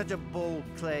make such a bold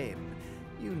claim,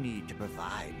 you need to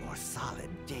provide more solid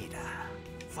data.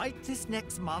 Fight this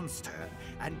next monster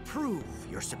and prove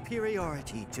your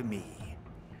superiority to me.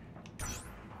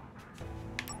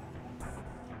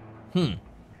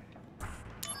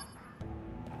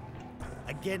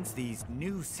 Against these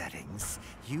new settings,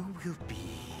 you will be...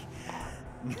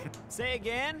 Say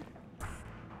again?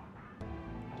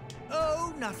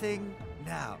 Oh, nothing.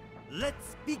 Now,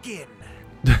 let's begin.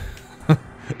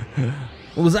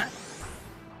 What was that?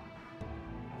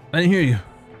 I didn't hear you.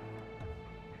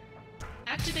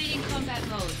 Activating combat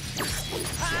mode.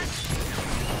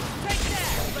 Take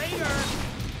that, later!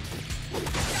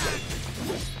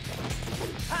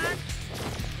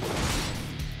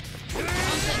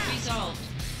 Conflict resolved.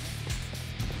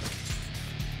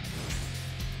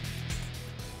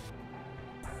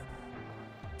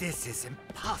 This is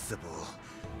impossible.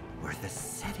 Were the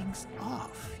settings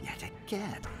off yet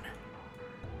again?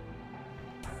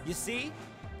 You see?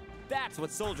 That's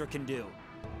what Soldier can do.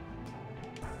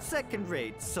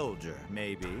 Second-rate soldier,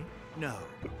 maybe. No,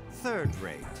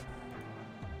 third-rate.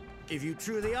 If you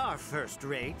truly are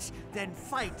first-rate, then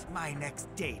fight my next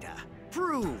data.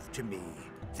 Prove to me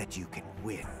that you can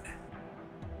win.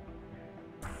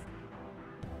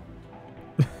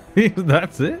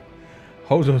 That's it?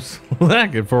 Hojo's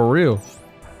slacking for real.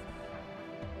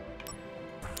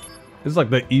 It's like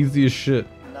the easiest shit.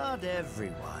 Not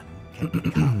everyone can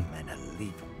become an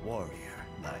elite warrior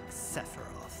like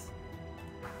Sephiroth.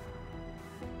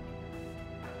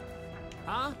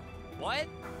 Huh? What?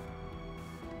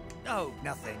 Oh,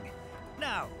 nothing.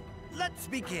 Now, let's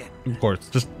begin. Of course,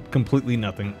 just completely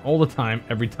nothing. All the time,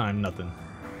 every time, nothing.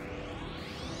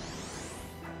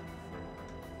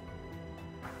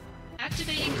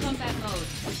 Activating combat mode.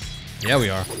 Yeah, we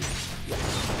are.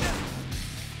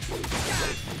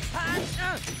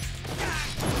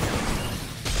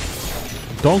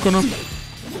 Dunk on him.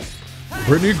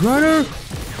 Brittany Griner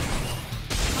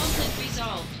Conflict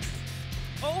resolved.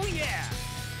 Oh yeah!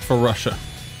 for Russia.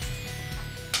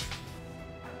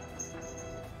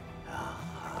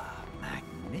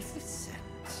 Magnificent.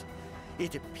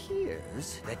 It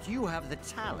appears that you have the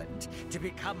talent to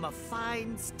become a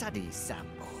fine study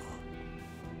sample.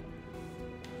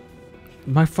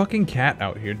 My fucking cat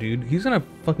out here, dude. He's gonna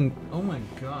fucking... Oh my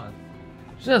god.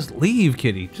 Just leave,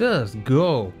 kitty. Just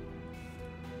go.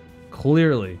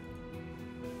 Clearly.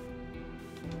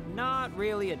 Not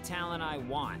really a talent I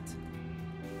want.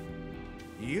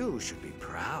 You should be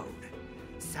proud.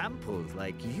 Samples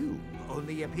like you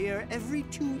only appear every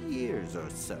 2 years or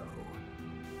so.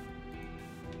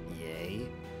 Yay.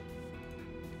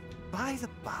 By the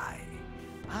by,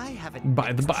 I have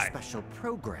an special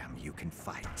program you can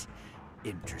fight.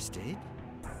 Interested?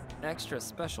 Extra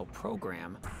special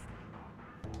program?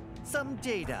 Some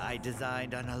data I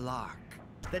designed on a lark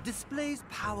that displays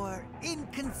power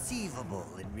inconceivable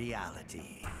in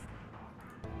reality.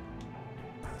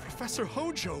 Professor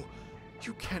Hojo,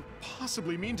 you can't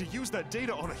possibly mean to use that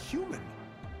data on a human.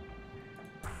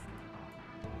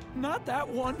 Not that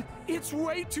one. It's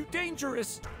way too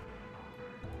dangerous.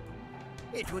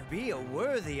 It would be a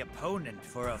worthy opponent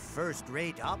for a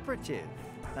first-rate operative.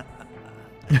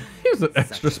 Here's an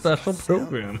extra special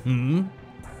program. Hmm?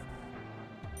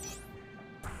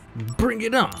 Bring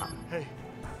it on. Hey,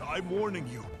 I'm warning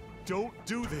you. Don't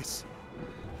do this.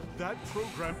 That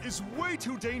program is way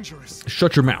too dangerous.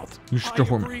 Shut your mouth. You shut your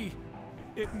I mouth. agree.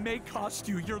 It may cost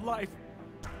you your life.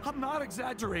 I'm not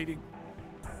exaggerating.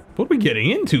 What are we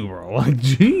getting into, bro? Like,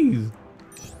 jeez.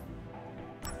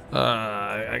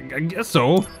 I guess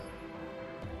so.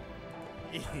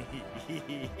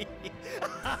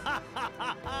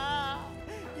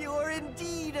 You are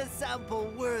indeed a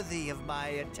sample worthy of my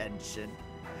attention.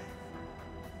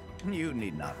 You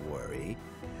need not worry.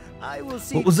 I will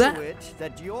see was to that? it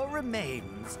that your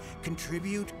remains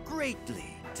contribute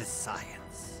greatly to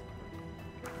science.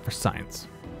 For science.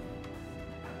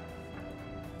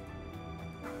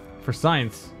 For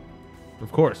science.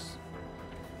 Of course.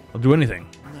 I'll do anything.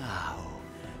 Now,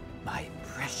 my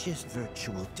precious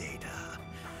virtual data.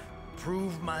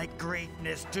 Prove my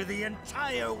greatness to the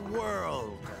entire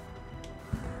world.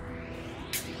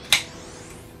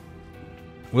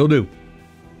 Will do.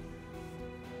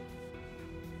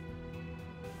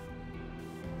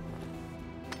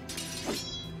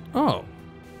 Oh.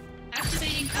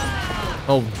 Activating combat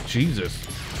mode. Oh, Jesus.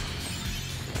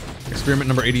 Experiment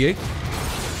number 88.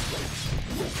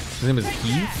 His name is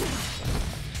Heath.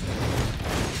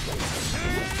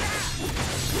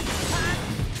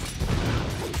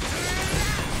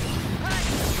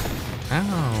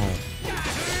 Ow.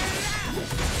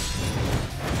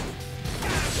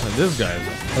 Oh, this guy is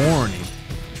horny.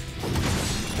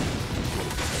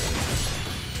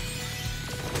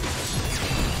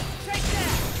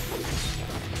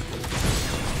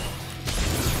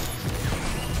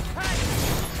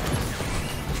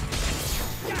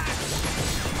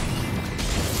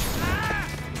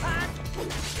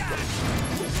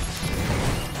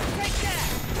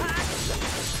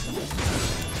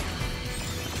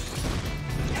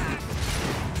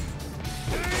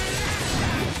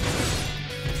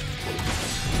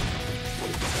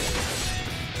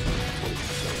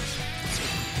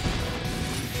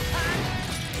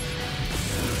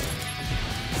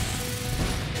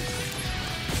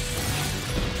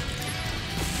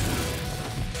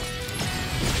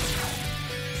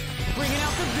 Bringing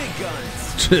out the big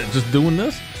guns. Shit, just doing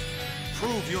this?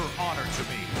 Prove your honor to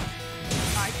me.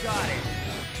 I got it.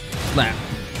 Slap.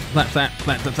 Slap, slap,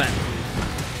 slap, slap, slap.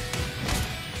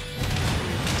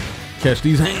 Catch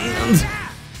these hands.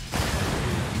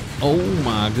 Oh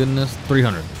my goodness.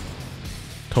 300.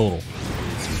 Total.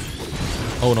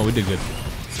 Oh no, we did good.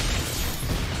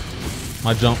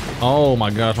 My jump. Oh my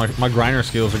gosh, my grinder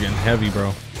skills are getting heavy,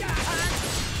 bro.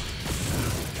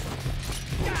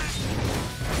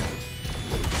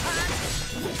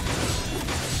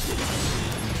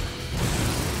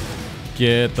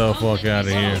 Get the fuck out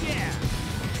of here.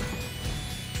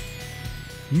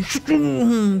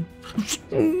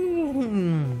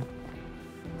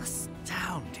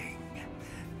 Astounding.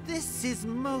 This is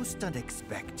most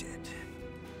unexpected.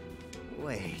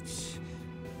 Wait.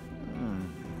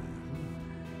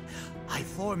 I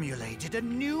formulated a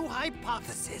new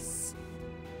hypothesis.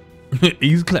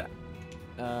 Easy clap.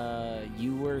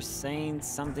 You were saying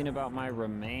something about my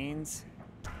remains?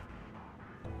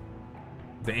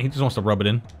 Dang, he just wants to rub it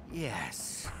in.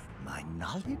 Yes. My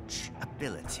knowledge,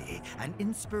 ability, and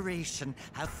inspiration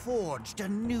have forged a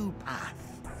new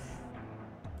path.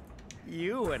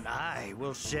 You and I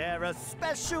will share a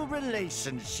special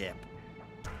relationship.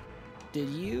 Did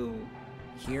you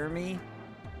hear me?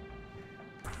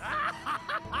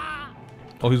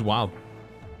 Oh, he's wild.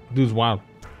 Dude's wild.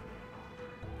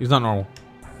 He's not normal.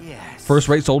 Yes.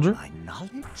 First-rate soldier? My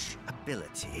knowledge,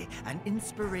 ability, and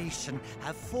inspiration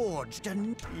have forged a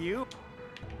new...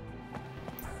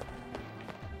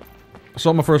 So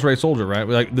I'm a first-rate soldier, right?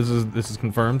 Like this is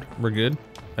confirmed. We're good.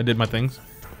 I did my things.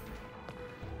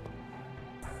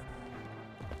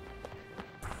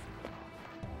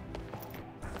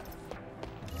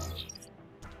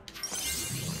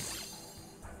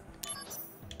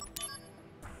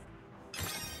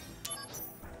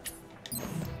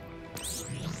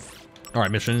 All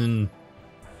right, mission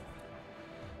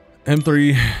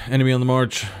M3, enemy on the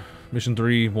march. Mission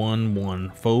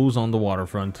 3-1-1, foes on the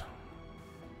waterfront.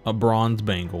 A bronze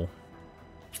bangle.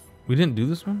 We didn't do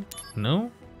this one? No?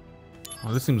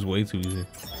 Oh, this seems way too easy.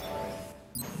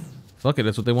 Fuck it,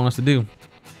 that's what they want us to do.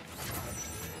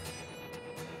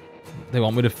 They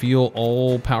want me to feel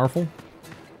all powerful?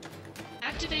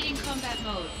 Activating combat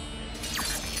mode.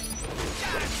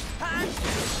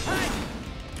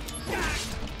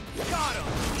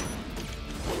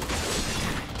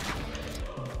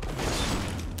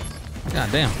 God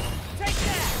damn.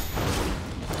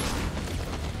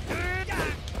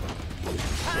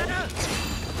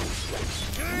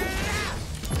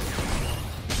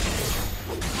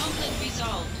 Conflict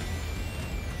resolved.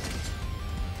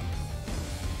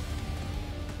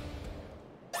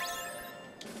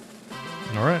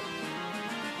 All right.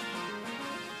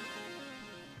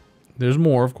 There's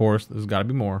more, of course. There's got to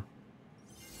be more.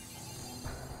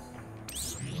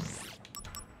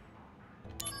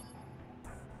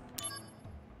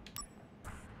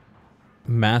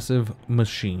 Massive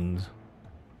machines.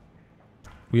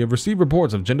 We have received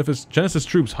reports of Genesis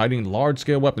troops hiding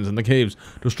large-scale weapons in the caves.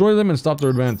 Destroy them and stop their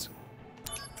advance.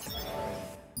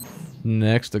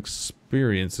 Next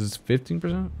experience is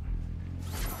 15%?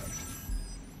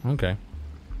 Okay.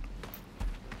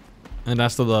 And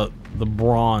that's the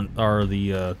brawn or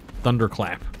the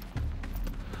thunderclap.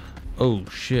 Oh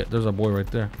shit, there's a boy right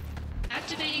there.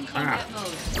 Activating combat mode.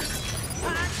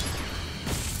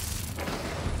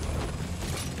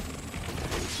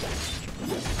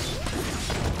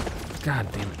 God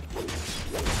damn it.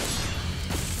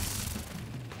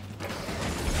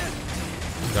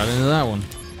 Got into that one.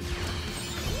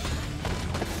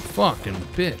 Fucking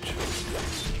bitch.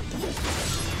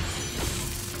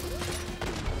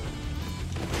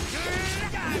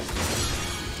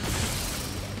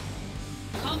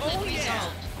 Conflict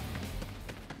resolved.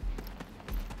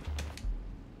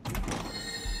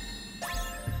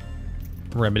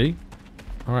 Remedy.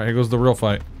 Alright, here goes the real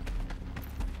fight.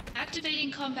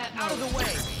 Activating combat mode. Out of the way.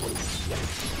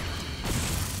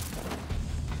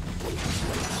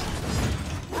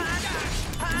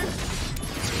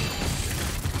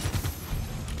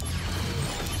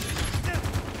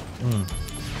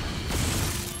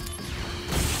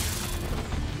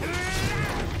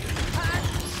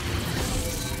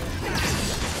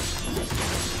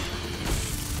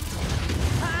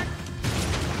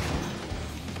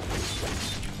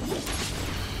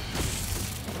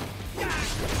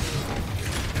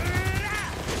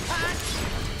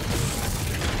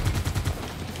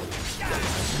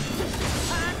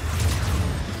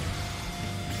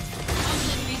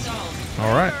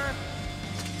 Alright.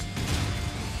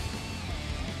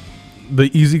 The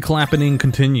easy clapping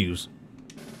continues.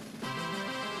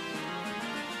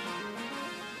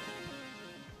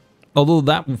 Although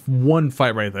that one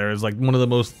fight right there is like one of the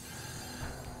most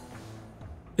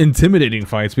intimidating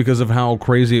fights because of how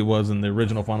crazy it was in the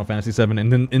original Final Fantasy VII,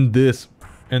 and then in this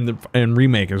and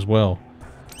remake as well.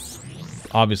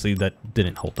 Obviously that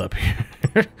didn't hold up here.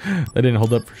 That didn't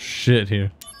hold up for shit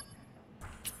here.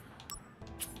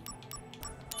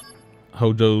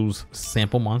 Hojo's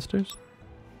sample monsters?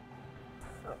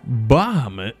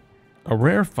 Bahamut, a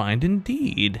rare find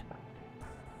indeed.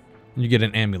 You get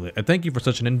an amulet. I thank you for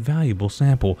such an invaluable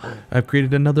sample. I've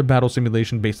created another battle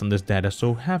simulation based on this data,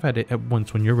 so have at it at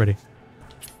once when you're ready.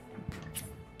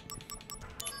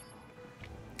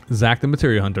 Zack the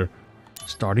Materia Hunter.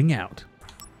 Starting out.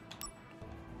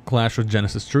 Clash with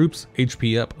Genesis troops.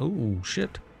 HP up. Oh,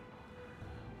 shit.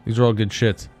 These are all good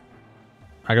shits.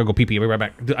 I gotta go pee-pee. I'll be right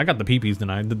back. Dude, I got the pee-pees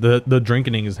tonight. The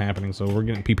drinking is happening, so we're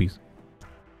getting pee-pees.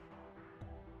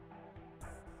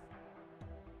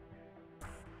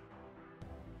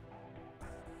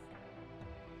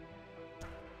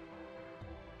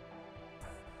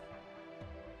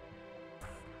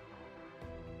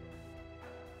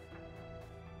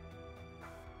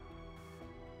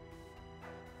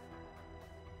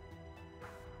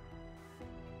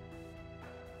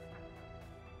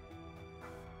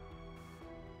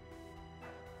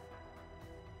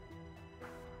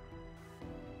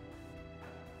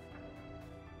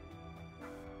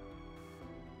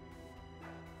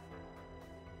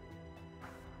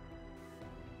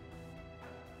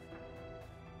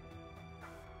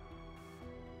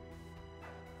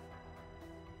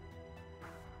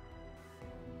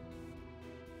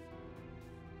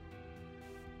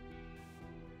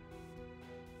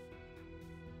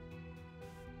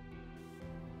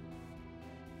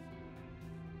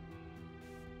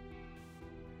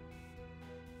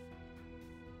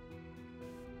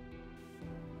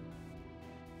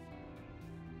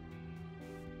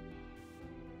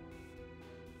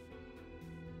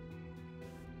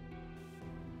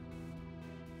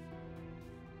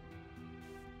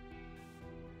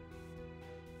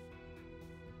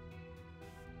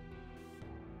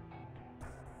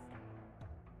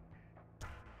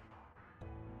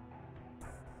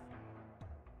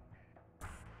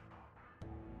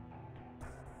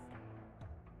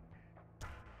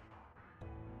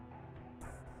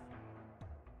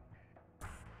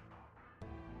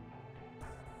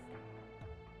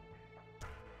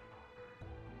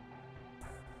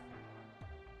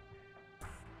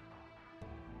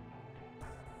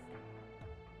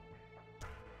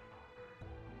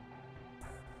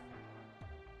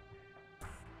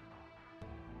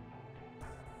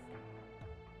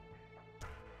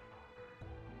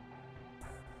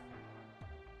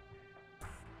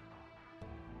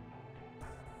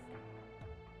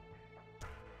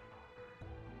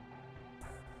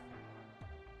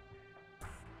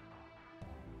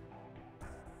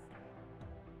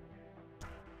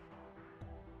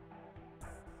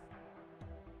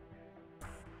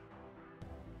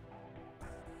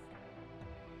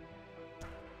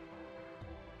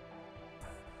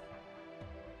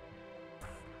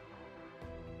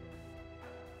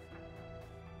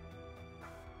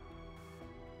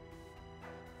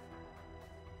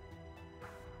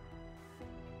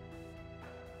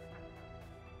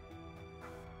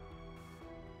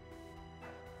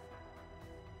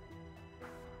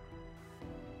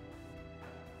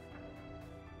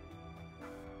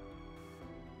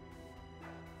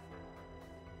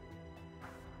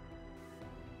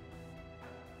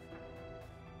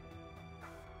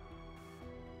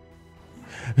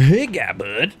 Hey, guy,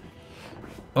 bud.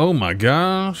 Oh my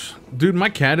gosh. Dude, my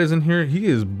cat is in here. He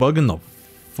is bugging the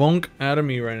funk out of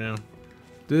me right now.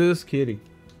 This kitty.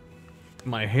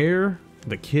 My hair,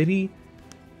 the kitty,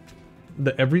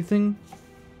 the everything.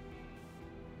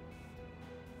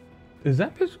 Is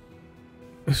that bitch?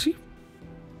 Is she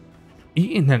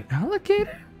eating an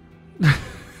alligator?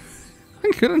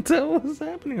 I couldn't tell what was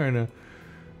happening right now.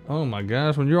 Oh my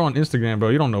gosh. When you're on Instagram, bro,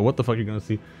 you don't know what the fuck you're gonna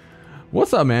see.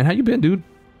 What's up, man? How you been, dude?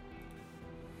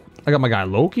 I got my guy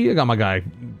Loki. I got my guy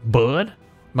Bud.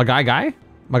 My guy.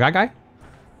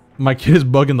 My kid is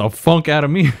bugging the funk out of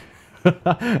me.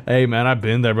 Hey, man, I've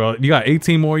been there, bro. You got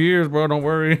 18 more years, bro. Don't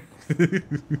worry. You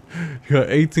got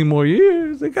 18 more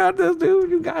years. You got this, dude.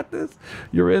 You got this.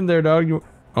 You're in there, dog.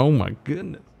 Oh, my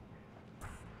goodness.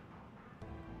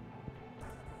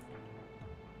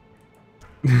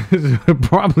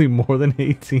 Probably more than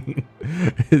 18.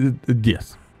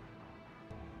 Yes.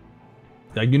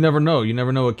 Like, you never know. You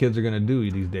never know what kids are gonna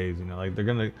do these days. You know, like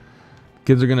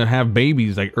kids are gonna have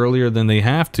babies like earlier than they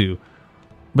have to.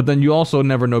 But then you also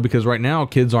never know, because right now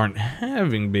kids aren't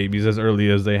having babies as early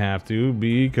as they have to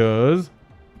because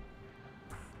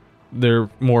they're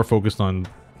more focused on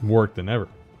work than ever.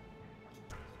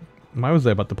 Why was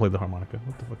I about to play the harmonica?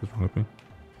 What the fuck is wrong with me?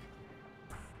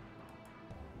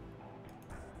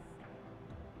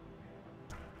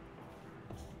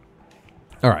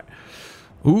 All right.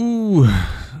 Ooh.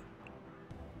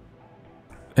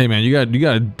 Hey man, you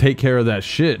gotta take care of that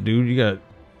shit, dude. You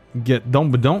gotta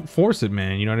don't force it,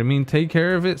 man. You know what I mean? Take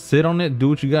care of it, sit on it, do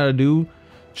what you gotta do,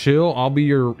 chill. I'll be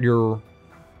your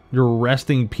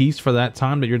resting piece for that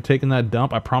time that you're taking that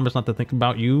dump. I promise not to think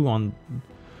about you on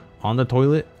the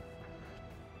toilet.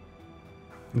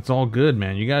 It's all good,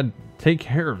 man. You gotta take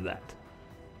care of that.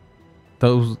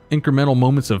 Those incremental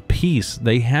moments of peace,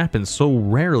 they happen so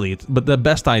rarely. But the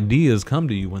best ideas come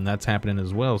to you when that's happening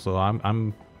as well. So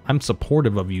I'm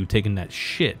supportive of you taking that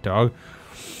shit, dog.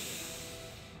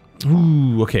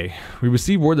 Ooh, okay. We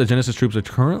received word that Genesis troops are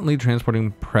currently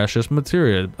transporting precious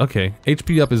material. Okay,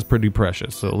 HP up is pretty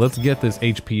precious. So let's get this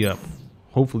HP up.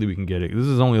 Hopefully we can get it. This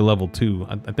is only a level 2.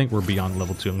 I think we're beyond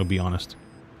level 2, I'm gonna be honest.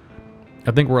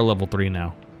 I think we're at level 3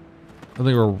 now. I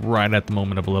think we're right at the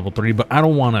moment of a level 3, but I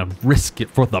don't want to risk it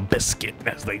for the biscuit,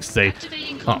 as they say.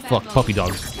 Oh, fuck, puppy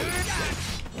dogs.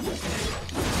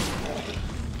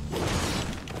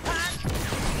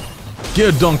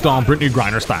 Get dunked on Brittany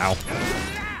Griner style.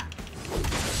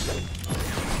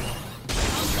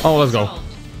 Oh, let's go.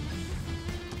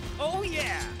 Oh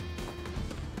yeah.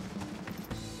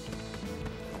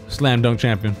 Slam dunk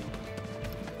champion.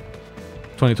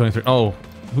 2023. Oh,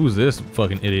 who's this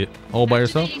fucking idiot? All by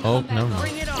yourself? Oh, no, no.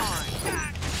 Bring it on.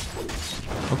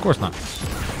 Of course not.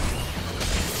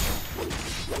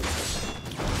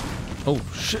 Oh,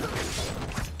 shit.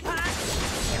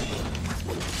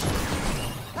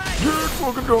 Good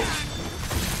fucking go.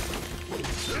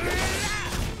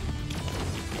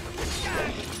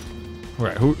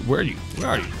 Alright, where are you? Where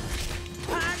are you?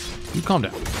 You calm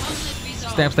down.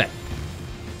 Stab, stab.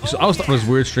 So I was thought it was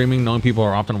weird streaming, knowing people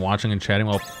are often watching and chatting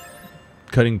while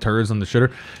cutting turds on the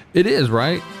shitter. It is,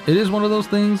 right? It is one of those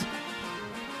things.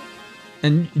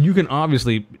 And you can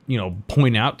obviously, you know,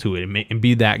 point out to it and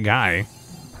be that guy.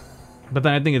 But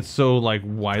then I think it's so, like,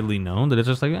 widely known that it's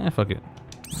just like, fuck it.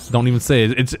 Don't even say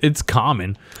it. It's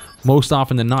common. Most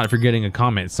often than not, if you're getting a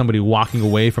comment, it's somebody walking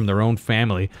away from their own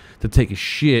family to take a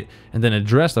shit and then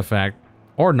address the fact,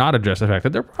 or not address the fact,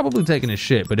 that they're probably taking a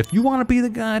shit. But if you want to be the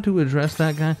guy to address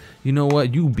that guy, you know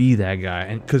what? You be that guy.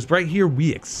 And because right here,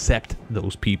 we accept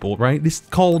those people, right? This is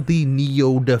called the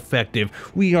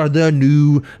neo-defective. We are the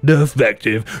new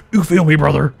defective. You feel me,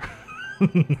 brother?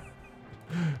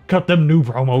 Cut them new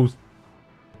promos.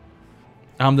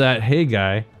 I'm that hey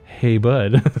guy, hey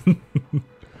bud.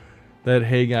 That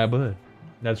hey guy bud.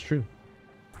 That's true.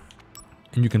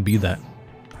 And you can be that.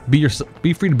 Be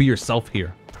free to be yourself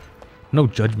here. No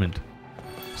judgment.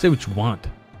 Say what you want.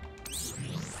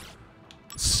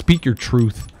 Speak your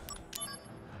truth.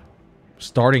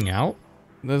 Starting out?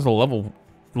 There's a level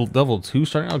 2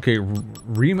 starting out. Okay,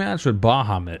 rematch with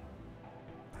Bahamut.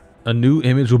 A new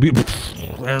image will be.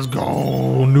 Let's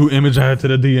go. New image added to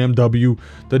the DMW,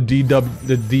 the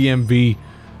DMV.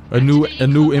 A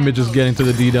new image is getting to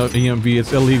the DMV.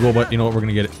 It's illegal, but you know what? We're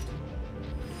gonna get it.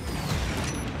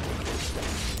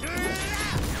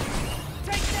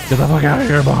 Get the fuck out of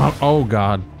here, Bob. Oh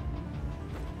god.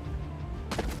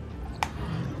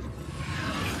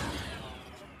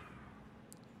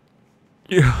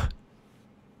 Yeah.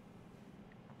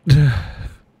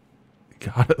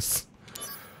 Got us.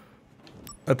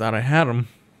 I thought I had him.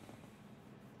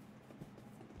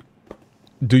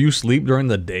 Do you sleep during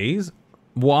the days?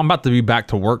 Well, I'm about to be back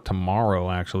to work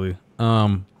tomorrow, actually.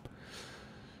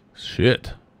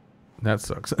 Shit. That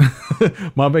sucks.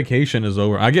 My vacation is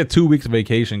over. I get 2 weeks of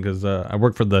vacation because I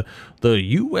work for the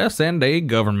USA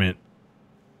government.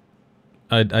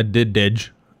 I did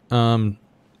DEDGE.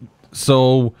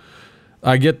 So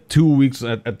I get 2 weeks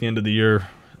at the end of the year.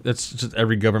 That's just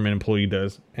every government employee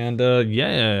does. And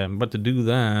yeah, I'm about to do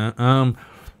that. I'll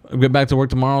get back to work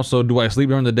tomorrow. So do I sleep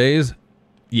during the days?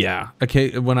 Yeah.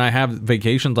 Okay. When I have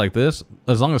vacations like this,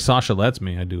 as long as Sasha lets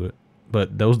me, I do it.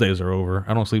 But those days are over.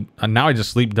 I don't sleep. Now I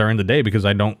just sleep during the day because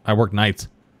I work nights.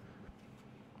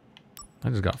 I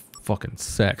just got fucking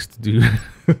sexed, dude.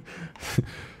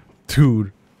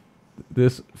 Dude.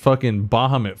 This fucking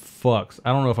Bahamut fucks.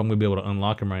 I don't know if I'm going to be able to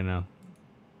unlock him right now.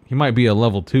 He might be a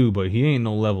level 2, but he ain't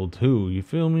no level 2. You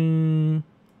feel me?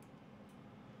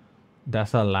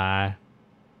 That's a lie.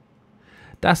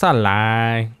 That's a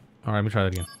lie. Alright, let me try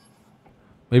that again.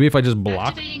 Maybe if I just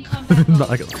block. not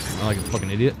like a fucking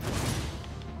idiot.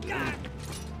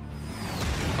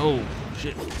 Oh,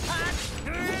 shit.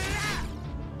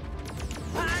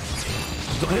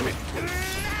 Don't hit me.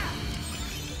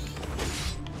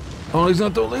 Oh, he's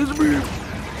not the laser beam.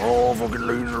 Oh, fucking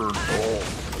laser.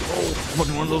 Oh,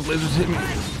 fucking one of those lasers hit me.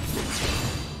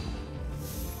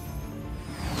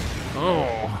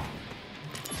 Oh.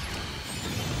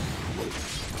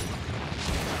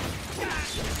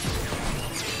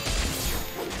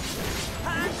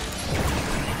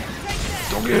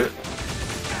 Don't get hit.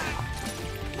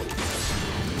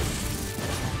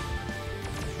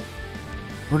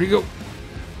 Where'd he go?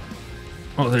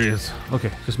 Oh, there he is.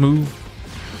 Okay, just move.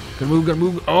 Gotta move, gotta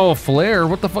move. Oh, flare.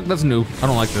 What the fuck? That's new. I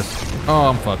don't like this. Oh,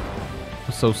 I'm fucked.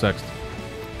 I'm so sexed.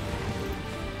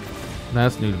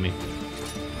 That's new to me.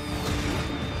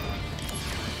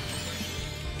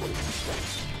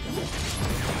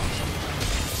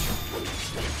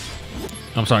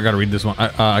 I'm sorry, I gotta read this one.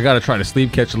 I gotta try to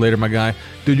sleep. Catch you later, my guy.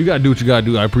 Dude, you gotta do what you gotta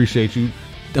do. I appreciate you.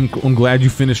 I'm glad you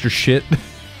finished your shit.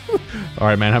 All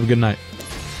right, man. Have a good night.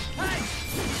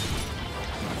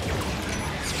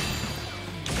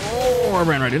 Oh, I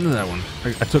ran right into that one.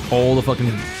 I took all the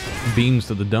fucking beams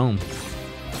to the dome.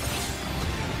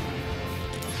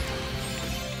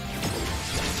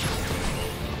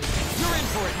 You're in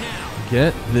for it now.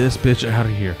 Get this bitch out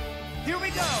of here. Here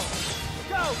we go.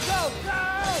 Go, go, go!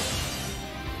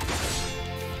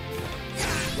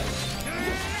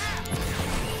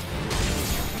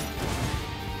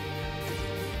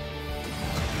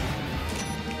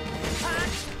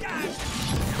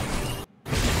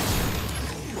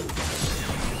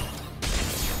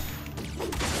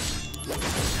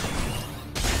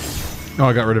 Oh,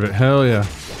 I got rid of it. Hell yeah.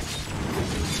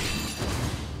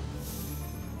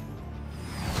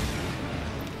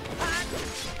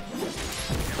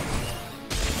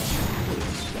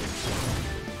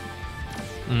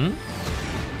 Hmm?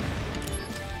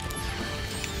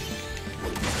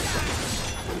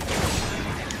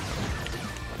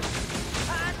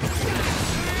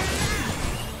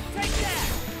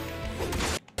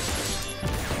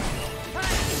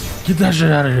 Get that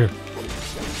shit out of here.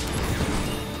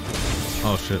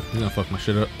 Oh shit, he's gonna fuck my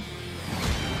shit up.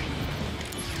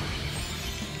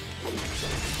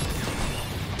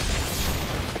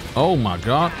 Oh my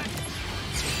god.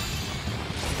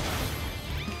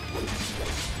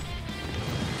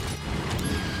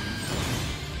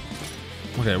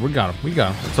 Okay, we got him. We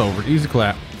got him. It's over. Easy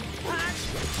clap.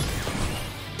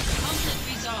 Conflict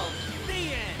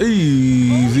resolved.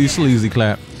 Easy sleazy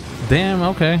clap. Damn,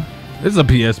 okay. This is a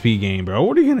PSP game, bro.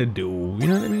 What are you gonna do? You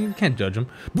know what I mean? You can't judge him.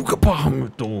 That's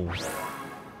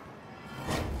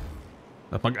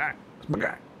my guy. That's my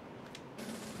guy.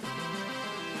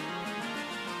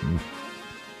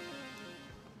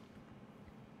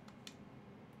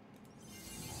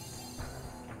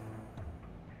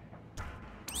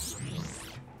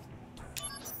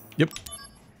 Yep.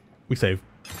 We save.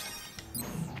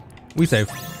 We save.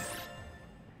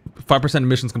 5% of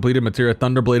missions completed. Materia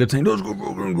Thunderblade saying, let's go,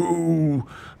 go, go, go.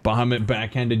 Bahamut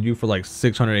backhanded you for like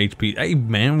 600 HP. Hey,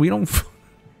 man, we don't...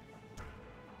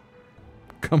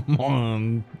 Come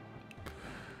on.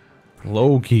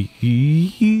 Low-key.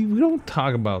 We don't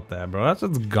talk about that, bro. That's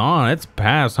it's gone. It's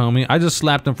past, homie. I just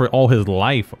slapped him for all his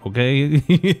life, okay?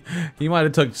 He might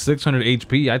have took 600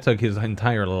 HP. I took his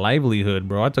entire livelihood,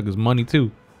 bro. I took his money,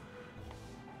 too.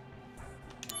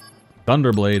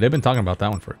 Thunderblade. They've been talking about that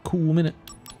one for a cool minute.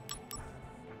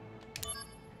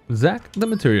 Zach, the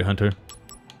Materia Hunter.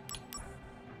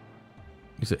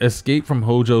 He said, escape from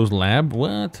Hojo's lab?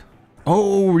 What?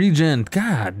 Oh, regen.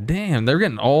 God damn. They're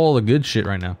getting all the good shit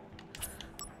right now.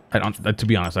 I don't, to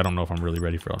be honest, I don't know if I'm really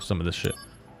ready for some of this shit.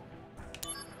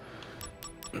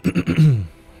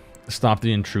 Stop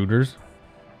the intruders.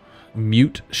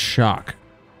 Mute shock.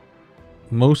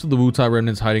 Most of the Wutai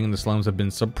remnants hiding in the slums have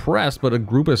been suppressed, but a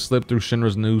group has slipped through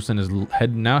Shinra's noose and is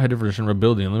now headed for the Shinra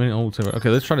building. Okay,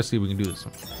 let's try to see if we can do this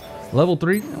one. Level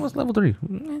 3? What's level 3?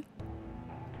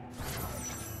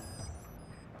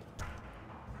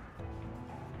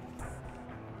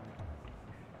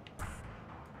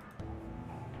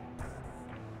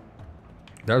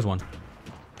 There's one.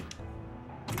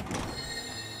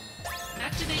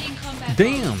 Activating combat.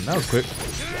 Damn, that was quick.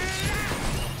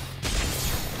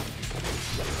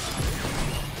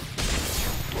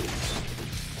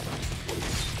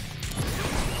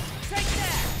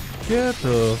 Get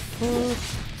the fuck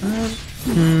out.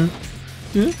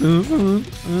 Get the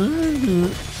fuck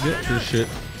out. Get your shit.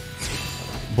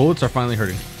 Bullets are finally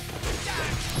hurting.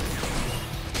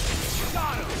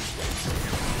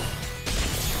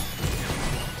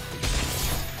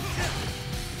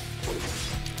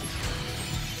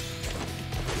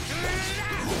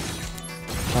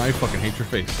 I fucking hate your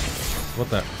face. What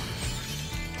that?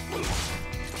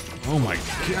 Oh my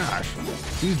gosh.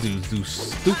 These dudes do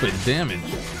stupid damage.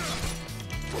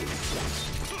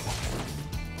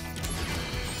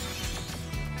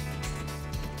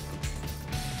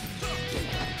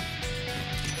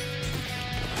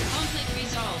 Conflict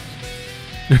resolved.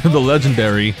 The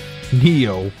legendary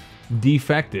Neo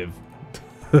Defective.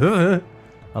 I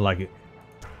like it.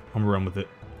 I'm gonna run with it.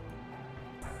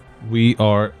 We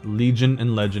are Legion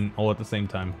and Legend all at the same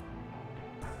time.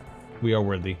 We are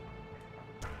worthy.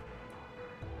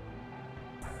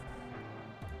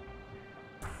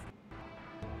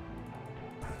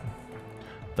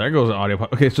 There goes the audio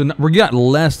pop. Okay, so we got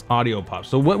less audio pop.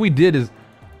 So what we did is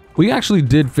We actually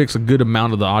did fix a good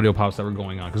amount of the audio pops that were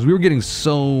going on, because we were getting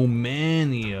so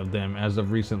many of them as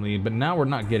of recently, but now we're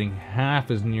not getting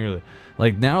half as nearly.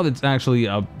 Like now that's actually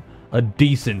a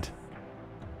decent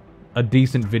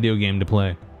video game to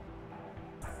play.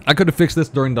 I could have fixed this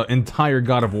during the entire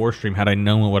God of War stream had I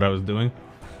known what I was doing,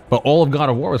 but all of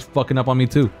God of War was fucking up on me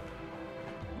too.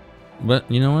 But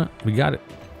you know what? We got it.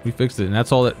 We fixed it, and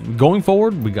that's all that. Going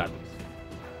forward, we got this.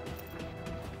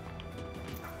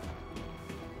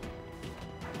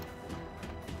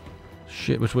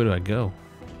 Shit, which way do I go?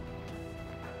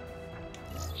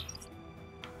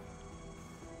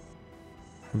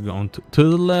 We're going to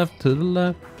the left, to the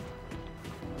left.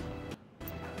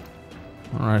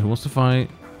 All right, who wants to fight?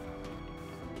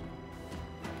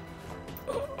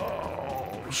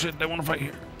 Oh shit, they want to fight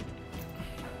here.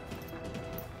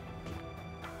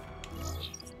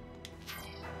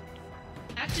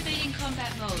 Activating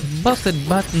combat mode. Busted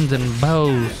buttons and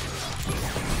bows.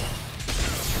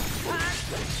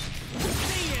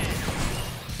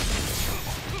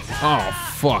 Oh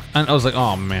fuck! And I was like,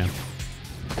 oh man.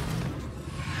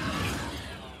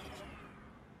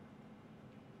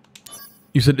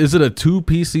 You said, is it a 2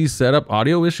 PC setup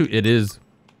audio issue? It is.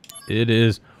 It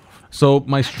is. So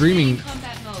my streaming,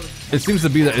 it seems to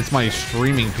be that it's my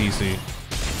streaming PC.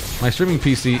 My streaming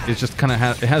PC is just kind of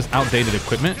it has outdated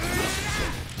equipment.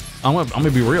 I'm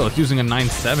gonna be real. It's using a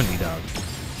 970, dog.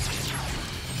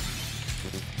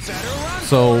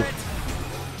 So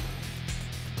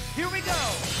Here we go.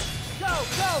 Go,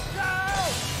 go, go.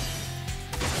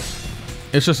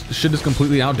 it's just shit is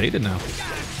completely outdated now.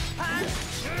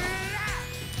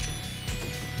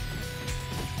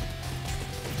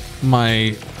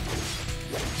 My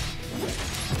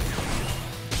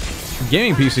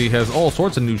gaming PC has all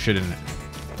sorts of new shit in it.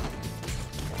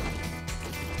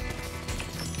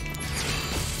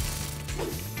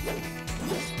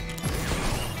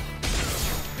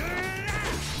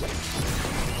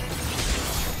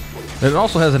 It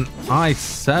also has an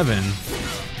i7.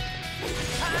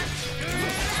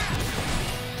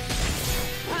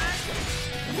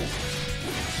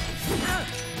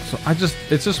 So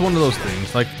it's just one of those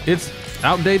things. Like, it's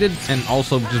outdated and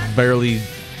also just barely.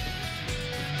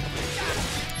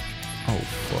 Oh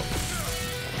fuck!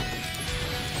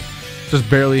 Just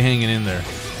barely hanging in there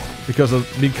because of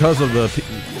the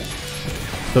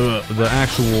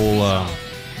actual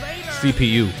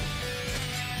CPU.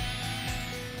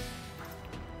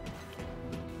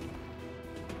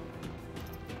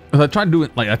 I tried to do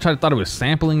it, like, thought it was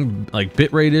sampling, like,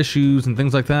 bitrate issues and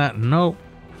things like that. Nope.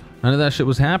 None of that shit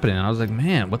was happening. I was like,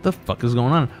 man, what the fuck is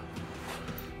going on?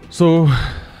 So, I'm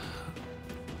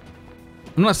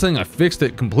not saying I fixed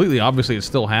it completely. Obviously, it's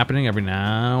still happening every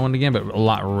now and again, but a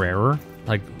lot rarer.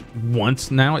 Like,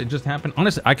 once now, it just happened.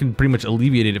 Honestly, I can pretty much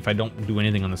alleviate it if I don't do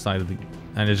anything on the side of the...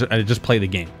 And I just play the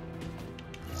game.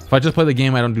 If I just play the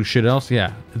game, I don't do shit else,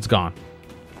 yeah, it's gone.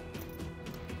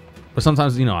 But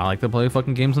sometimes, you know, I like to play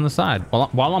fucking games on the side. While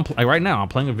I'm like right now, I'm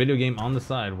playing a video game on the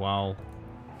side while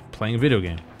playing a video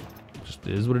game. Just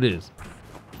is what it is.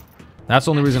 That's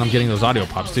the only reason I'm getting those audio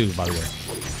pops too, by the way.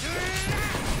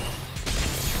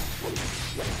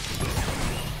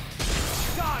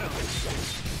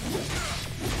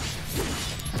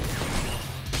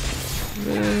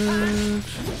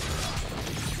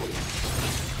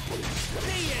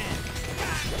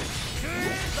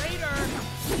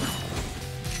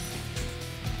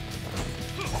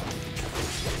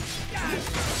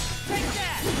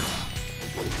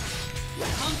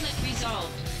 Conflict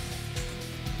resolved.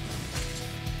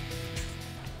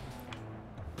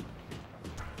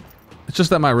 It's just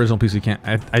that my original PC can't.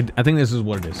 I think this is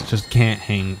what it is. It just can't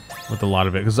hang with a lot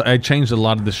of it because I changed a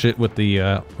lot of the shit with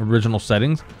the original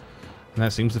settings, and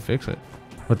that seems to fix it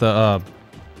with the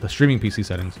streaming PC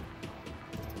settings.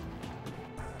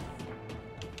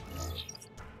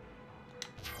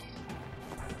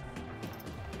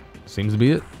 Seems to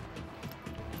be it.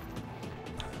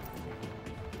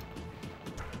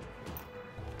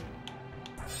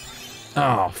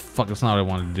 Oh fuck! That's not what I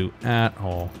wanted to do at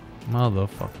all,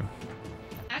 motherfucker.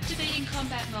 Activating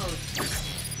combat mode.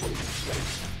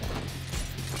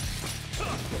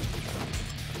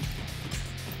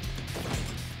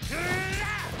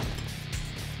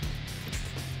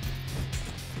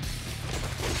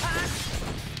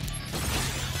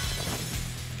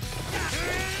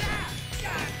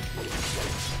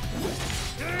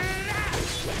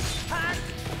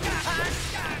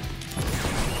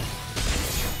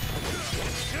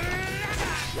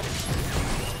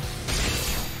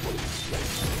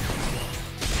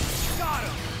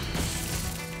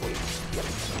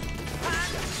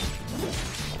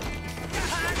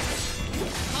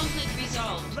 Conflict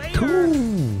resolved.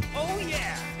 Cool.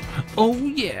 Oh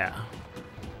yeah.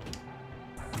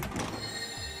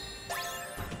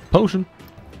 Potion.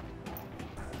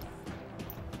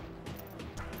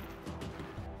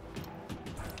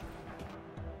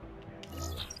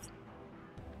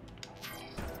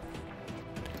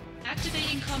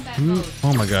 Activating combat mode.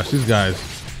 Oh my gosh, these guys.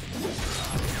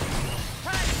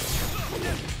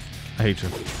 I hate you.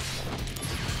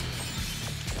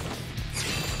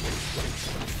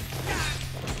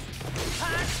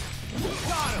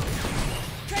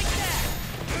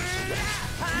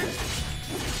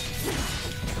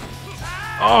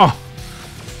 Oh,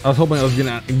 I was hoping I was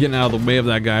getting out of the way of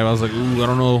that guy. I was like, ooh, I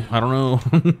don't know.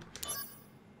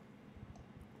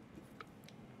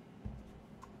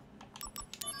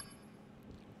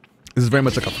 This is very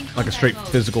much like a straight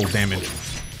physical damage.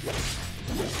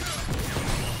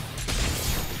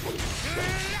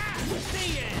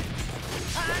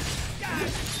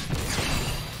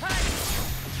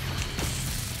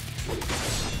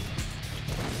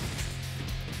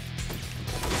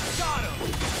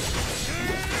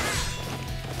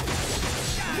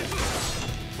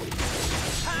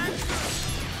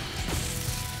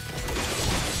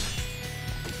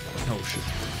 Oh shit.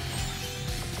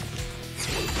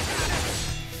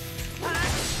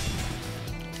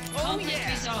 Conflict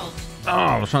resolved. Oh,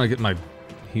 I was trying to get my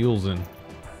heels in.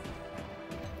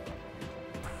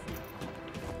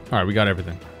 All right, we got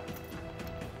everything.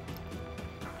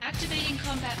 Activating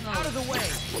combat mode. Out of the way.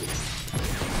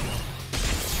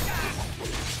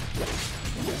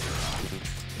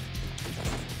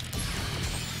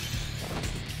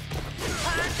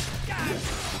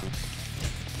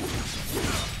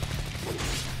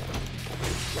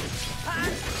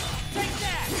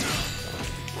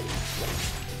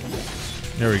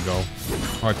 There we go. All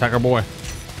right, attack our boy.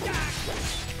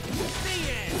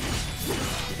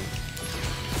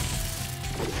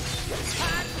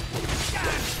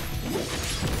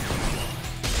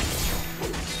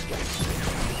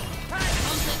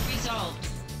 Conflict resolved.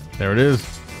 There it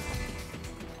is.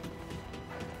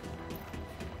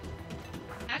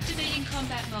 Activating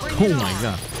combat mode. Oh my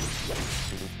god.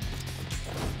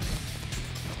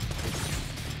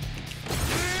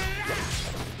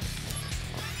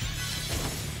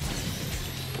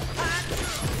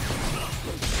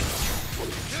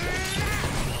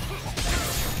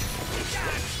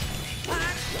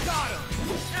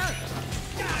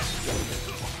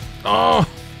 Oh!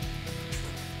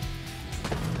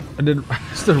 I did. I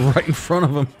stood right in front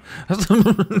of him. I stood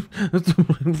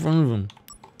right in front of him.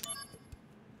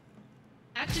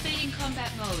 Activating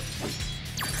combat mode.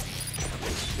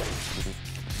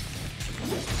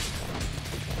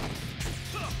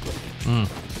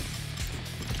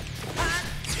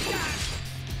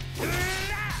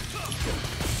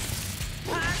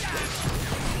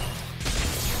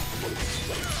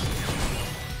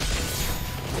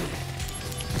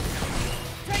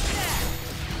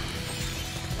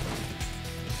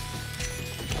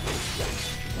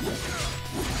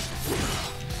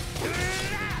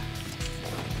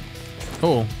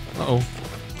 Oh, uh-oh.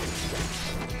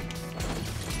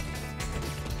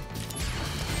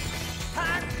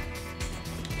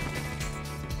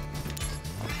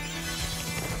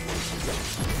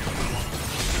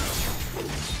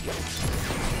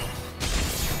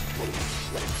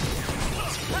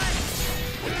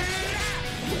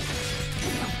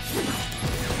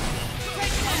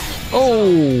 Oh,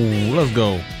 let's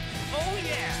go. Oh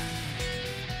yeah.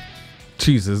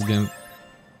 Jesus, this game.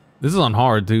 This is on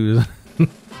hard too.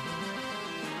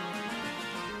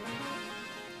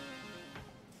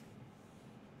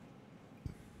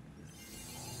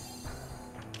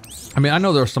 I mean, I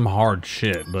know there's some hard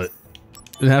shit, but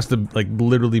it has to like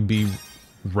literally be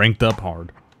ranked up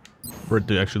hard for it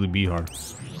to actually be hard.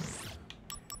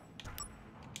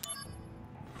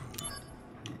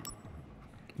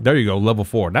 There you go, level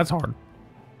 4. That's hard.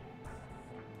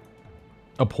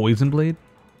 A poison blade?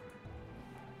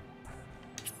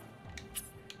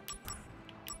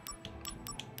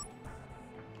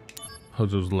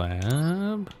 Hojo's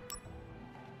lab.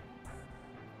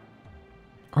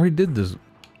 Already did this.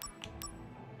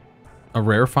 A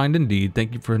rare find indeed.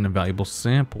 Thank you for an invaluable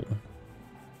sample.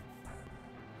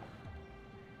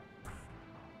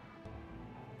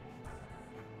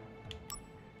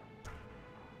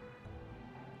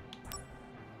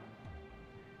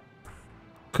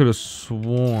 Could have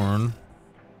sworn.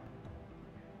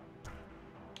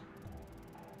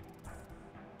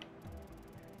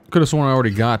 Could have sworn I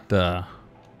already got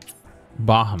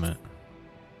Bahamut.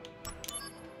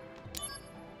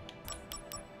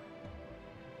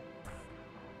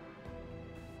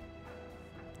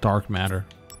 Dark matter.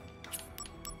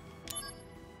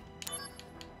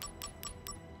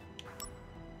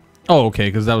 Oh, okay,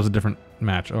 because that was a different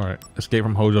match. All right. Escape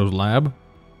from Hojo's lab.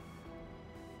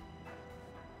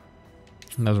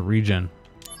 And that was a regen.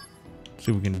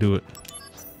 See if we can do it.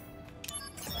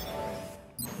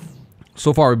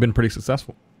 So far, we've been pretty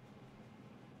successful.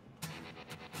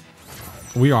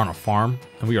 We are on a farm,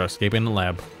 and we are escaping the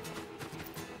lab.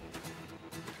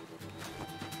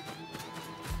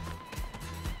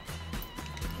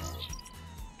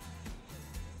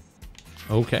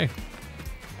 Okay.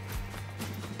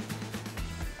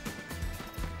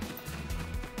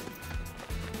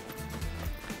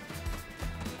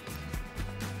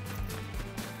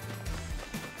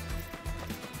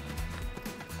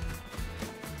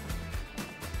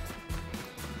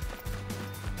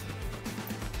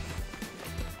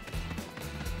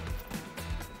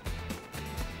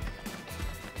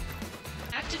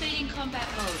 Activating combat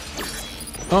mode.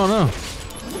 Oh no.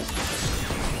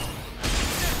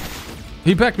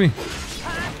 He pecked me.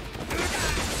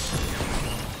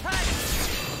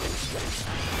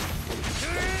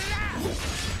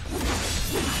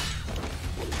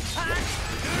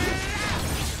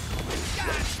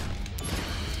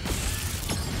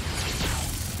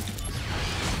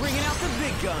 Bringing out the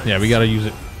big gun. Yeah, we gotta use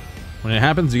it. When it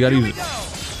happens, you gotta use it. Go,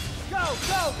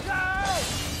 go, go!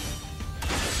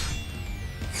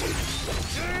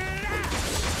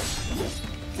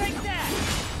 Take that!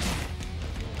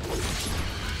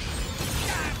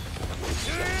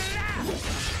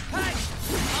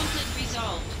 Conflict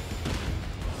resolved.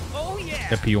 Oh yeah!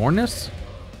 Epiornis?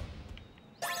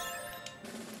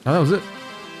 Oh, that was it.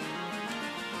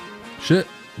 Shit.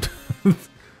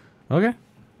 Okay.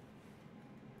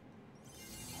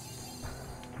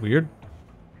 Weird.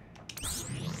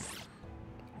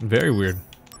 Very weird.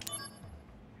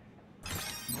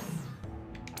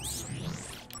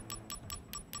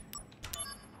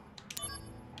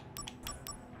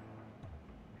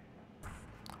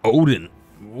 Odin.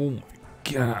 Oh my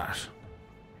gosh.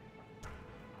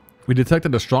 We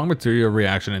detected a strong material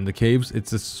reaction in the caves.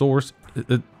 Its source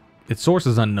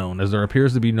is unknown, as there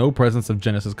appears to be no presence of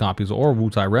Genesis copies or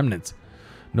Wutai remnants.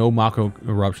 No Mako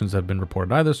eruptions have been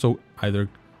reported either, so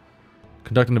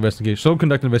conduct an investigation.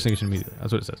 Conduct an investigation immediately.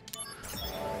 That's what it says.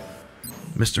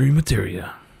 Mystery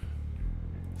materia.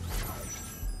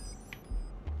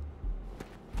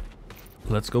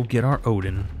 Let's go get our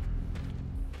Odin.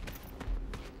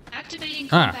 Activating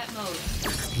combat mode.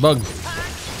 Bug.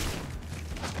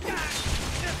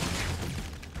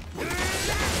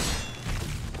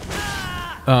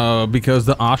 Because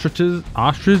the ostriches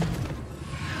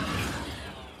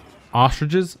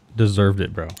deserved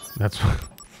it, bro. That's what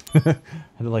I had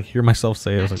to like hear myself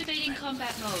say it. I was like, Activating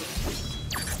combat mode.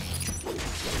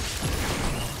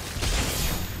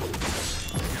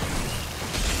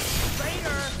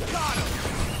 Got him!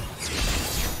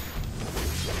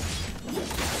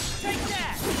 Take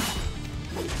that!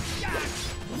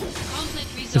 Conflict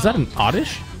resolved. is that an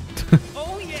oddish?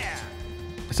 Oh yeah!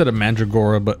 I said a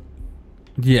mandragora, but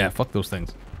yeah, fuck those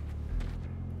things.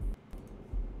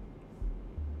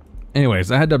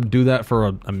 Anyways, I had to do that for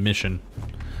a mission.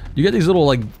 You get these little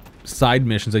like side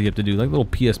missions that you have to do, like little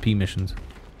PSP missions.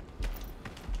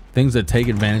 Things that take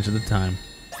advantage of the time.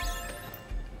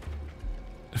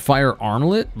 Fire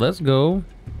Armlet, let's go.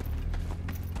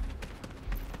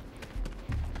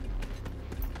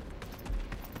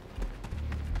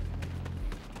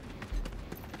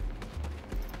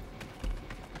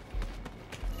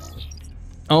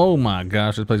 Oh my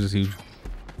gosh, this place is huge.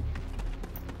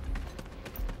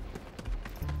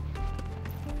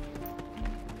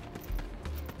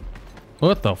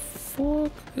 What the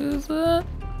fuck is that?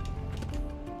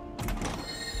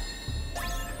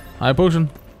 High potion.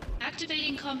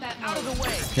 Activating combat mode. Out of the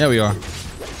way! Yeah, we are.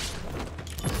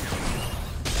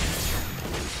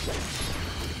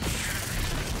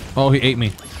 Oh, he ate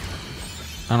me.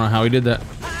 I don't know how he did that.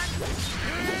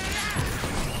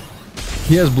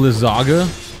 He has Blizzaga?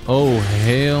 Oh,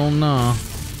 hell no.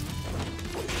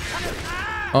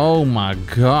 Oh my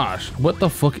gosh. What the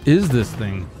fuck is this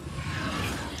thing?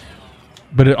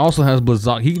 But it also has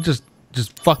Blizzaga. He can just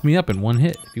fuck me up in one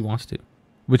hit if he wants to.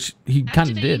 Which he kind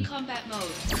of did. Combat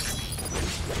mode.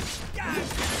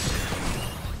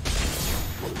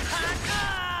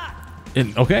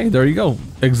 And, okay, there you go.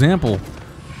 Example.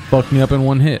 Fuck me up in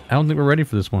one hit. I don't think we're ready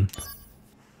for this one.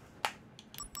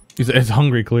 It's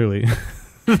hungry, clearly.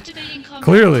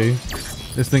 Clearly.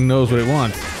 This thing knows what it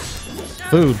wants.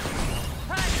 Food.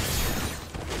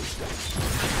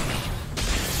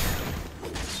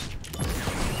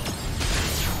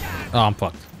 Oh, I'm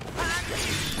fucked.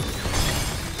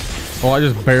 Oh, I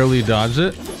just barely dodged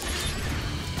it.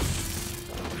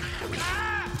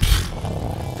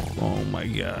 Oh my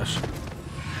gosh.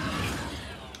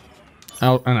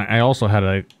 Oh, and I also had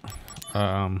a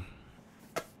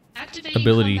Activating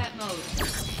ability. combat mode.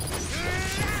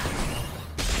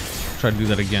 Try to do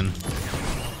that again.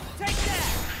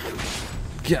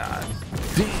 God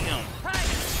damn.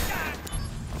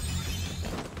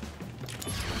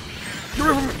 Get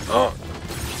away from me. Oh.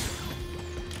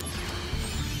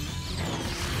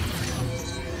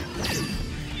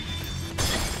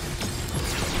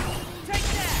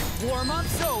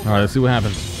 Warm-up's over. All right, let's see what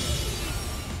happens.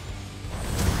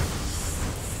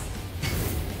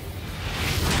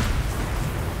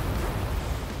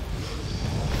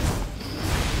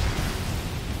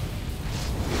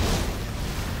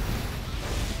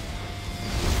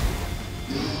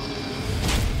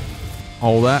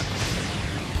 All that.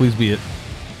 Please be it.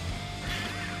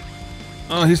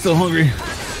 Oh, he's still hungry.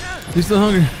 He's still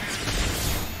hungry.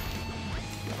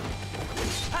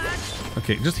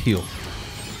 Okay, just heal.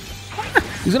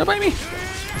 He's gonna bite me.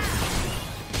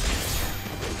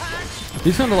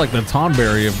 He's kind of like the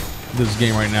Tonberry of this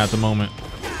game right now at the moment.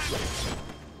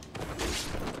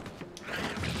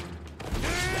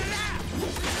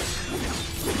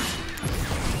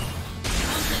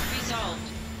 Conflict resolved.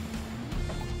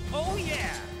 Oh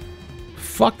yeah.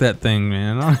 Fuck that thing,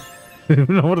 man. I don't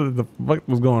even know what the fuck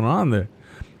was going on there.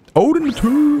 Odin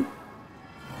 2.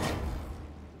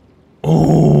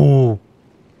 Oh.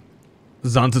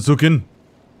 Zantetsuken.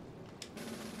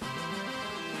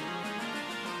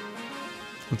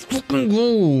 Let's fucking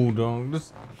go, dog.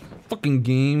 This fucking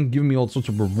game giving me all sorts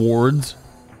of rewards.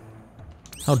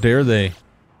 How dare they?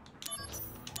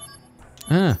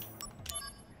 Huh.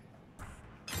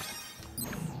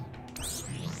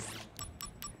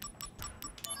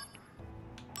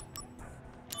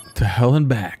 To hell and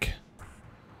back.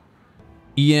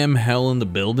 EM hell in the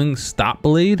building. Stop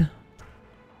blade.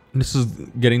 This is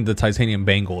getting the titanium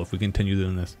bangle if we continue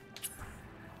doing this.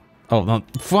 Oh no!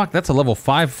 Fuck, that's a level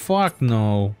 5. Fuck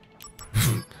no.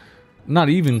 Not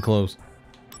even close.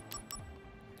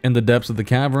 In the depths of the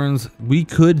caverns, we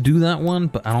could do that one,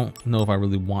 but I don't know if I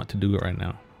really want to do it right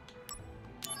now.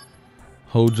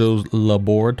 Hojo's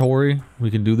laboratory. We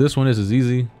can do this one. This is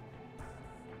easy.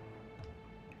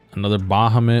 Another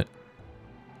Bahamut.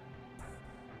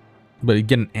 But you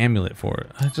get an amulet for it.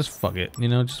 I just fuck it, you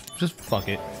know, just fuck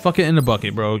it. Fuck it in the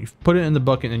bucket, bro. You put it in the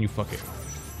bucket and you fuck it.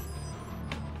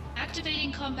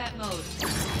 Activating combat mode.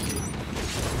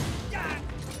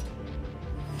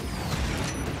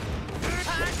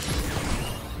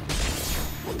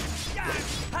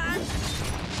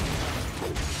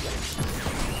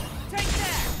 Take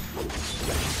that.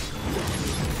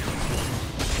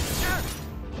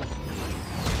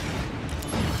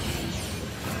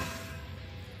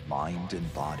 Mind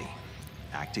and body,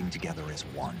 acting together as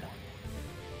one.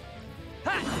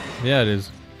 Yeah, it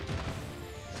is.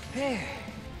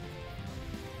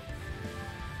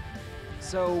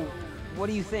 So, what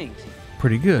do you think?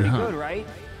 Pretty good, Pretty huh? good, right?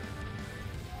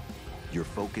 You're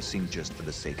focusing just for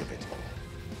the sake of it.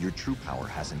 Your true power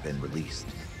hasn't been released.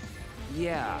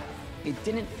 Yeah, it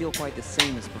didn't feel quite the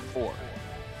same as before.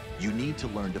 You need to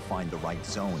learn to find the right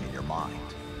zone in your mind.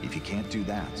 If you can't do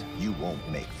that, you won't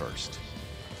make first.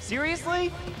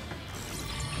 Seriously?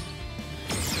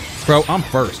 Bro, I'm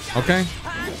first, okay?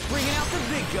 Bringing out the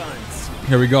big guns.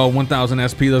 Here we go, 1000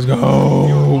 SP, let's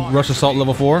go. Rush Assault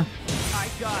level 4. I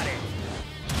got it.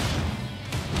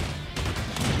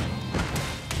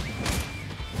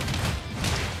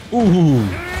 Ooh.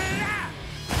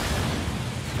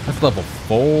 That's level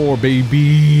 4,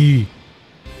 baby.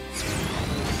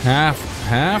 Half.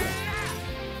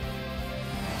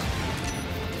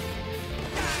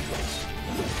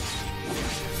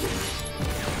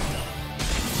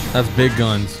 That's big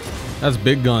guns. That's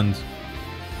big guns.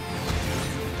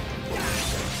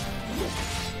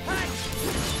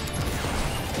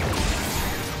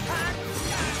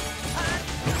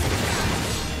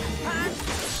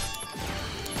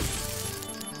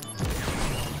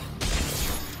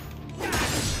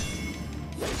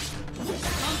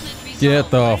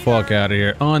 Get the fuck out of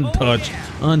here. Untouched,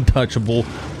 untouchable,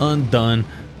 undone.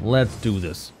 Let's do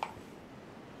this.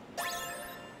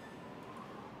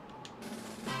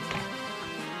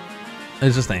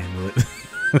 It's just the amulet.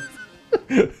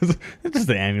 It's just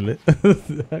the amulet. I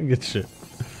don't get shit.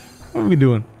 What are we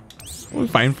doing? What are we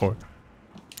fighting for?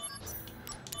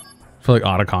 I feel like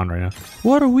Otacon right now.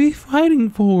 What are we fighting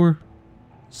for?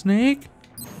 Snake?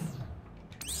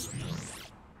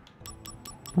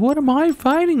 What am I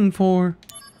fighting for?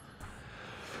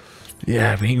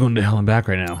 Yeah, we ain't going to hell and back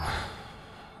right now.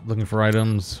 Looking for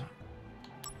items.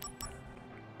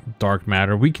 Dark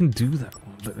matter. We can do that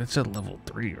one, but it's at level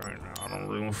 3 right now. I don't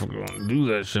really want to do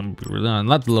that shit. We're done.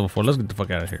 Not the level 4. Let's get the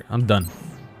fuck out of here. I'm done.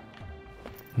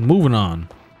 Moving on.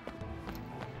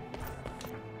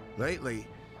 Lately,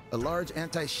 a large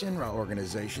anti-Shinra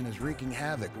organization is wreaking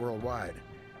havoc worldwide.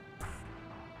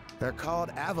 They're called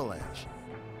Avalanche.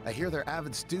 I hear they're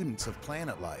avid students of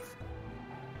planet life.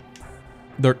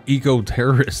 They're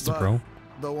eco-terrorists, But bro.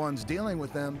 the ones dealing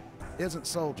with them isn't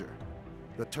Soldier.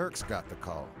 The Turks got the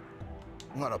call.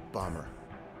 What a bummer.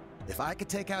 If I could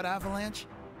take out Avalanche,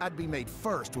 I'd be made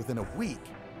first within a week.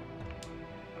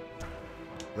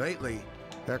 Lately,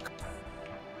 they're...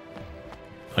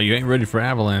 Oh, you ain't ready for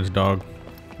Avalanche, dog.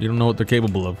 You don't know what they're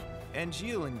capable of.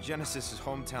 Angeal in Genesis's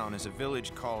hometown is a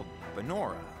village called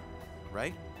Benora,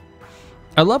 right?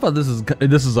 I love how this is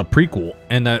a prequel,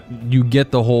 and that you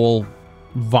get the whole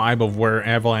vibe of where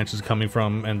Avalanche is coming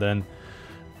from, and then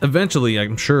eventually,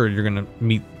 I'm sure you're gonna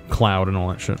meet Cloud and all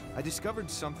that shit. I discovered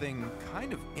something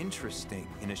kind of interesting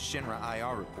in a Shinra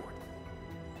IR report.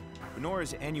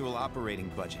 Benora's annual operating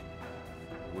budget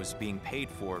was being paid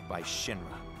for by Shinra.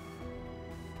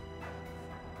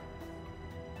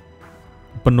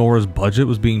 Benora's budget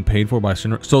was being paid for by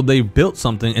Shinra, so they built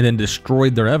something and then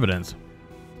destroyed their evidence.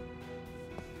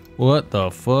 What the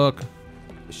fuck?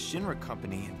 The Shinra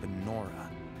company in Benora.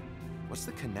 What's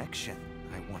the connection,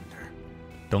 I wonder?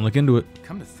 Don't look into it.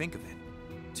 Come to think of it,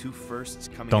 two firsts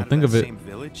coming Don't out think of that of it. same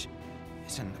village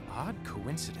is an odd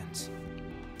coincidence.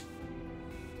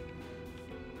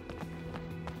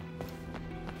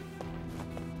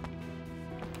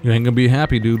 You ain't gonna be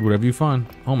happy, dude, whatever you find.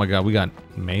 Oh my god, we got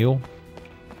male.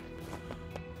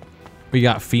 We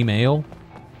got female.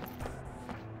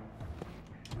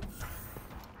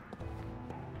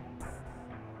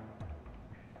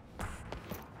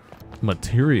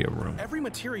 Materia room. Every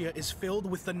materia is filled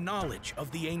with the knowledge of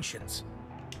the ancients.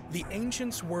 The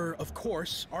ancients were, of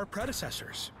course, our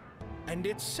predecessors. And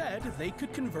it's said they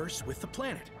could converse with the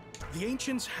planet. The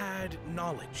ancients had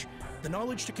knowledge, the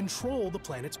knowledge to control the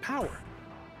planet's power.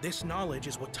 This knowledge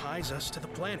is what ties us to the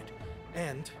planet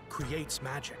and creates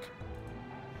magic.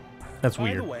 That's By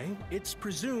weird. the way, it's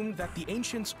presumed that the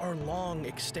ancients are long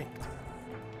extinct.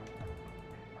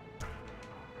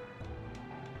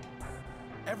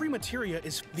 Every materia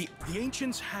is the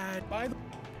ancients had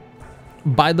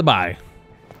By the by.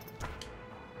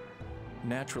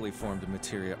 Naturally formed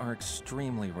materia are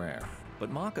extremely rare,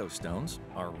 but Mako stones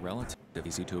are relatively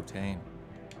easy to obtain.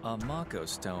 A Mako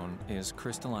stone is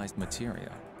crystallized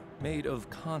materia, made of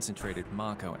concentrated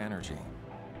Mako energy.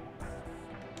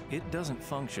 It doesn't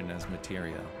function as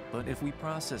materia, but if we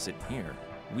process it here,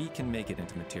 we can make it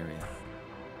into materia.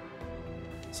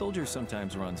 Soldier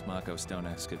sometimes runs Mako stone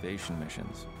excavation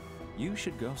missions. You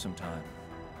should go sometime.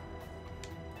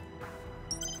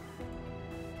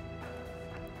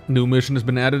 New mission has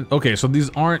been added. Okay, so these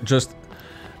aren't just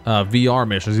VR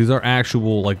missions. These are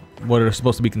actual, like, what are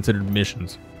supposed to be considered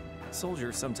missions.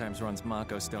 Soldier sometimes runs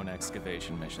Mako stone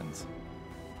excavation missions.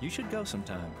 You should go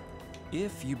sometime.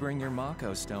 If you bring your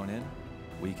Mako stone in,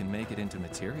 we can make it into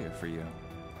materia for you.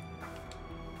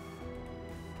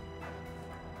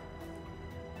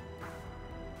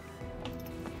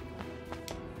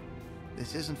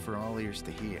 This isn't for all ears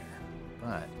to hear,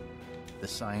 but the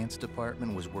science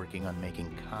department was working on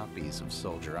making copies of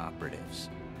soldier operatives.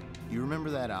 You remember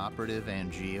that operative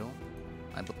Angeal?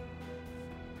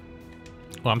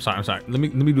 Oh, I'm sorry. Let me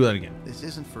do that again. This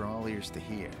isn't for all ears to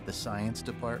hear. The science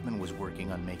department was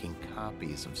working on making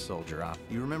copies of soldier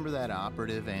You remember that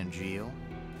operative Angeal?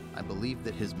 I believe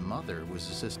that his mother was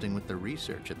assisting with the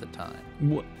research at the time.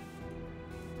 What?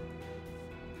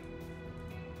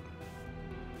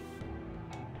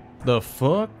 The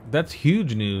fuck? That's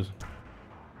huge news.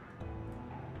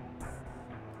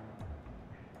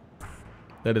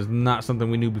 That is not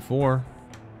something we knew before.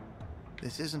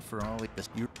 This isn't for all this.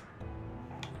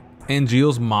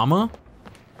 Angeal's mama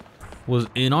was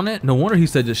in on it. No wonder he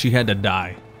said that she had to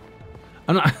die.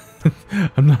 I'm not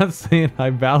I'm not saying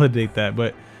I validate that,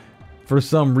 but for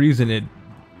some reason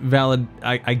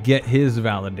I get his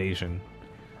validation.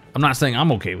 I'm not saying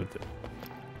I'm okay with it.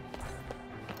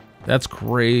 That's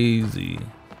crazy.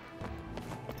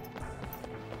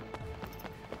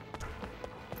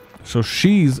 So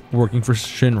she's working for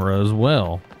Shinra as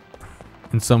well,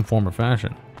 in some form or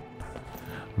fashion.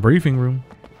 Briefing room.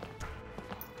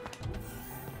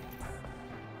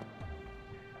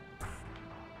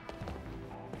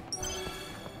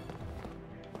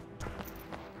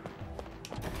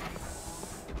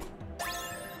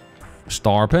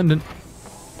 Star pendant.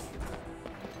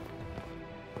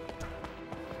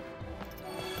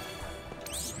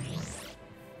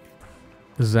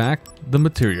 Zack, the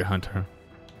materia hunter.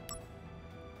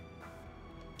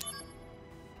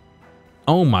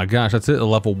 Oh my gosh, that's it, a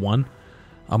level 1.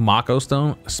 A Mako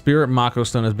Stone. A Spirit Mako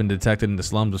Stone has been detected in the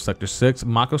slums of Sector 6.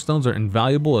 Mako Stones are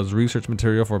invaluable as research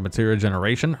material for material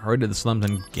generation. Hurry to the slums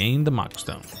and gain the Mako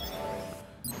Stone.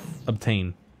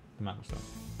 Obtain the Mako Stone.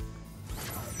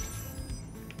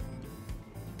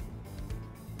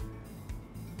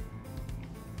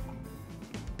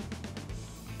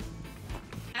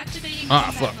 Activating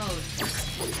Ah, combat fuck. mode.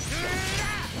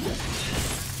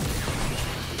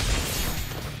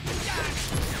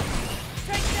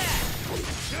 Take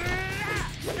that!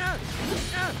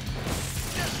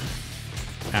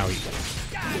 Owie.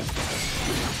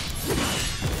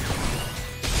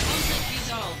 Conflict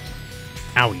resolved.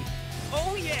 Owie.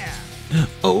 Oh yeah!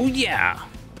 Oh yeah.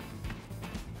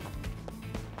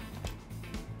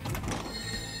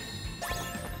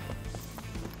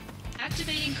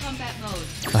 Activating combat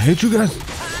mode. I hate you guys.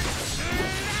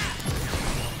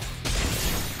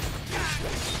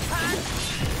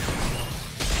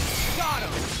 Got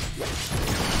him!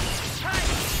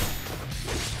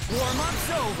 Warm-up's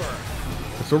over!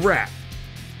 It's a wrap.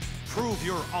 Prove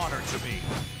your honor to me.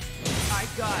 I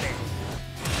got it!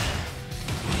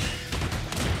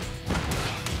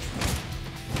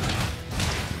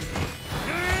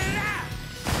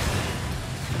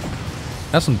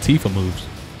 That's some Tifa moves.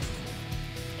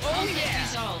 Oh yeah!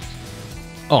 Resolved.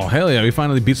 Oh hell yeah! We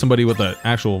finally beat somebody with an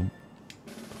actual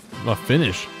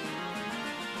finish.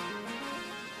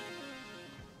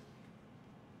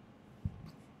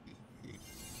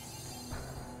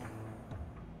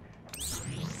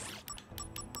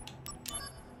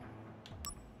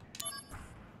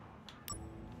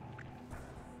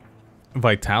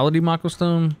 Vitality Mako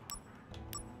Stone.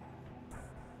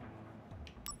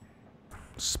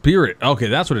 Spirit. Okay,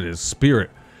 that's what it is. Spirit.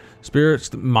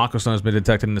 Spirit Mako Stone has been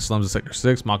detected in the slums of Sector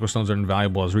 6. Mako Stones are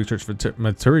invaluable as research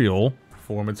material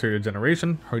for material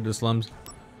generation. Hurry to the slums.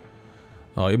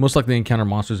 You most likely encounter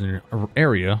monsters in your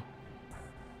area.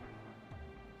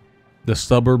 The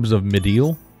suburbs of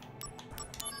Medial.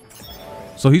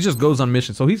 So he just goes on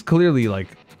mission. So he's clearly like,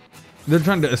 they're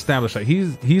trying to establish that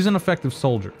he's an effective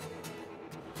soldier.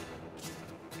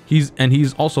 He's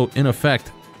also in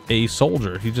effect a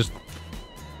soldier. He just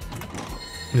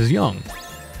is young.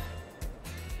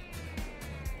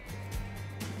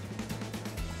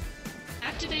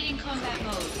 Activating combat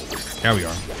mode. There we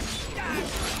are.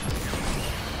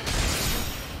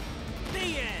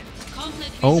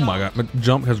 Conflict Oh resolved. my god, my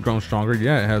jump has grown stronger.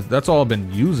 Yeah, it has. That's all I've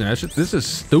been using. This is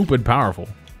stupid powerful.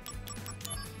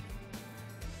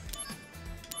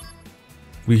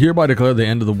 We hereby declare the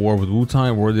end of the war with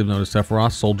Wu-Tai, worthy of notice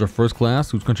Sephiroth, soldier first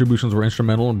class, whose contributions were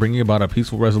instrumental in bringing about a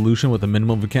peaceful resolution with a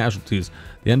minimum of casualties.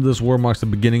 The end of this war marks the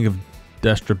beginning of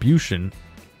distribution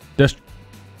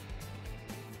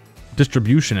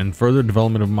and further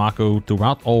development of Mako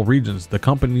throughout all regions. The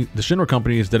Shinra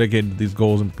company is dedicated to these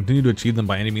goals and will continue to achieve them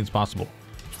by any means possible.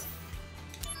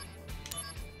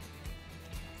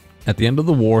 At the end of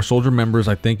the war, soldier members,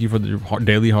 I thank you for your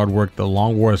daily hard work. The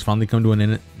long war has finally come to an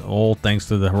end, all thanks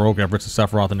to the heroic efforts of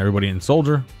Sephiroth and everybody in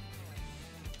Soldier.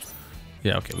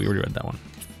 Yeah, okay, we already read that one.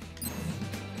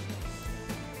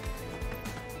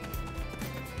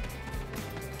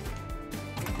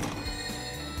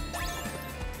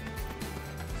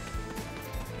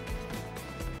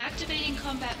 Activating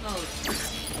combat mode.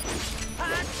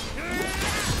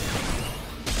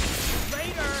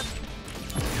 Later!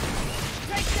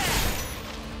 Take that!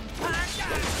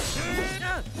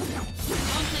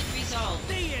 Conflict resolved.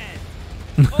 The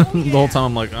end! The whole time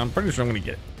I'm like, I'm pretty sure I'm gonna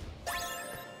get it.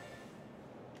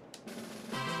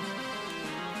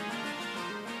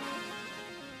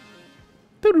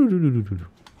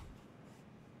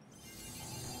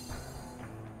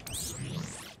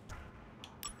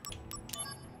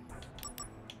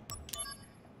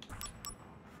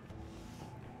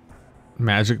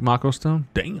 Magic Mako Stone?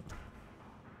 Damn.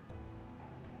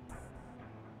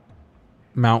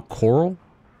 Mount Coral?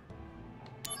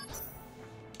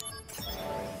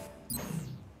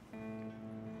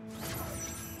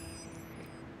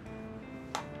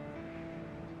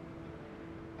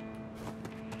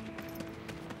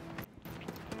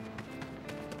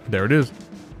 There it is.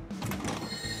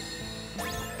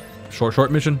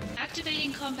 Short mission.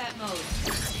 Activating combat mode.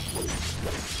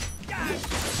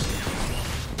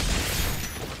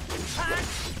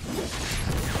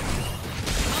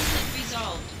 Conflict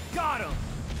resolved. Got him!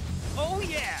 Oh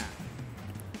yeah!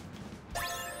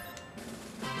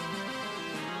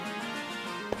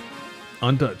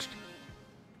 Untouched.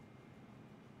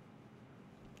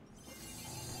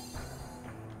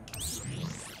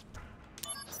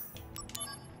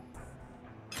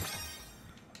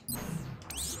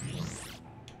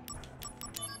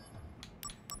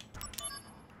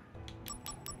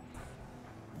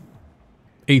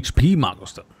 HP Mako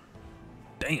Stone.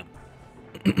 Damn.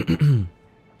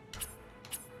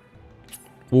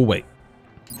 We'll wait.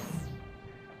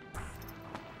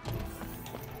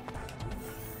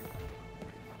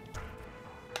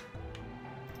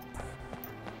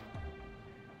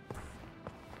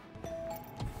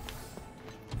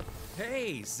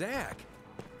 Hey, Zach.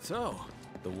 So,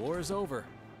 the war is over.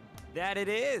 That it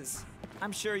is.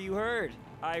 I'm sure you heard.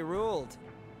 I ruled.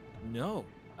 No,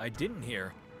 I didn't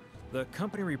hear. The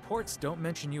company reports don't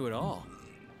mention you at all.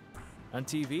 On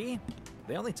TV,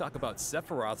 they only talk about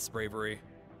Sephiroth's bravery.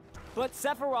 But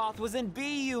Sephiroth was in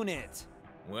B Unit.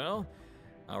 Well,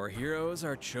 our heroes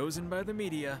are chosen by the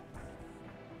media.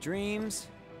 Dreams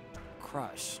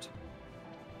crushed.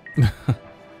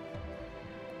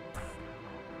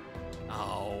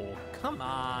 Oh, come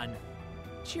on.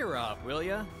 Cheer up, will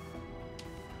ya?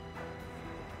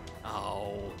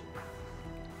 Oh.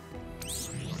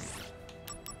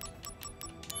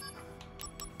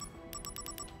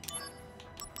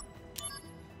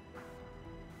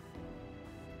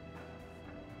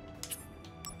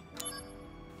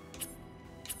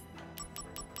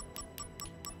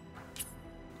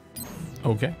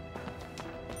 Okay.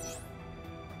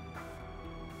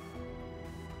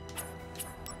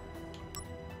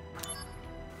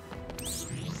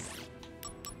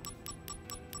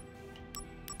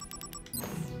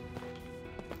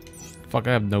 Fuck,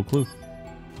 I have no clue.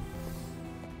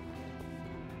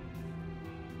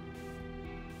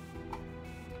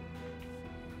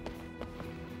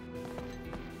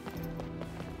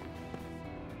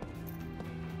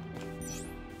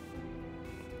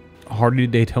 Hardy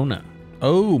Daytona.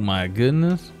 Oh my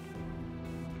goodness.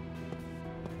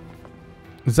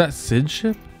 Is that Sid's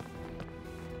ship?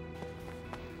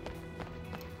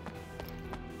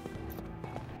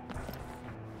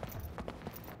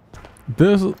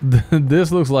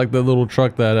 This looks like the little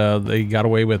truck that they got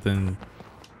away with in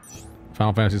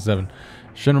Final Fantasy VII.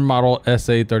 Shinra model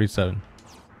SA-37.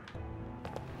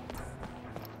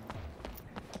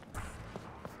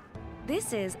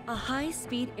 This is a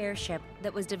high-speed airship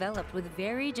that was developed with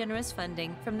very generous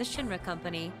funding from the Shinra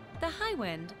company, the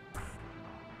Highwind.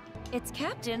 Its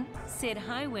captain, Sid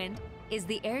Highwind, is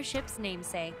the airship's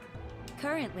namesake.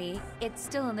 Currently, it's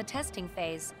still in the testing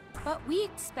phase, but we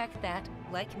expect that,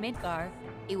 like Midgar,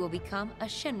 it will become a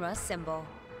Shinra symbol.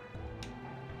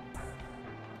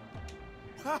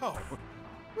 Wow!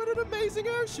 What an amazing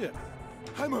airship!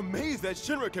 I'm amazed that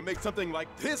Shinra can make something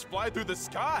like this fly through the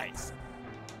skies!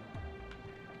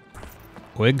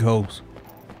 Oh, it goes.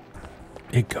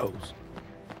 It goes.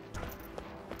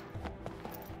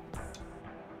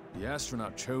 The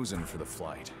astronaut chosen for the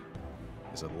flight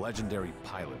is a legendary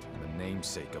pilot and the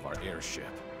namesake of our airship,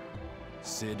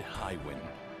 Sid Highwind.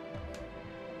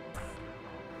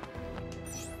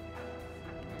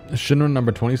 The Shinra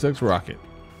number 26 rocket.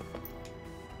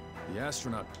 The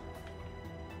astronaut...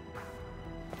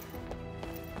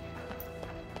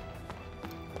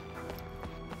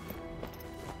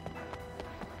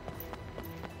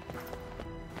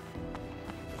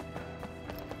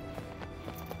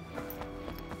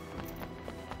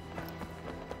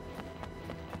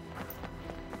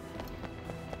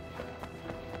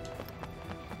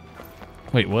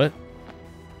 Wait, what?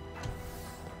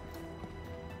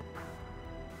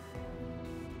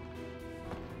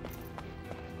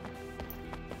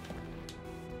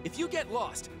 If you get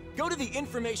lost, go to the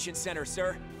information center,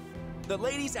 sir. The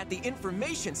ladies at the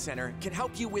information center can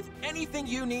help you with anything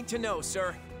you need to know,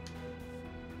 sir.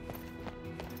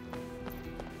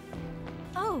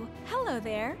 Oh, hello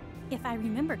there. If I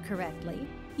remember correctly,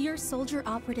 you're Soldier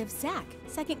Operative Zach,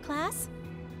 second class?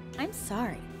 I'm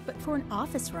sorry, but for an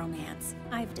office romance,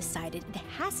 I've decided it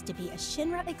has to be a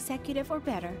Shinra executive or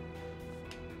better.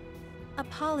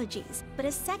 Apologies, but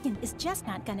a second is just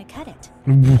not gonna cut it.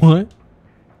 What?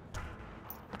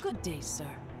 Good day, sir.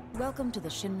 Welcome to the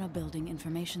Shinra Building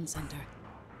Information Center.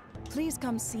 Please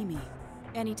come see me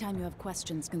anytime you have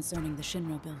questions concerning the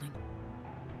Shinra Building.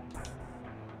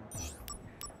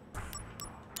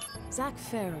 Zach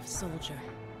Fair of Soldier.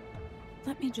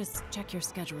 Let me just check your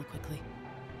schedule quickly.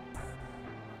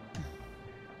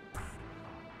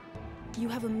 You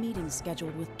have a meeting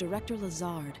scheduled with Director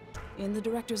Lazard in the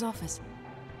director's office.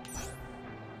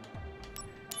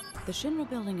 The Shinra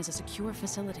Building is a secure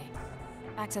facility.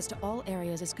 Access to all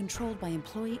areas is controlled by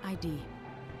employee ID.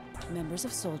 Members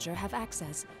of Soldier have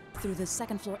access through the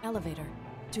second-floor elevator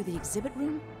to the exhibit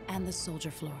room and the Soldier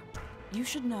floor. You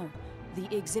should know, the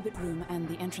exhibit room and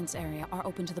the entrance area are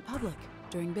open to the public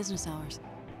during business hours.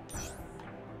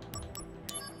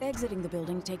 Exiting the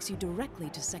building takes you directly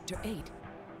to Sector 8.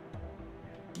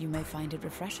 You may find it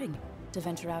refreshing, to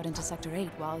venture out into Sector 8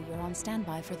 while you're on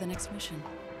standby for the next mission.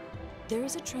 There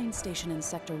is a train station in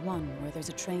Sector 1 where there's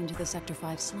a train to the Sector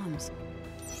 5 slums.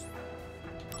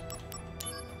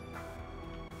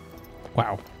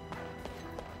 Wow.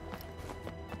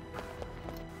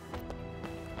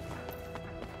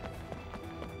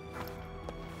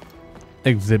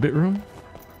 Exhibit room?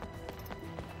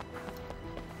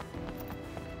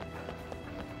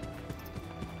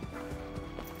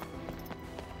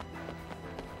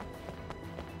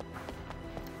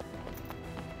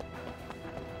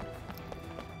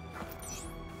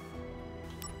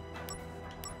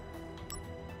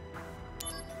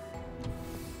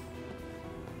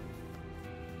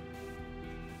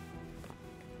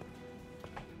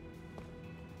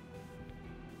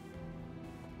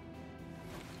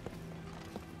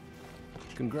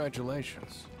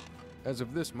 Congratulations. As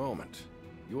of this moment,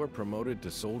 you are promoted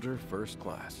to Soldier First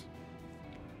Class.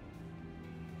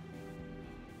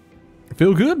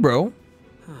 Feel good, bro.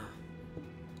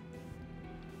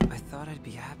 I thought I'd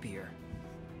be happier.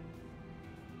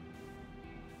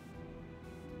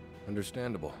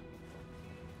 Understandable.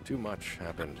 Too much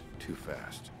happened too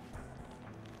fast.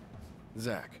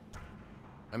 Zach,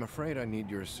 I'm afraid I need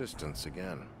your assistance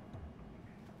again.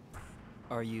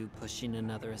 Are you pushing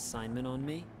another assignment on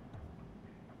me?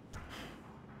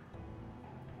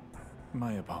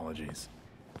 My apologies.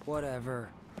 Whatever.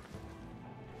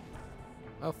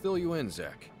 I'll fill you in,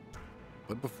 Zach.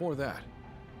 But before that,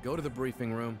 go to the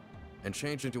briefing room and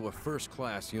change into a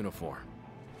first-class uniform.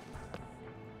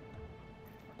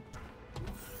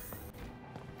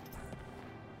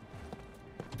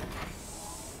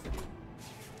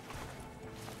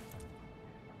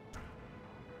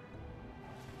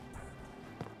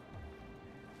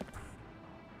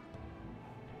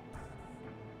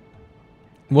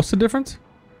 What's the difference?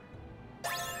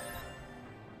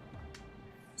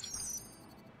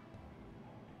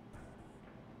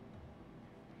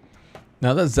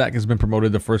 Now that Zach has been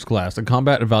promoted to first class, a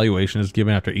combat evaluation is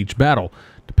given after each battle.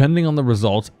 Depending on the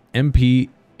results, MP,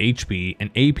 HP, and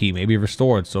AP may be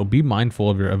restored, so be mindful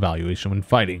of your evaluation when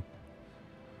fighting.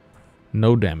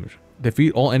 No damage.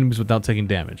 Defeat all enemies without taking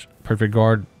damage. Perfect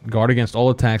guard. Guard against all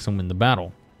attacks and win the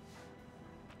battle.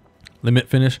 Limit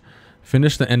finish.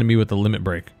 Finish the enemy with a limit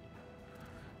break.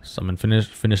 Summon finish.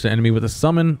 Finish the enemy with a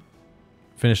summon.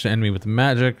 Finish the enemy with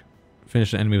magic.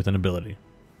 Finish the enemy with an ability.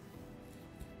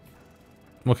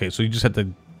 Okay, so you just have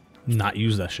to not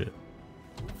use that shit.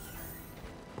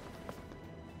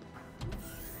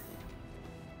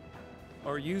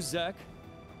 Are you Zach?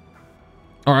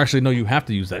 Or actually, no, you have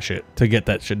to use that shit to get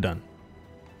that shit done.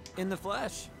 In the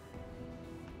flesh.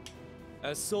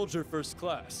 As Soldier First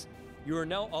Class, you are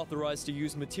now authorized to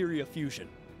use Materia Fusion.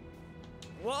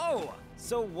 Whoa!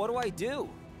 So what do I do?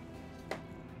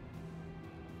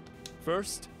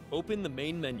 First, open the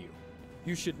main menu.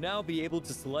 You should now be able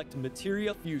to select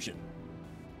Materia Fusion.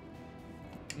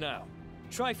 Now,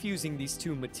 try fusing these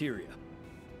two materia.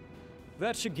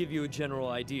 That should give you a general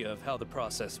idea of how the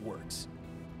process works.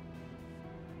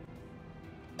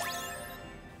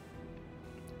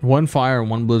 One fire and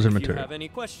one blizzard If you material. have any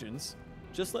questions,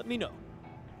 just let me know.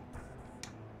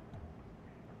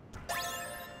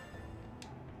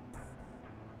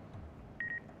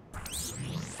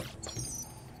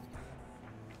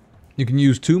 You can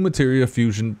use two materia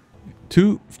fusion.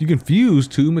 You can fuse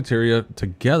two materia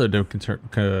together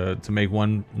to make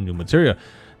one new materia.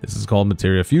 This is called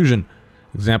materia fusion.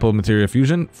 Example of materia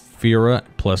fusion: Fira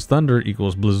plus Thunder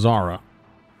equals Blizzara.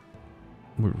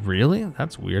 Really?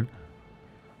 That's weird.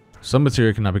 Some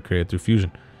materia cannot be created through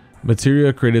fusion.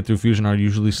 Materia created through fusion are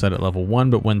usually set at level 1,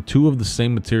 but when two of the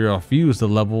same materia are fused,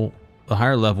 the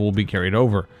higher level will be carried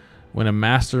over. When a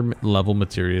master level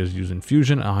materia is used in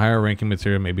fusion, a higher ranking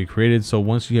materia may be created, so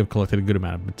once you have collected a good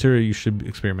amount of materia, you should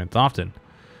experiment often.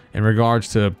 In regards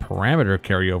to parameter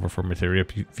carryover for materia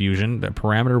fusion, that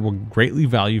parameter will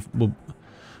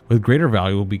with greater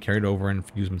value will be carried over in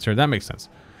fused materia. That makes sense.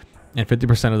 And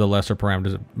 50% of the lesser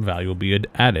parameters value will be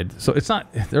added. So it's not,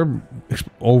 they're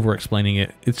over explaining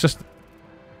it. It's just,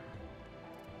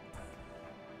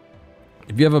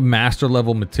 if you have a master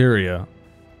level materia,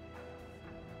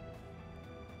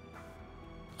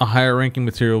 a higher ranking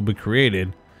material will be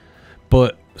created.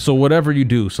 But so whatever you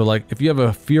do, so like if you have a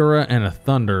Fira and a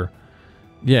Thunder,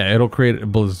 yeah, it'll create a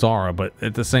Blizzara, but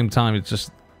at the same time,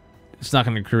 it's not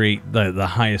going to create the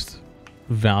highest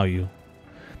value.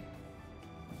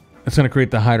 It's going to create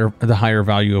the higher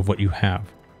value of what you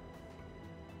have,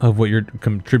 of what you're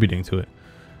contributing to it.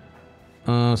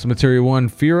 So materia 1,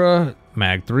 Fira,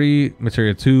 mag 3,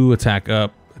 materia 2, attack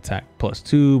up, attack plus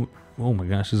 2. Oh my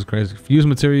gosh, this is crazy. Fuse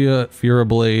materia, Fira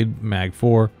blade, mag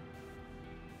 4.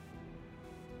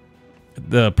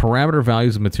 the parameter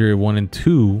values of materia 1 and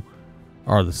 2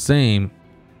 are the same,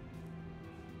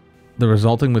 the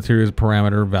resulting material's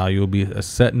parameter value will be a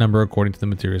set number according to the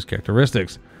material's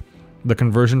characteristics. The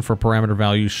conversion for parameter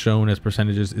values shown as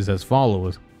percentages is as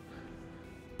follows.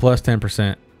 Plus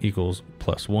 10% equals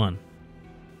plus 1.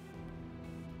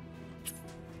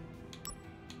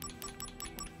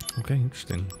 Okay,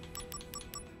 interesting.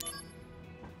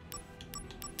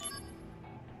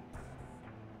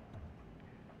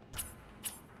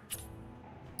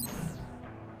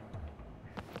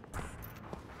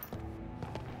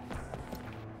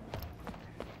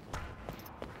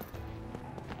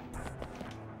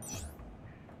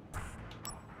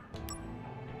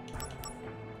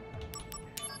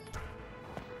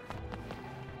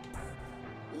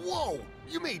 Whoa!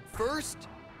 You made first?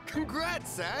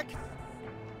 Congrats, Zach!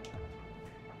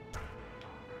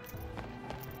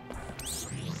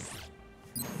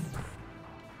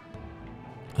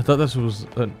 I thought this was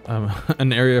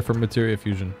an area for materia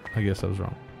fusion. I guess I was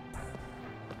wrong.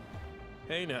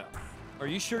 Hey now, are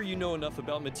you sure you know enough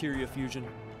about materia fusion?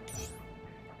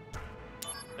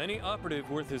 Any operative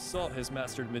worth his salt has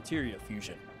mastered materia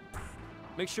fusion.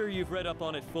 Make sure you've read up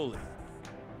on it fully.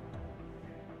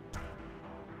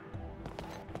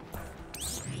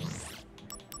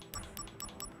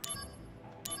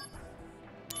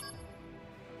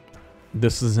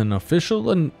 This is an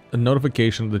official a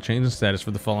notification of the change in status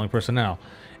for the following personnel.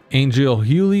 Angel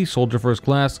Hewley, Soldier First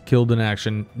Class, killed in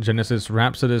action. Genesis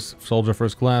Rhapsodus, Soldier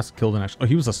First Class, killed in action. Oh,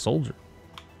 he was a soldier.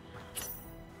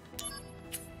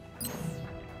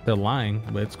 They're lying,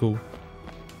 but it's cool.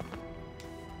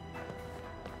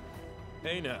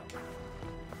 Hey now.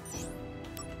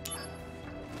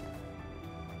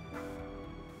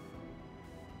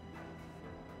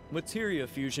 Materia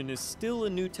fusion is still a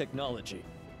new technology.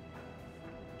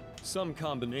 Some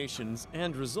combinations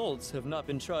and results have not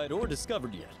been tried or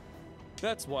discovered yet.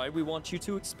 That's why we want you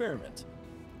to experiment.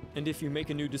 And if you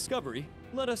make a new discovery,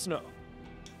 let us know.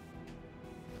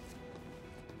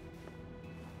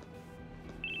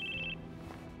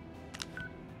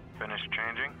 Finished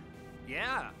changing?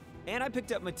 Yeah, and I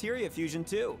picked up materia fusion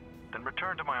too. Then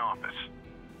return to my office.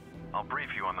 I'll brief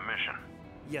you on the mission.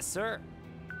 Yes, sir.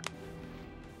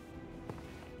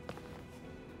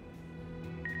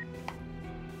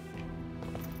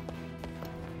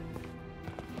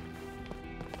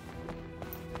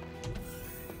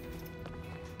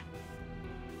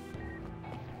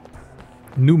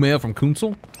 New mail from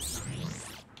Kunzel.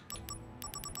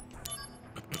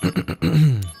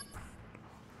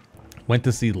 Went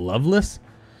to see Loveless?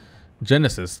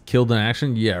 Genesis, killed in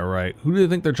action? Yeah, right. Who do they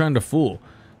think they're trying to fool?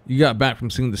 You got back from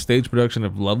seeing the stage production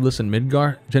of Loveless in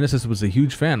Midgar? Genesis was a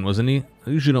huge fan, wasn't he? I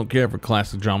usually don't care for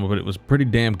classic drama, but it was pretty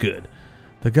damn good.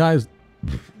 The guy's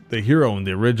the hero in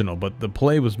the original, but the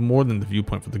play was more than the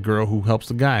viewpoint for the girl who helps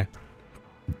the guy.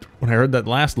 When I heard that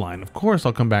last line, of course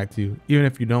I'll come back to you. Even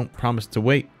if you don't promise to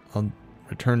wait, I'll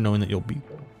return knowing that you'll be...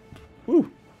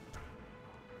 Woo!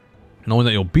 Knowing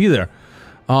that you'll be there.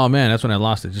 Oh man, that's when I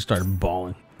lost it. Just started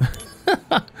bawling.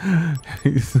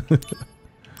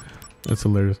 That's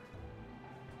hilarious.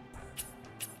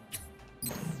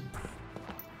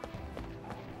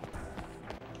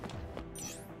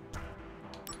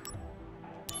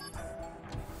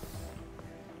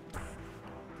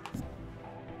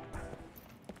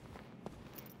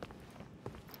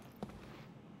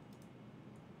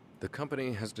 The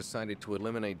company has decided to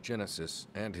eliminate Genesis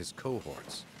and his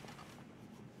cohorts.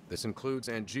 This includes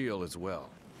Angeal as well.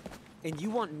 And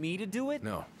you want me to do it?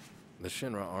 No, the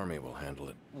Shinra army will handle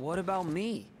it. What about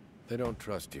me? They don't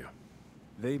trust you.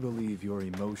 They believe your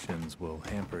emotions will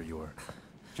hamper your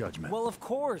judgment. Well, of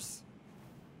course.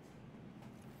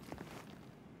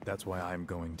 That's why I'm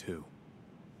going too.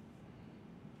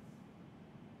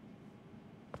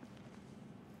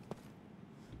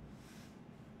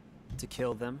 To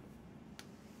kill them?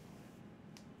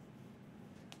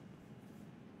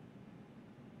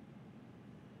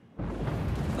 An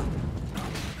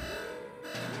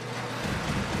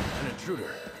intruder.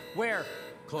 Where?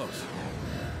 Close.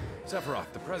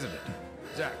 Sephiroth, the president.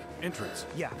 Zack, entrance.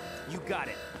 Yeah, you got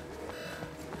it.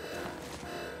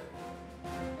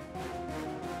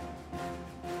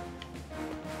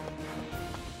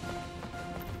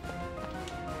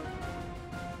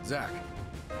 Zack,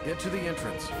 get to the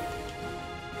entrance.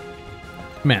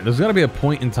 Man, there's got to be a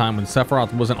point in time when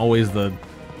Sephiroth wasn't always the,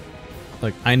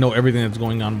 like, I know everything that's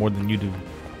going on more than you do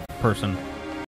person.